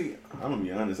 Honestly, I'm gonna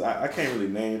be honest. I can't really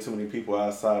name too many people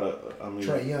outside of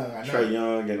Trae Young. Trae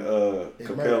Young and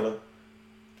Capella. Murray.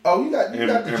 Oh, you got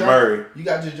Murray. You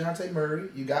got DeJounte Murray.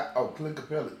 You got Clint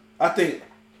Capella. I think.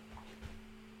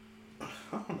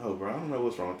 I don't know, bro. I don't know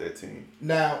what's wrong with that team.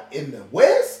 Now in the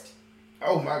West,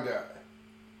 oh my God,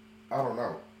 I don't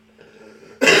know.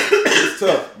 It's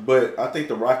tough, but I think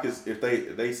the Rockets, if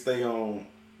they stay on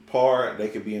par, they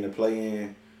could be in the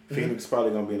play-in. Phoenix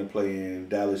probably gonna be in the play-in.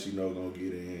 Dallas, gonna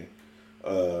get in.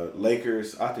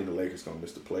 Lakers, I think the Lakers gonna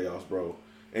miss the playoffs, bro.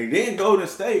 And then Golden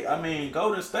State.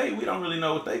 Golden State, we don't really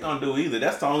know what they gonna do either.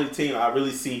 That's the only team I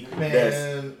really see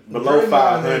that's below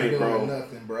 500, bro.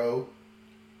 Nothing, bro.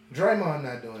 Draymond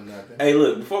not doing nothing. Hey,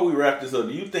 look, before we wrap this up,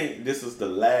 do you think this is the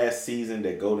last season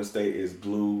that Golden State is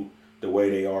glued the way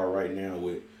they are right now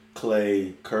with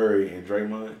Clay, Curry, and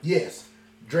Draymond? Yes.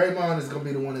 Draymond is going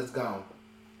to be the one that's gone.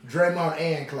 Draymond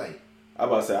and Clay. I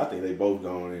about to say, I think they both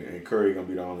gone, and Curry going to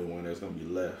be the only one that's going to be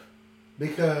left.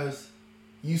 Because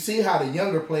you see how the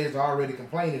younger players are already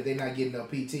complaining they're not getting no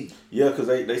PT. Yeah, because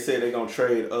they say they're going to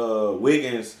trade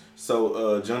Wiggins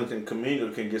so Jonathan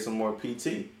Kuminga can get some more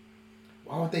PT.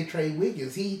 Why would they trade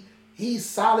Wiggins? He's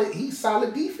solid. He's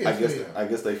solid defense. I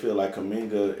guess they feel like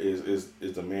Kuminga is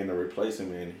the man to replace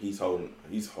him, and he's holding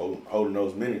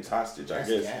those minutes hostage. I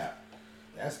guess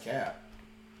That's cap.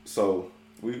 So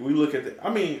we look at the.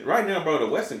 I mean, right now, bro, the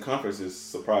Western Conference is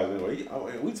surprising. We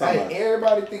talking about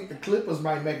everybody think the Clippers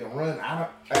might make a run.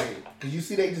 Because you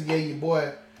see, they just gave your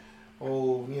boy,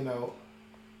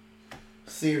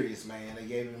 serious man. They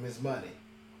gave him his money.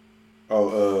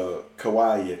 Oh,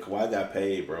 Kawhi. Yeah, Kawhi got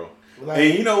paid, bro. Like,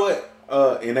 and you know what?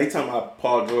 And they talking about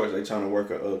Paul George. They trying to work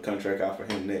a contract out for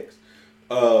him next.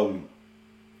 To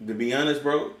be honest,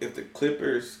 bro, if the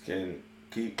Clippers can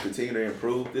continue to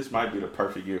improve, this might be the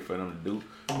perfect year for them to do.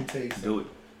 Let me tell you something. Do it.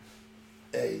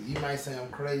 Hey, you might say I'm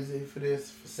crazy for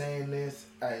saying this.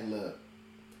 Hey, look.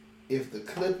 If the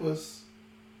Clippers,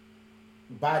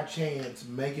 by chance,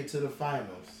 make it to the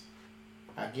finals,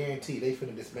 I guarantee they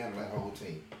finna dismantle that whole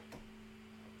team.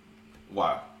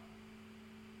 Why?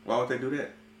 Why would they do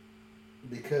that?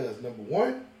 Because, number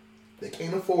one, they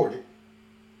can't afford it.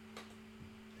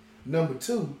 Number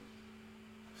two,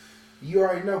 you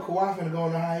already know Kawhi finna go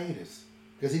on a hiatus.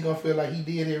 Because he's going to feel like he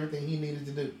did everything he needed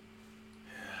to do.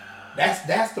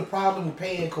 That's the problem with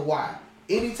paying Kawhi.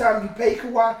 Anytime you pay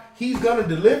Kawhi, he's going to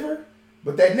deliver.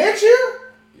 But that next year?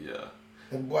 Yeah.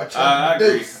 And watch I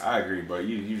agree. I agree, bro.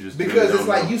 You just... Because it's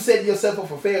like you setting yourself up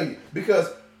for failure. Because,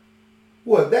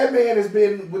 that man has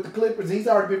been with the Clippers. He's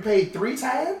already been paid 3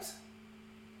 times?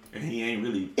 And he ain't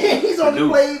really... And he's only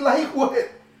played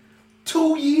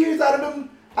 2 years out of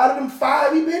them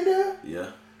 5 he been there?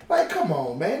 Yeah. Like, come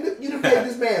on, man. You done paid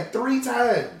this man 3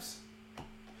 times.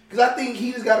 Because I think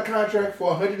he just got a contract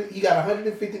for he got a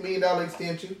 $150 million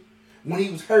extension. When he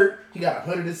was hurt, he got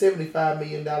a $175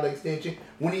 million extension.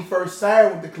 When he first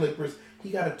signed with the Clippers, he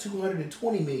got a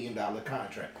 $220 million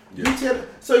contract. Yeah.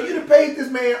 So you done paid this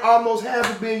man almost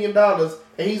 $500 million,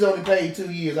 and he's only paid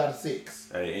 2 years out of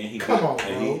 6. Hey, and come on,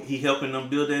 bro. He helping them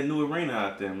build that new arena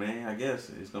out there, man. I guess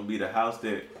it's gonna be the house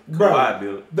that Kawhi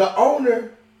built. The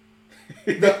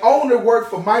owner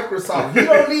worked for Microsoft. He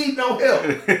don't need no help.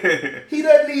 He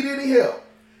doesn't need any help.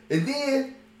 And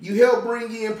then you help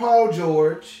bring in Paul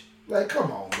George. Like,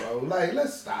 come on, bro. Like,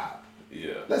 let's stop.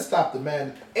 Yeah. Let's stop the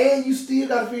man. And you still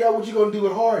got to figure out what you're going to do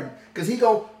with Harden. Because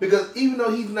even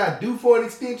though he's not due for an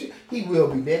extension, he will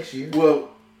be next year. Well,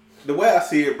 the way I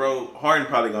see it, bro, Harden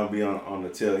probably going to be on the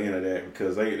tail end of that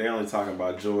because they only talking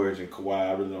about George and Kawhi.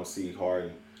 I really don't see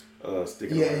Harden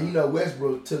sticking around. Yeah,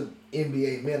 Westbrook took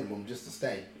NBA minimum just to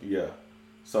stay. Yeah.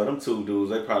 So them 2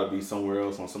 dudes, they probably be somewhere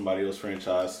else on somebody else's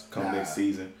franchise come next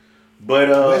season. But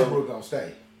Westbrook going to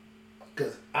stay.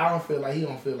 Because he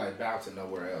don't feel like bouncing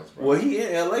nowhere else, bro. Well, he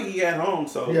in LA, he at home,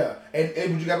 so. Yeah, and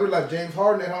but you got to realize James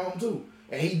Harden at home, too.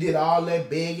 And he did all that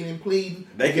begging and pleading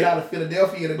to get out of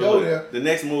Philadelphia to go there. The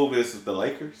next move is the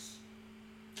Lakers.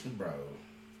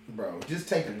 Bro, just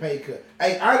take a pay cut.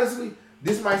 Hey, honestly,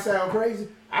 this might sound crazy.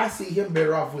 I see him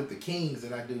better off with the Kings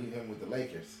than I do him with the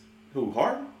Lakers. Who,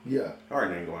 Harden? Yeah.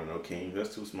 Harden ain't going to no Kings.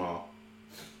 That's too small.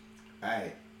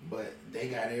 Hey, but they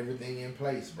got everything in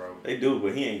place, bro. They do,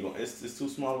 but he ain't going. It's too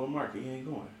small of a market. He ain't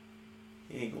going.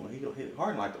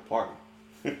 Harden like to party.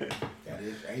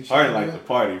 Harden like to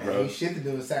party, bro. Ain't shit to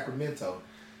do in Sacramento.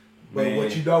 But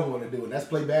what you don't want to do, and that's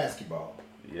play basketball.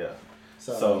 Yeah.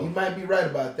 So you might be right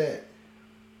about that.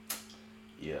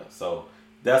 Yeah. So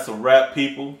that's a wrap,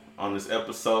 people, on this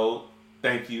episode.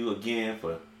 Thank you again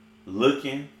for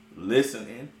looking,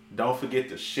 listening. Don't forget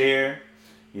to share.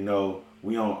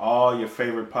 We on all your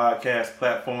favorite podcast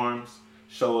platforms.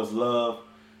 Show us love.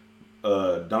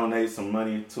 Donate some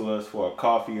money to us for a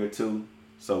coffee or 2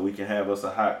 so we can have us a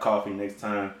hot coffee next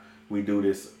time we do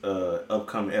this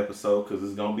upcoming episode because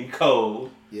it's going to be cold.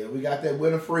 Yeah, we got that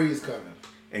winter freeze coming.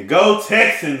 And go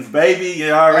Texans, baby.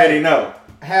 You already know.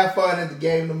 Have fun at the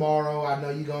game tomorrow. I know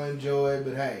you're going to enjoy it,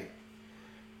 but hey,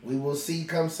 we will see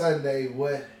come Sunday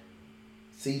what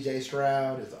C.J.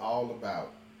 Stroud is all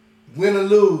about. Win or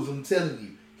lose, I'm telling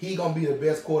you, he going to be the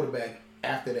best quarterback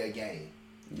after that game.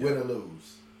 Yeah. Win or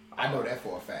lose. I know that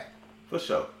for a fact. For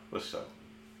sure.